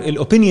therefore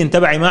الopinion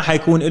تبعي ما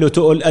حيكون له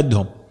تقل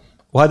قدهم.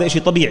 وهذا إشي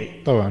طبيعي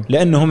طبعا,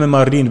 لأنه هم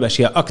مارين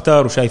بأشياء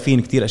أكتر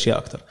وشايفين كتير أشياء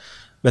أكتر.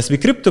 بس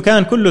بكريبتو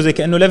كان كله زي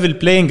كأنه level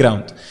playing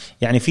ground.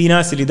 يعني في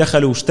ناس اللي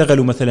دخلوا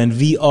واشتغلوا مثلا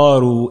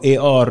VR و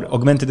AR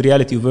augmented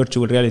reality و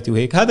virtual reality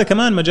وهيك, هذا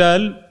كمان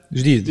مجال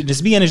جديد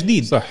نسبيا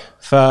جديد. صح.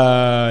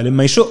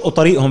 فلما يشقوا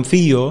طريقهم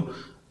فيه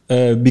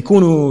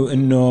بيكونوا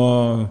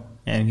انه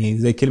يعني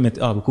زي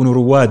كلمة بيكونوا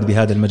رواد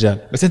بهذا المجال.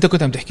 بس انت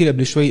كنت عم تحكي لي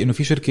قبل شوي انه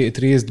في شركة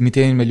تريزد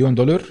 200 مليون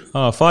دولار.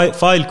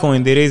 فايل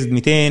كوين they raised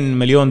 200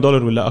 مليون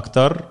دولار ولا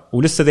اكتر,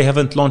 ولسه they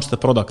haven't launched the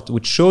product,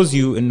 which shows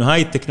you انه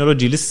هاي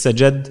التكنولوجي لسه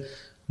جد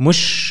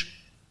مش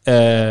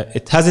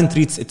it has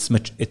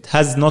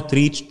not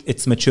reached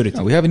its maturity.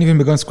 We haven't even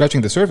begun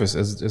scratching the surface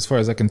as far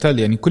as I can tell.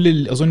 يعني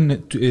كل أظن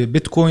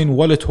Bitcoin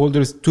wallet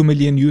holders 2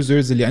 million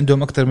users اللي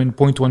عندهم أكثر من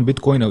 0.1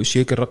 بيتكوين أو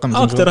شيء الرقم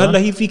أكثر. هلا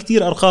هي في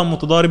كتير أرقام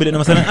متضاربة, لأنه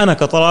مثلا أنا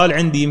كطلال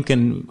عندي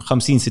يمكن 50-60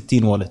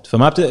 wallet,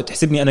 فما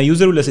بتحسبني أنا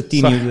يوزر ولا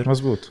 60 يوزر.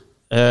 مزبوط.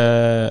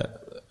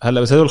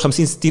 هلا بس هدول 50-60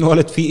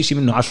 والت في إشي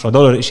منه $10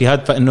 إشي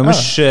هاد، فإنه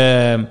مش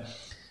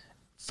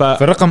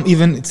فالرقم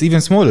it's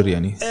even smaller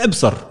يعني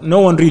ابصر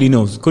no one really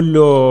knows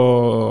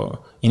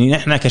كله. يعني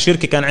نحن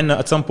كشركة كان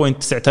عندنا at some point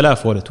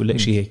 9000 والت ولا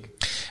إشي هيك.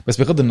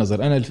 بس بغض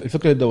النظر أنا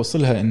الفكرة اللي بدي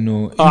أوصلها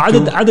إنه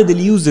عدد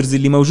اليوزرز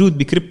اللي موجود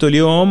بكريبتو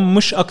اليوم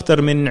مش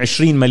أكتر من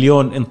 20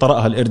 مليون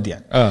انطرقها القرد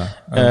يعني.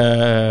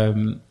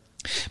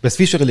 بس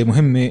في شغله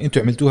مهمه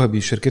انتم عملتوها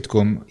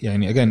بشركتكم،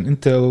 يعني اجان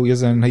انت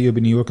ويزن هي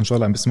بنيويورك ان شاء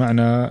الله عم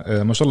بسمعنا،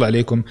 ما شاء الله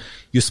عليكم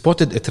يو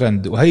سبوتد ا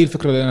ترند. وهي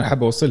الفكره اللي انا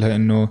حابه اوصلها،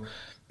 انه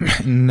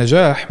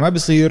النجاح ما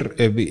بيصير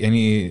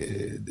يعني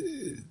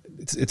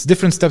it's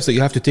different steps that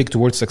you have to take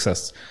towards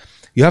success.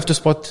 You have to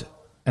spot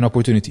an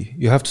opportunity,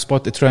 you have to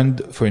spot a trend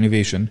for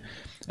innovation,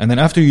 and then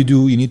after you do,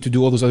 you need to do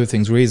all those other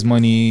things: raise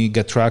money,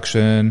 get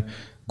traction,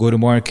 go to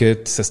market,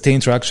 sustain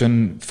traction,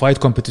 fight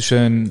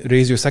competition,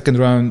 raise your second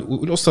round.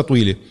 والقصة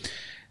طويلة،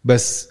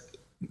 بس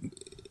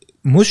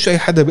مش أي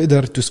حدا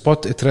بيقدر to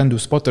spot a trend و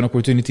spot an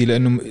opportunity،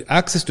 لأنه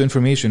access to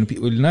information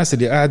والناس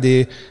اللي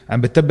قاعدة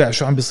عم بتتبع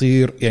شو عم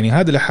بيصير، يعني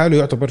هذا لحاله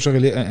يعتبر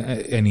شغلة.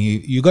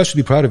 يعني you guys should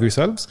be proud of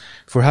yourselves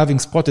for having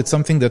spotted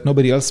something that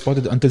nobody else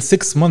spotted until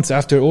 6 months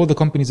after all the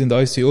companies in the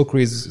ICO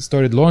craze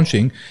started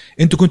launching.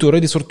 انتوا كنتوا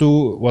already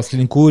صرتوا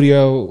واصلين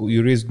كوريا و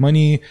you raised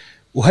money،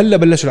 وهلا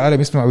بلش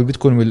العالم يسمعوا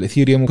بالبيتكوين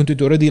والاثيريوم،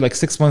 وكنتوا already like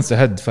 6 months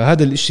ahead.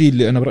 فهذا الشيء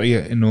اللي انا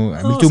برايي انه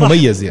عملتوه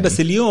مميز يعني.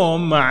 بس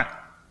اليوم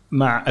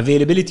مع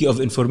availability of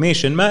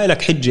information ما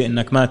لك حجه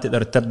انك ما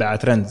تقدر تتبع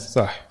ترندز.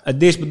 صح.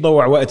 قديش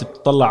بتضوع وقت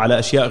بتطلع على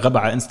اشياء غبا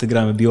على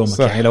انستغرام بيومك.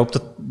 صح. يعني لو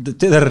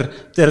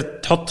بتقدر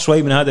تحط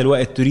شوي من هذا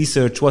الوقت to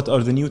research what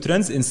are the new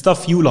trends in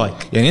stuff you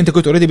like. يعني انت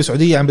كنت already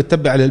بالسعوديه عم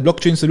بتتبع على البلوك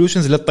تشين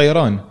سوليوشنز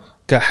للطيران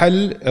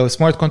كحل، او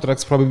سمارت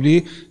كونتراكتس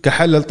probably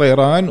كحل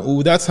للطيران،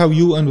 و that's how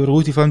you and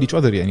روتي found each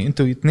other. يعني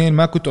انتوا الاثنين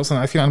ما كنتوا اصلا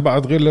عارفين عن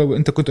بعض غير لو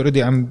انت كنت already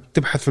عم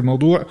تبحث في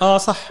الموضوع.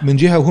 صح. من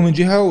جهه وهو من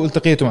جهه،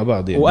 والتقيتوا مع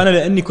بعض يعني. وانا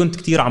لاني كنت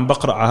كتير عم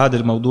بقرا على هذا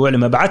الموضوع،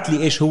 لما بعت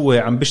لي ايش هو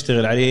عم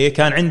بشتغل عليه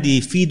كان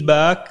عندي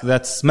فيدباك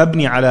ذاتس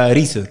مبني على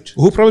ريسيرش.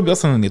 وهو probably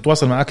اصلا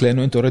يتواصل معك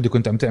لانه انت already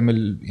كنت عم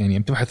تعمل يعني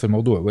عم تبحث في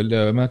الموضوع،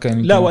 ولا ما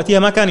كان؟ لا وقتها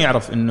ما كان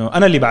يعرف انه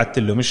انا اللي بعت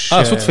له، مش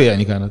صدفه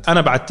يعني كانت.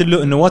 انا بعت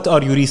له انه what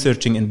are you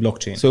researching in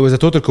blockchain. So it was a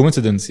total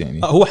coincidence يعني.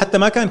 هو حتى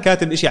ما كان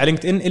كاتب إشي على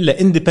لينكد إن إلا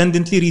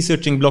independently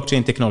researching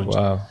blockchain technology.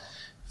 واو.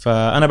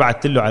 فأنا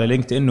بعت له على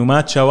لينكد إن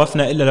وما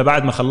تشاوفنا إلا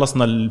بعد ما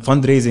خلصنا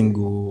الفند ريزنج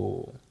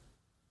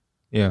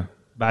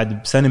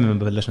بعد بسنة ما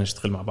بلشنا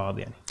نشتغل مع بعض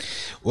يعني.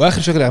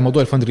 وآخر شغلة على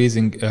موضوع الفند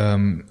ريزنج،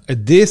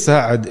 قديه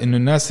ساعد إنه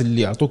الناس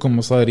اللي أعطوكم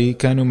مصاري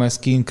كانوا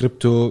ماسكين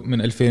كريبتو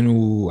من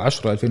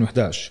 2010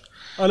 2011؟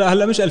 لا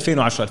هلا مش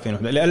 2010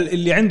 2011.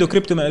 اللي عنده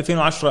كريبتو من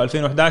 2010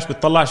 2011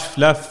 بتطلعش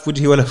لا في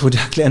وجهي ولا في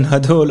وجهك، لأن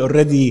هدول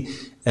already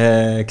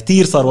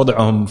كتير صار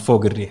وضعهم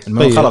فوق الريح.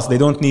 طيب. خلاص they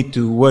don't need to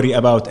worry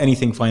about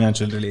anything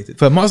financial related.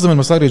 فمعظم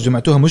المصاري اللي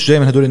جمعتوها مش جاي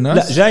من هدول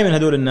الناس؟ لا جاي من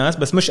هدول الناس،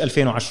 بس مش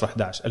 2010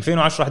 11.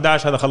 2010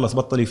 11 هذا خلص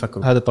بطل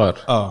يفكروا، هذا طار.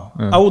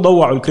 او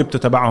ضوعوا الكريبتو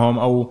تبعهم،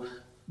 او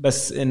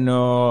بس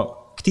انه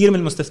كتير من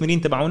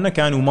المستثمرين تبعونا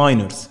كانوا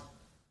ماينرز.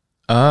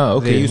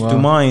 اوكي. they used to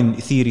mine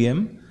ethereum،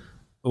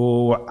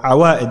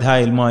 وعوائد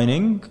هاي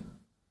المايننج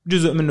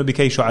جزء منه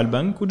بكيشوا على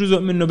البنك وجزء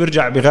منه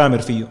برجع بغامر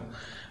فيه.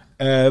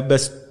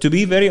 بس to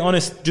be very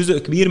honest جزء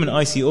كبير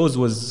من ICOs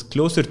was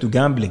closer to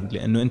gambling،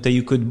 لأنه أنت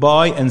you could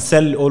buy and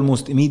sell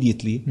almost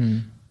immediately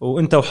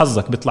وأنت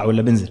وحظك بيطلع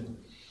ولا بنزل.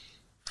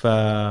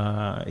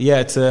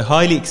 yeah it's a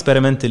highly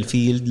experimental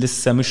field،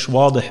 لسه مش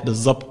واضح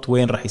بالضبط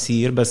وين رح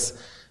يصير. بس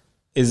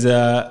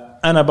إذا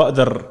أنا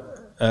بقدر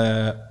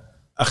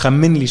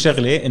أخمن لي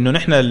شغلة، إنه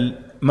نحن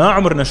ما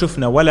عمرنا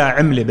شفنا ولا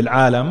عملة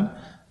بالعالم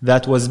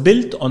that was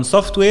built on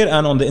software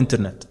and on the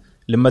internet.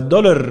 لما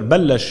الدولار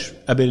بلش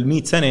قبل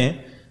 100 سنة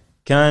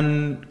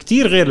كان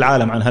كتير غير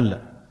العالم عن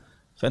هلا.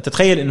 فأنت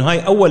تخيل إنه هاي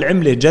أول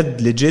عملة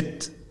جد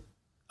لجت،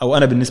 أو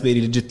أنا بالنسبة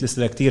لي لجت،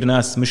 لسه كتير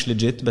ناس مش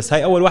لجت، بس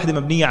هاي أول واحدة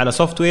مبنية على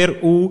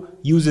software و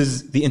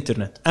uses the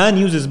internet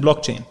and uses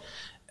blockchain.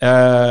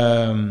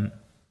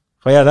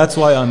 فيا that's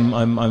why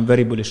I'm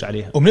very bullish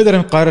عليها. وبنقدر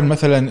نقارن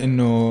مثلا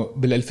إنه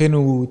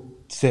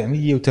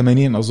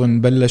بال1980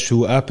 أظن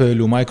بلشوا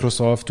أبل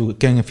ومايكروسوفت،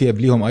 وكان في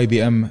قبليهم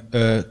IBM.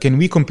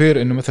 can we compare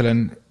إنه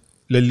مثلا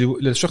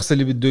للشخص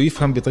اللي بده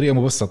يفهم بطريقة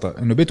مبسطة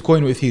إنه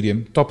بيتكوين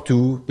وإثيريوم توب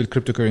 2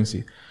 بالكريبتو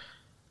كورنسي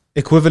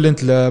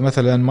equivalent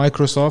لمثلا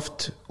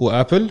مايكروسوفت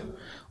وأبل،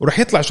 ورح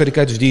يطلع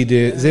شركات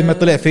جديدة زي ما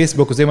طلع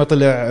فيسبوك وزي ما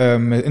طلع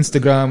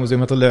انستغرام وزي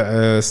ما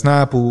طلع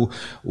سناب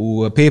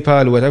وباي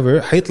بال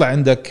whatever. حيطلع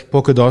عندك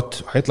بوكو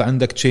دوت، وحيطلع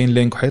عندك تشين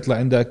لينك، وحيطلع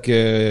عندك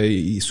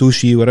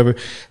سوشي whatever.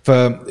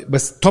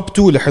 فبس توب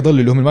 2 اللي حيضل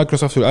اللي هم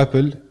مايكروسوفت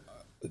والأبل.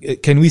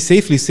 Can we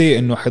safely say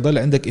إنه حيضل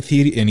عندك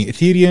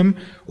Ethereum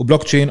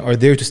وبلوكتشين are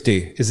there to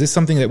stay? Is this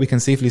something that we can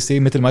safely say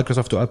مثل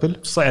مايكروسوفت وأبل؟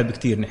 صعب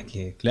كتير نحكي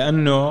هيك،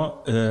 لأنه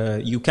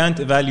you can't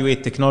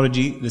evaluate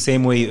technology the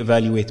same way you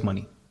evaluate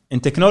money. In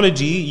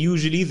technology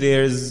usually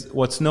there's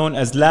what's known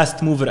as last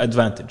mover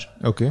advantage.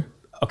 Okay.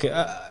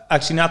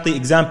 Actually نعطي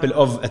example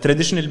of a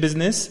traditional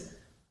business,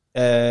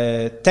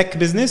 tech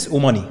business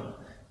وmoney.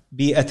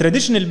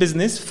 بالتراديشنال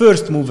بزنس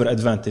فيرست موفر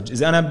ادفانتج.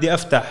 اذا انا بدي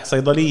افتح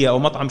صيدليه او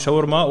مطعم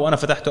شاورما وانا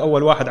فتحته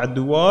اول واحد على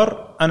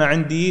الدوار، انا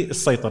عندي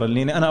السيطره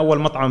لاني انا اول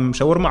مطعم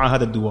شاورما على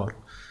هذا الدوار.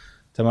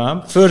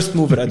 تمام. فيرست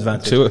موفر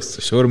ادفانتج.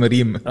 شاورما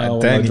ريم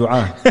الثاني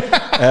جوعان.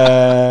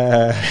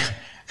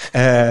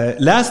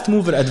 last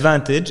mover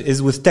advantage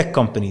is with tech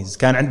companies.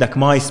 كان عندك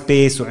ماي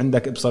سبيس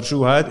وعندك ابصر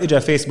شو هاد، اجا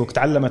فيسبوك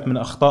تعلمت من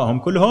اخطائهم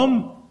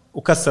كلهم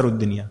وكسروا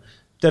الدنيا.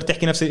 بتقدر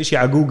تحكي نفس الشيء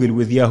على جوجل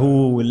وذ ياهو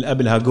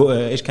والقبلها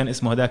ايش كان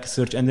اسمه هذاك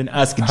السيرش اندن،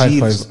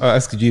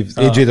 اسك جيفز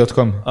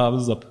aj.com.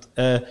 بالضبط.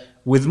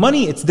 with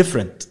money it's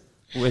different.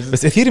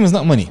 بس ethereum is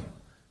not money.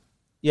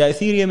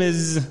 ethereum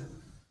is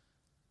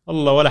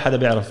الله ولا حدا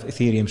بيعرف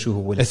ethereum شو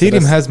هو.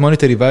 ethereum has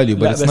monetary value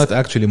but it's not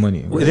actually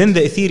money. Within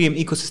the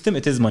ethereum ecosystem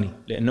it is money.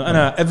 لأنه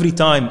أنا every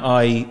time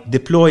I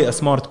deploy a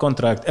smart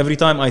contract, every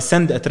time I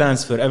send a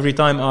transfer, every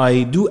time I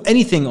do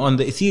anything on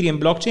the ethereum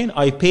blockchain,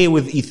 I pay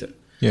with ether.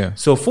 Yeah.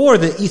 So for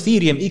the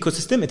ethereum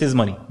ecosystem it is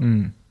money.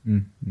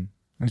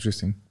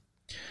 Interesting.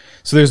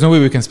 So there's no way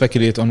we can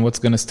speculate on what's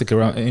going to stick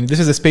around. And this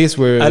is a space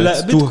where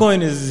Bitcoin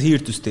is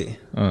here to stay.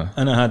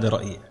 أنا هذا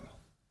رأيي.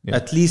 Yeah.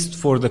 At least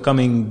for the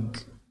coming.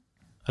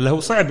 هلا هو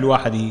صعب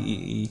الواحد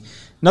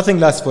nothing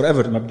lasts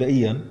forever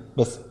مبدئيا،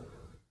 بس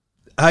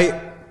هاي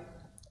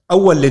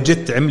أول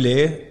لجت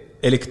عملة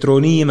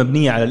إلكترونية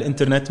مبنية على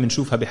الإنترنت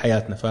بنشوفها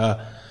بحياتنا. ف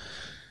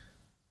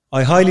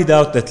I highly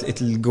doubt that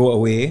it'll go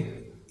away.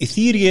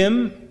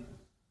 Ethereum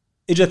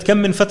اجت كم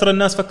من فترة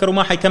الناس فكروا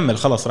ما حيكمل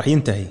خلاص رح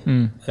ينتهي.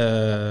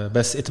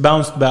 بس it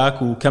bounced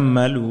back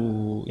وكمل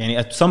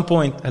ويعني at some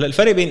point. هلا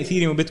الفرق بين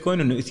ايثيريوم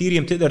وبيتكوين انه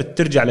ايثيريوم تقدر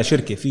ترجع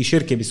لشركة، في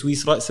شركة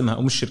بسويسرا اسمها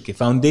او مش شركة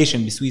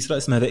فاونديشن بسويسرا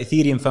اسمها ذا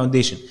ايثيريوم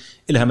فاونديشن،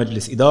 إلها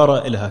مجلس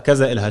إدارة، إلها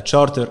كذا، إلها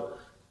تشارتر.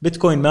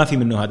 بيتكوين ما في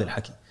منه هذا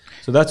الحكي.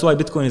 So that's why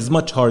Bitcoin is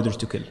much harder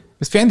to kill.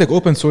 بس في عندك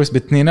open source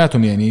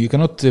باثنيناتهم، يعني you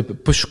cannot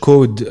push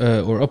code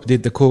or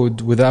update the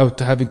code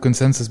without having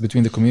consensus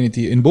between the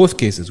community in both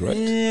cases, right?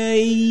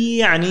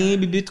 يعني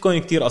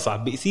ببيتكوين كتير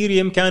أصعب.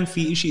 بإثيريوم كان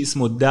في إشي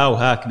اسمه الداو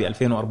هاك ب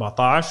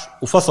 2014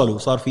 وفصلوا،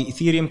 صار في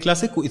إثيريوم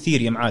كلاسيك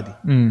وإثيريوم عادي.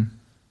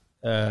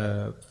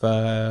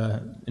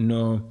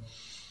 فإنه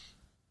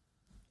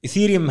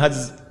إثيريوم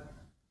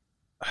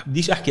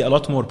بديش أحكي a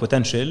lot more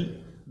potential،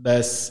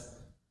 بس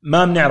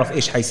ما بنعرف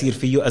ايش حيصير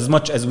فيه as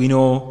much as we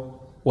know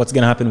what's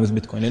gonna happen with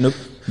Bitcoin. لأنه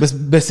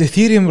بس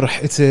اثيريوم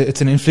راح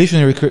it's an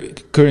inflationary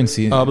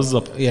currency.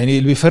 بالضبط. يعني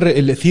اللي بيفرق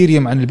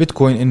الاثيريوم عن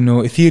البيتكوين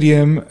انه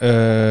اثيريوم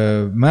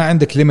ما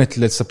عندك limit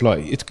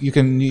للسبلاي.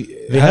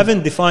 they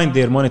haven't defined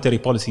their monetary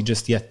policy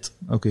just yet.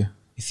 Okay.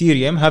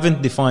 Ethereum haven't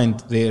defined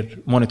their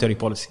monetary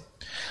policy.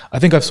 I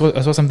think I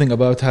saw something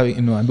about how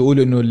انه عم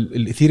بيقولوا انه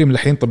الاثيريوم اللي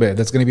حينطبع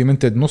that's going to be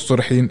minted نصه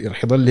رح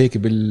يضل هيك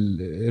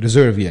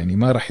بالريزيرف، يعني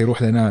ما رح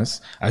يروح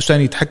لناس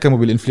عشان يتحكموا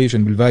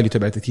بالانفليشن بالفاليو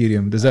تبعت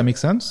اثيريوم. Does that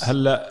make sense؟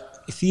 هلا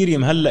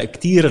اثيريوم هلا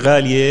كتير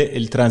غاليه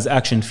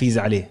الترانزاكشن فيز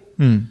عليه.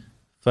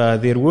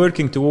 they're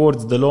working towards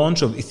the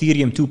launch of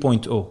Ethereum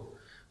 2.0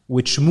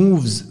 which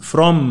moves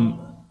from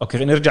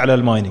اوكي نرجع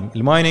للمايننج.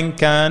 المايننج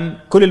كان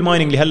كل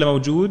المايننج اللي هلا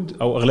موجود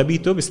او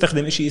اغلبيته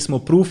بيستخدم شيء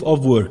اسمه proof of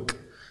work.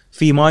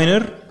 في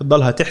ماينر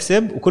بتضلها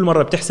تحسب وكل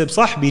مرة بتحسب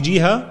صح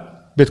بيجيها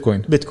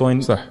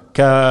بيتكوين صح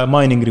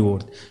كمايننج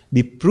ريورد.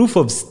 ببروف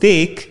اوف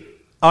ستيك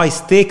I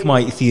stake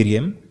my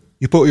Ethereum.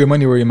 You put your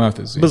money where your mouth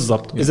is.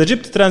 بالضبط. إذا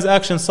جبت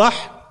ترانزاكشن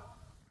صح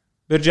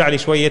بيرجع لي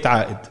شوية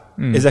عائد.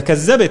 إذا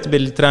كذبت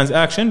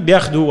بالترانزاكشن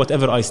بياخدوا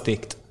whatever I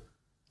staked.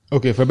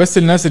 Okay, فبس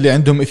الناس اللي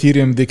عندهم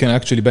Ethereum they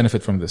can actually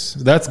benefit from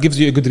this. That gives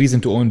you a good reason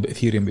to own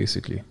Ethereum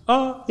basically.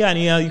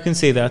 يعني you can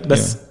say that.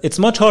 بس it's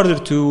much harder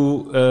to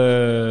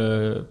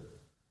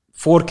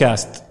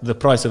forecast the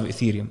price of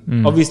Ethereum.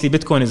 Obviously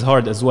Bitcoin is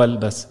hard as well.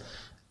 بس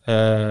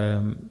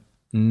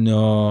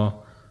إنه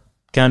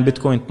كان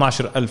بيتكوين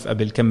 12,000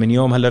 قبل كم من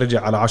يوم، هلا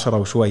رجع على 10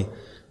 وشوي.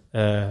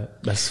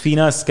 بس في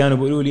ناس كانوا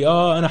بيقولوا لي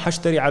أنا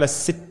حشتري على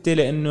 6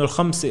 لأنه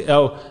 5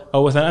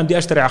 أو مثلا بدي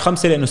أشتري على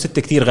 5 لأنه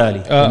 6 كتير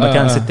غالي. لما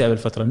كان 6 قبل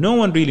فترة.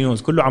 No one really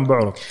knows. كله عم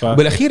بعرف.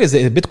 بالأخير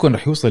إذا بيتكوين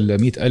رح يوصل ل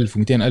 100,000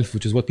 و200,000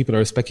 which is what people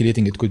are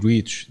speculating it could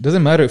reach.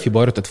 Doesn't matter if you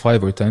bought it at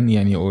 5 or 10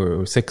 يعني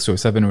or 6 or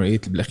 7 or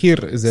 8.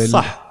 بالأخير إذا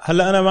صح.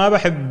 هلا أنا ما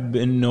بحب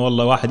إنه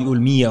والله واحد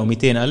يقول 100 أو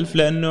 200,000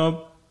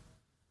 لأنه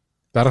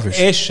تعرفش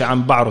ايش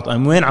عم بعرض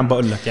انا وين عم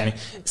بقول لك. يعني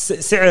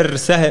سعر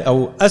سهل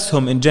او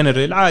اسهم ان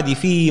جنرال عادي.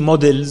 في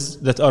موديلز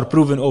that are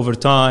proven over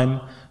time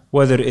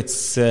whether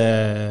it's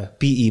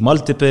PE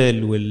multiple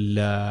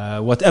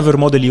whatever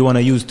model you want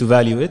to use to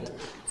value it.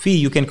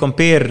 في you can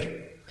compare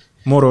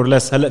more or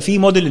less. هلا في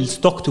موديل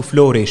stock to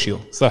flow ratio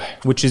صح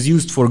which is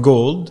used for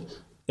gold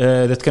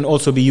that can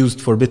also be used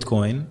for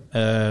Bitcoin.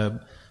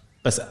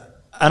 بس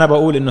انا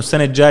بقول انه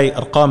السنه الجاي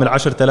ارقام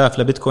ال10,000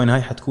 لبيتكوين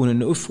هاي حتكون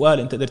انه وال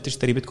انت قدرت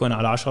تشتري بيتكوين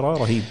على 10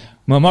 رهيب.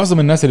 ما معظم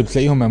الناس اللي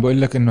بتلاقيهم عم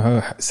بقول لك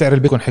انه سعر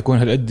البيتكوين حيكون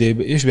هالقد،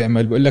 ايش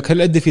بيعمل؟ بقول لك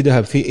هالقد في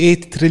ذهب، في 8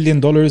 تريليون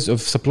دولار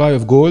اوف سبلاي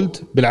اوف جولد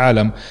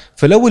بالعالم،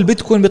 فلو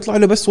البيتكوين بيطلع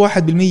له بس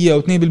 1% او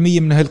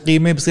 2% من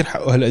هالقيمه بصير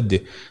حقه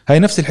هالقد. هاي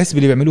نفس الحسبه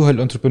اللي بيعملوها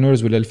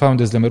الانتربرينورز ولا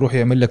الفاوندرز لما يروح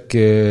يعمل لك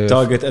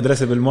تارجت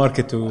ادريسبل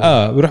ماركت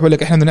بيروح بقول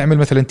لك احنا بدنا نعمل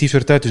مثلا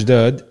تيشرتات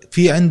جداد،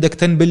 في عندك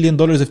 10 بليون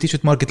دولار اوف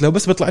تيشرت ماركت، لو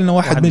بس بيطلع لنا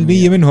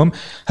 1% منهم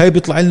هاي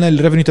بيطلع لنا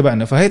الريفينيو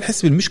تبعنا. فهي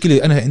الحسبه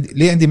المشكله، انا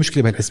ليه عندي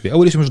مشكله بهالحسبه؟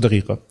 اول شيء مش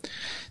دقيقه،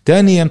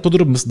 ثانيا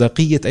تضرب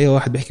مصداقيه اي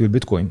واحد بيحكي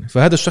بالبيتكوين.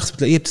 فهذا الشخص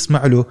بتلاقيه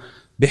بتسمع له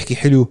بيحكي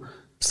حلو،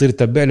 بتصير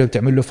تتبع له،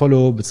 بتعمل له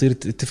فولو، بتصير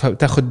تفهم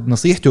تاخذ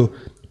نصيحته،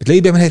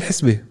 بتلاقيه بيعمل هاي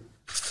الحسبه.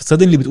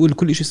 صدق اللي بتقول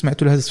كل شيء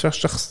سمعته لهذا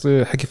الشخص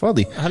حكي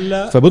فاضي،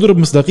 هلا فبضرب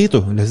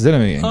مصداقيته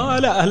لهالزلمه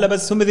يعني. لا هلا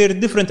بس هم there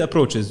different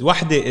approaches.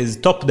 واحده is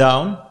top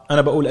down،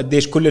 انا بقول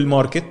قديش كل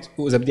الماركت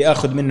واذا بدي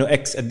اخذ منه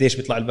اكس قديش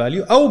بيطلع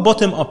الفاليو، او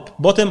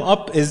bottom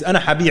up is انا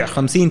حبيع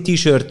 50 تي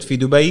شيرت في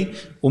دبي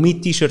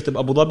و100 تي شيرت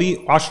بابو ظبي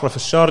و10 في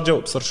الشارجه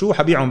وبصر شو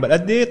حبيعهم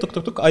بالقد تك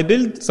تك تك اي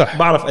بيلد صح،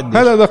 بعرف قديش.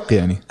 هذا ادق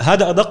يعني،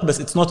 هذا ادق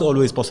بس it's not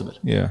always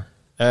possible.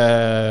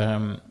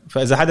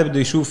 فإذا حدا بده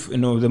يشوف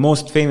إنه the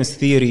most famous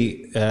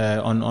theory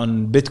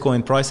on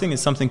Bitcoin pricing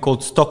is something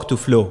called stock to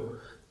flow.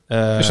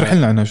 اشرح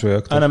لنا عنها شوي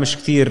أكتر. أنا مش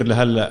كتير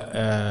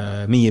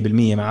لهلا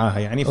 100% معاها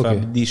يعني،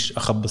 فبديش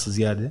أخبص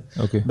زيادة.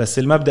 بس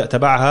المبدأ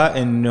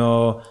تبعها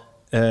إنه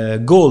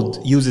gold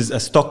uses a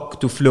stock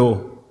to flow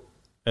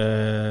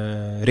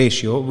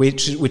ratio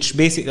which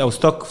basically أو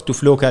stock to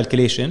flow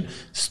calculation.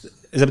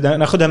 إذا بدنا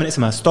ناخدها من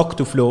اسمها stock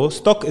to flow،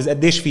 stock إذا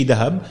قديش في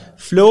ذهب،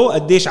 flow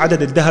قديش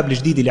عدد الذهب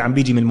الجديد اللي عم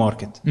بيجي من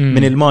الماركت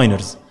من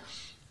الماينرز.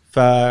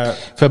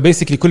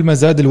 فباسيكلي كل ما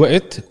زاد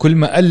الوقت كل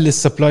ما قل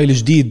السبلاي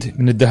الجديد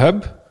من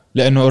الذهب،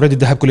 لأنه already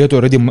الذهب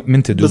كلياته already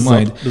minted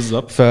ومايند.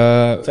 بالضبط.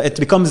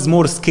 it becomes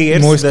more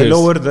scarce the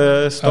lower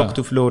the stock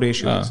to flow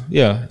ratio.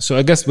 So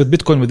I guess with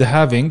Bitcoin with the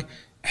halving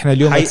احنا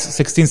اليوم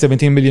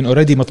 16-17 مليون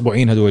اوريدي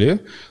مطبوعين هدول،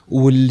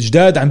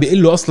 والجداد عم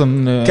بيقلوا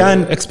اصلا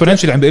كان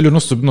اكسبوننشال، عم بيقلوا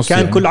نص بنص. كان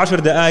يعني كل 10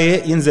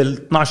 دقائق ينزل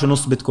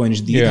 12.5 بيتكوين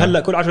جديد. هلا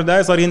كل 10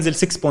 دقائق صار ينزل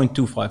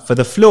 6.25.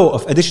 فذا فلو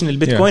اوف اديشنال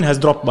بيتكوين هاز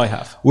دروبد باي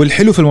هاف.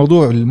 والحلو في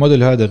الموضوع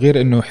الموديل هذا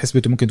غير انه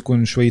حسبته ممكن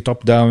تكون شوي توب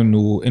داون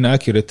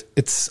واناكيوريت،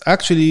 اتس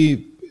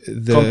اكشلي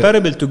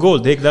comparable to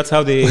gold. هيك that's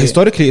how they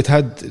historically it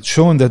had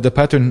shown that the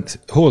pattern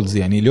holds.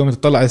 يعني اليوم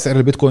تطلع على سعر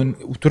البيتكوين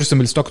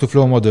وترسم الستوك تو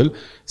فلو موديل،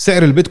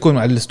 سعر البيتكوين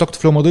على الستوك تو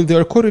فلو موديل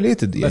they are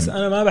correlated يعني. بس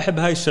انا ما بحب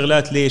هاي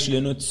الشغلات. ليش؟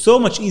 لانه it's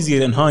so much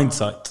easier in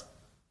hindsight.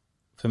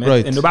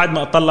 فهمت؟ انه بعد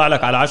ما اطلع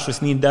لك على 10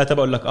 سنين داتا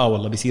بقول لك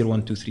والله بيصير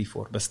 1 2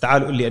 3 4، بس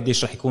تعال قول لي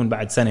قديش رح يكون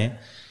بعد سنه.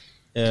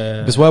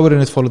 بس why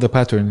wouldn't it follow the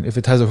pattern? If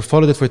it has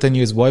followed it for 10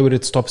 years why would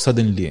it stop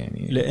suddenly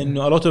يعني؟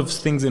 لانه a lot of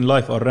things in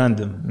life are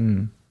random.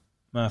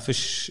 ما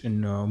فيش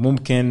إنه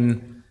ممكن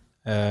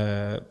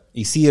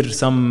يصير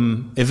some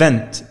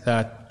event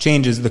that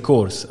changes the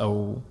course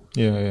أو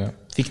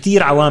في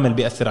كتير عوامل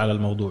بيأثر على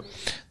الموضوع.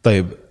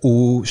 طيب،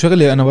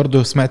 وشغلة أنا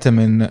برضو سمعتها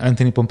من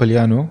أنتوني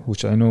بومبليانو which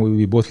I know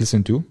we both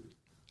listen to،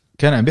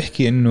 كان عم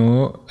بيحكي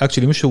إنه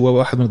actually مش هو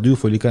واحد من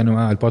الضيوف اللي كانوا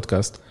معه على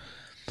البودكاست،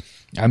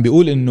 عم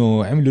بيقول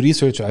إنه عملوا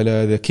research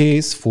على the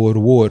case for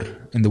war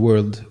in the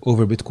world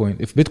over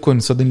Bitcoin. If Bitcoin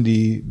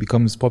suddenly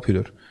becomes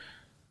popular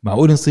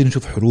معقول نصير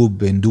نشوف حروب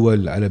بين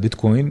دول على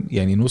بيتكوين؟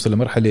 يعني نوصل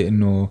لمرحلة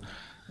إنه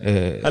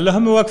هلا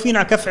هم واقفين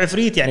على كف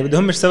عفريت يعني،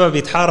 بدهم مش سبب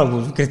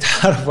يتحاربوا، ممكن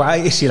يتحاربوا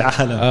على أي شيء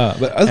العالم.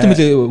 but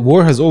ultimately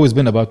war has always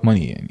been about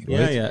money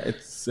يعني.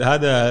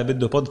 هذا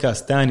بده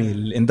بودكاست تاني،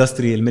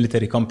 الاندستري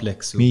الميليتري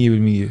كومبلكس 100%.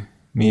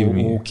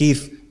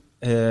 وكيف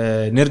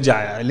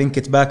نرجع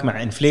لينكت باك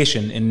مع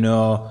انفليشن،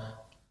 إنه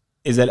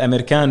إذا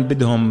الأمريكان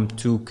بدهم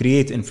to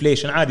create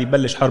inflation عادي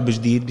ببلش حرب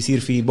جديد، بيصير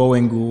في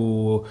بوينغ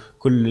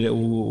وكل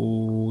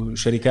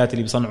وشركات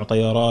اللي بيصنعوا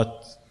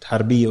طيارات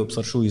حربية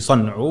وبصر شو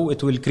يصنعوا، it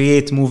will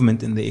create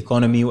movement in the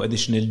economy و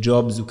additional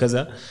jobs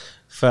وكذا،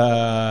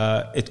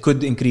 it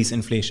could increase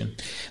inflation.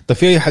 طيب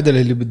في أي حدا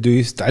اللي بده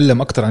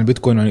يتعلم أكتر عن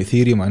بيتكوين وعن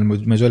إثيريوم عن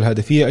المجال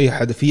هذا، في أي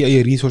حدا في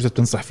أي ريسورس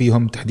بتنصح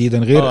فيهم تحديدا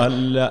غير؟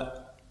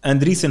 لا،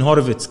 أندريسن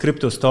هورفيتس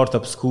كريبتو ستارت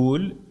اب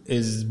سكول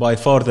is by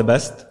far the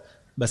best.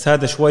 بس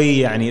هذا شوي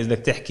يعني إذا بدك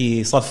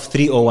تحكي صف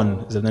 301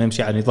 إذا بدنا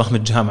نمشي على نظام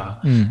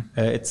الجامعة،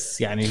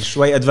 it's يعني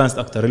شوي advanced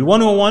أكتر. ال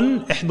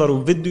 101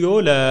 احضروا فيديو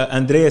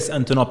لأندرياس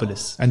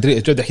أنتونوبوليس.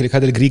 أندرياس جد أحكي لك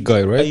هذا الجريك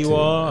جاي right؟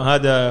 أيوة،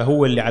 هذا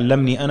هو اللي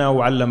علمني أنا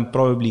وعلم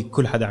probably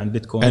كل حدا عن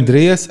بيتكوين.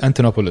 أندرياس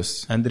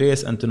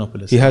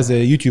أنتونوبوليس he has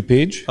a YouTube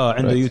page.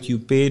 عنده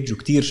يوتيوب بيج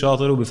وكتير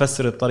شاطر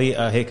وبيفسر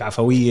بطريقة هيك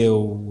عفوية.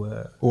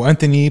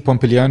 وأنتوني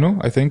بومبليانو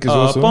I think is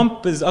also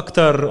is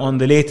أكتر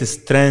on the latest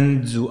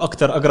trends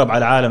وأكتر أقرب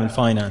على عالم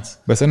الفاينانس.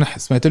 بس أنا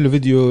سمعت له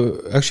فيديو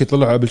أكشي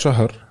طلع قبل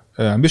شهر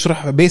عم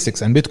بيشرح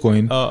بيسكس عن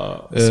بيتكوين.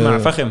 اسمع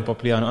فخم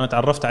بوبليانو، أنا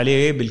تعرفت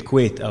عليه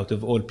بالكويت out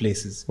of all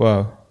places.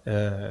 واو.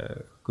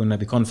 كنا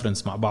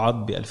بكونفرنس مع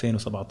بعض ب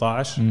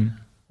 2017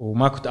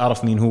 وما كنت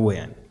أعرف مين هو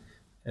يعني.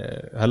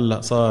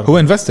 هلا صار هو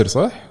انفستر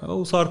صح؟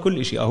 وصار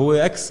كل شيء. هو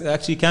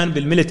اكشلي كان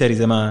بالميليتري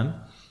زمان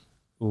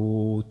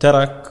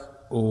وترك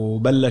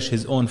وبلش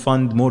his own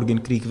fund مورغان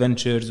كريك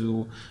فينتشرز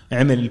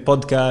وعمل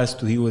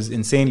البودكاست وهي was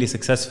insanely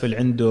successful.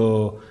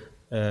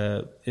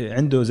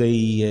 عنده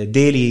زي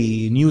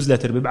ديلي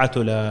نيوزلتر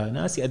بيبعته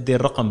لناس يأدي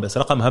الرقم، بس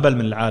رقم هبل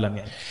من العالم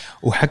يعني.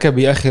 وحكى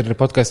بآخر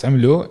بودكاست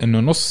عمله إنه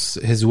نص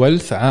his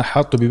wealth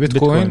حاطه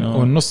ببيتكوين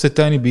والنص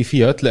الثاني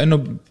بفيات،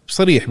 لأنه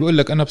صريح بيقول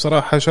لك أنا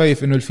بصراحة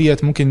شايف إنه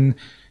الفيات ممكن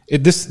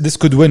this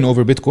could win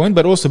over Bitcoin,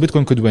 but also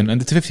Bitcoin could win, and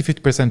it's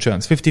 50%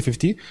 chance,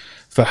 50-50.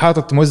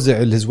 فحاطط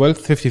موزع his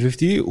wealth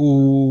 50-50.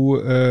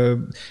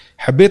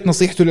 وحبيت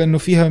نصيحته لأنه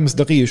فيها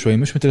مصداقية شوي،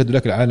 مش مثل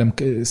هدولك العالم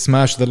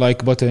smash the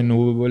like button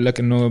ويقول لك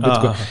إنه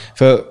Bitcoin.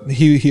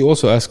 he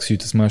also asks you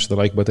to smash the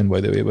like button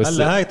by the way. بس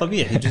هلا هاي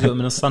طبيعي جزء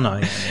من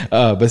الصنعة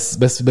يعني.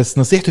 بس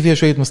نصيحته فيها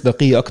شوية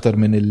مصداقية أكتر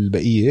من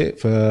البقية.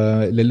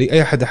 فللي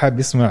أي حد حاب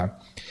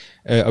يسمع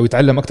أو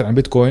يتعلم أكتر عن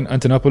بيتكوين،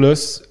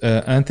 أنتونوبولوس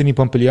أنتوني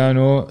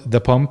بومبليانو The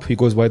Pump, he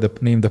goes by the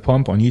name The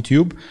Pump on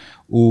YouTube.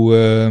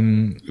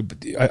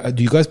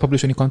 Do you guys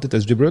publish any content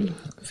as Jibrel?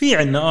 في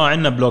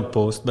عنا بلوج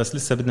بوست، بس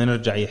لسه بدنا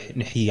نرجع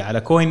نحيي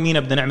على كوين مينا.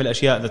 بدنا نعمل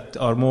أشياء that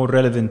are more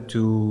relevant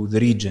to the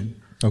region.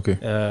 Okay.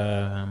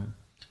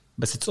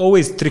 بس it's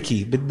always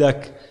tricky.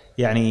 بدك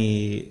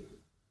يعني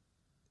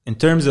in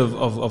terms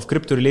of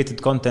crypto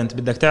related content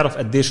بدك تعرف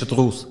قديش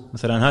تغوص.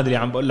 مثلا هذا اللي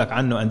عم بقول لك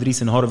عنه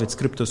أندريسن هوروفيتس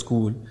كريبتو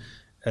سكول،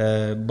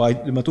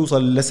 لما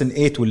توصل lesson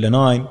 8 ولا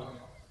 9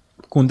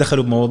 بكون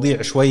دخلوا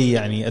بمواضيع شوي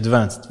يعني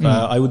advanced.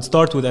 I would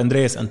start with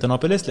Andreas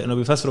Antonopoulos لأنه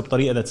بيفسروا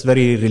بطريقة that's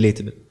very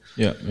relatable.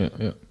 Yeah.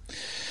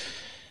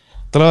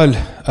 طلال,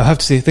 I have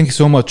to say thank you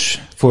so much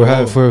for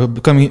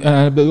coming.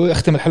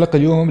 أختم الحلقة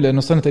اليوم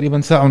لأنه صرنا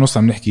تقريبا ساعة ونص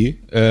عم نحكي.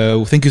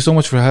 Thank you so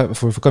much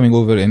for coming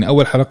over. يعني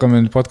أول حلقة من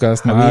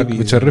البودكاست معك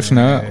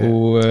بتشرفنا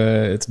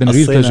it's been a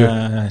real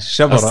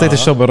pleasure. قصيت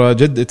الشبرة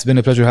جد. It's been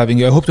a pleasure having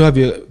you. I hope to have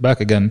you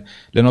back again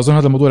لأنه أظن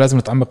هذا الموضوع لازم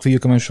نتعمق فيه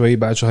كمان شوي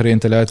بعد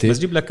 2-3. بس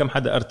جيب لك كم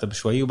حدا أرتب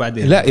شوي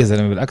وبعدين. لا يا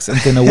زلمة بالعكس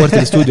أنت نورت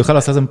الاستوديو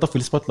خلاص لازم نطفي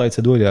السبوت لايتس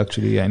هدول actually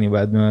يعني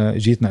بعد ما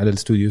جيتنا على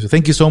الاستوديو. So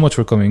thank you so much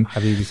for coming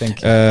حبيبي. Thank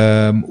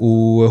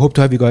you. Hope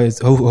to have you guys.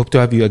 Hope to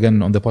have you again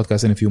on the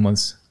podcast in a few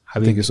months.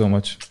 Thank you so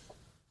much.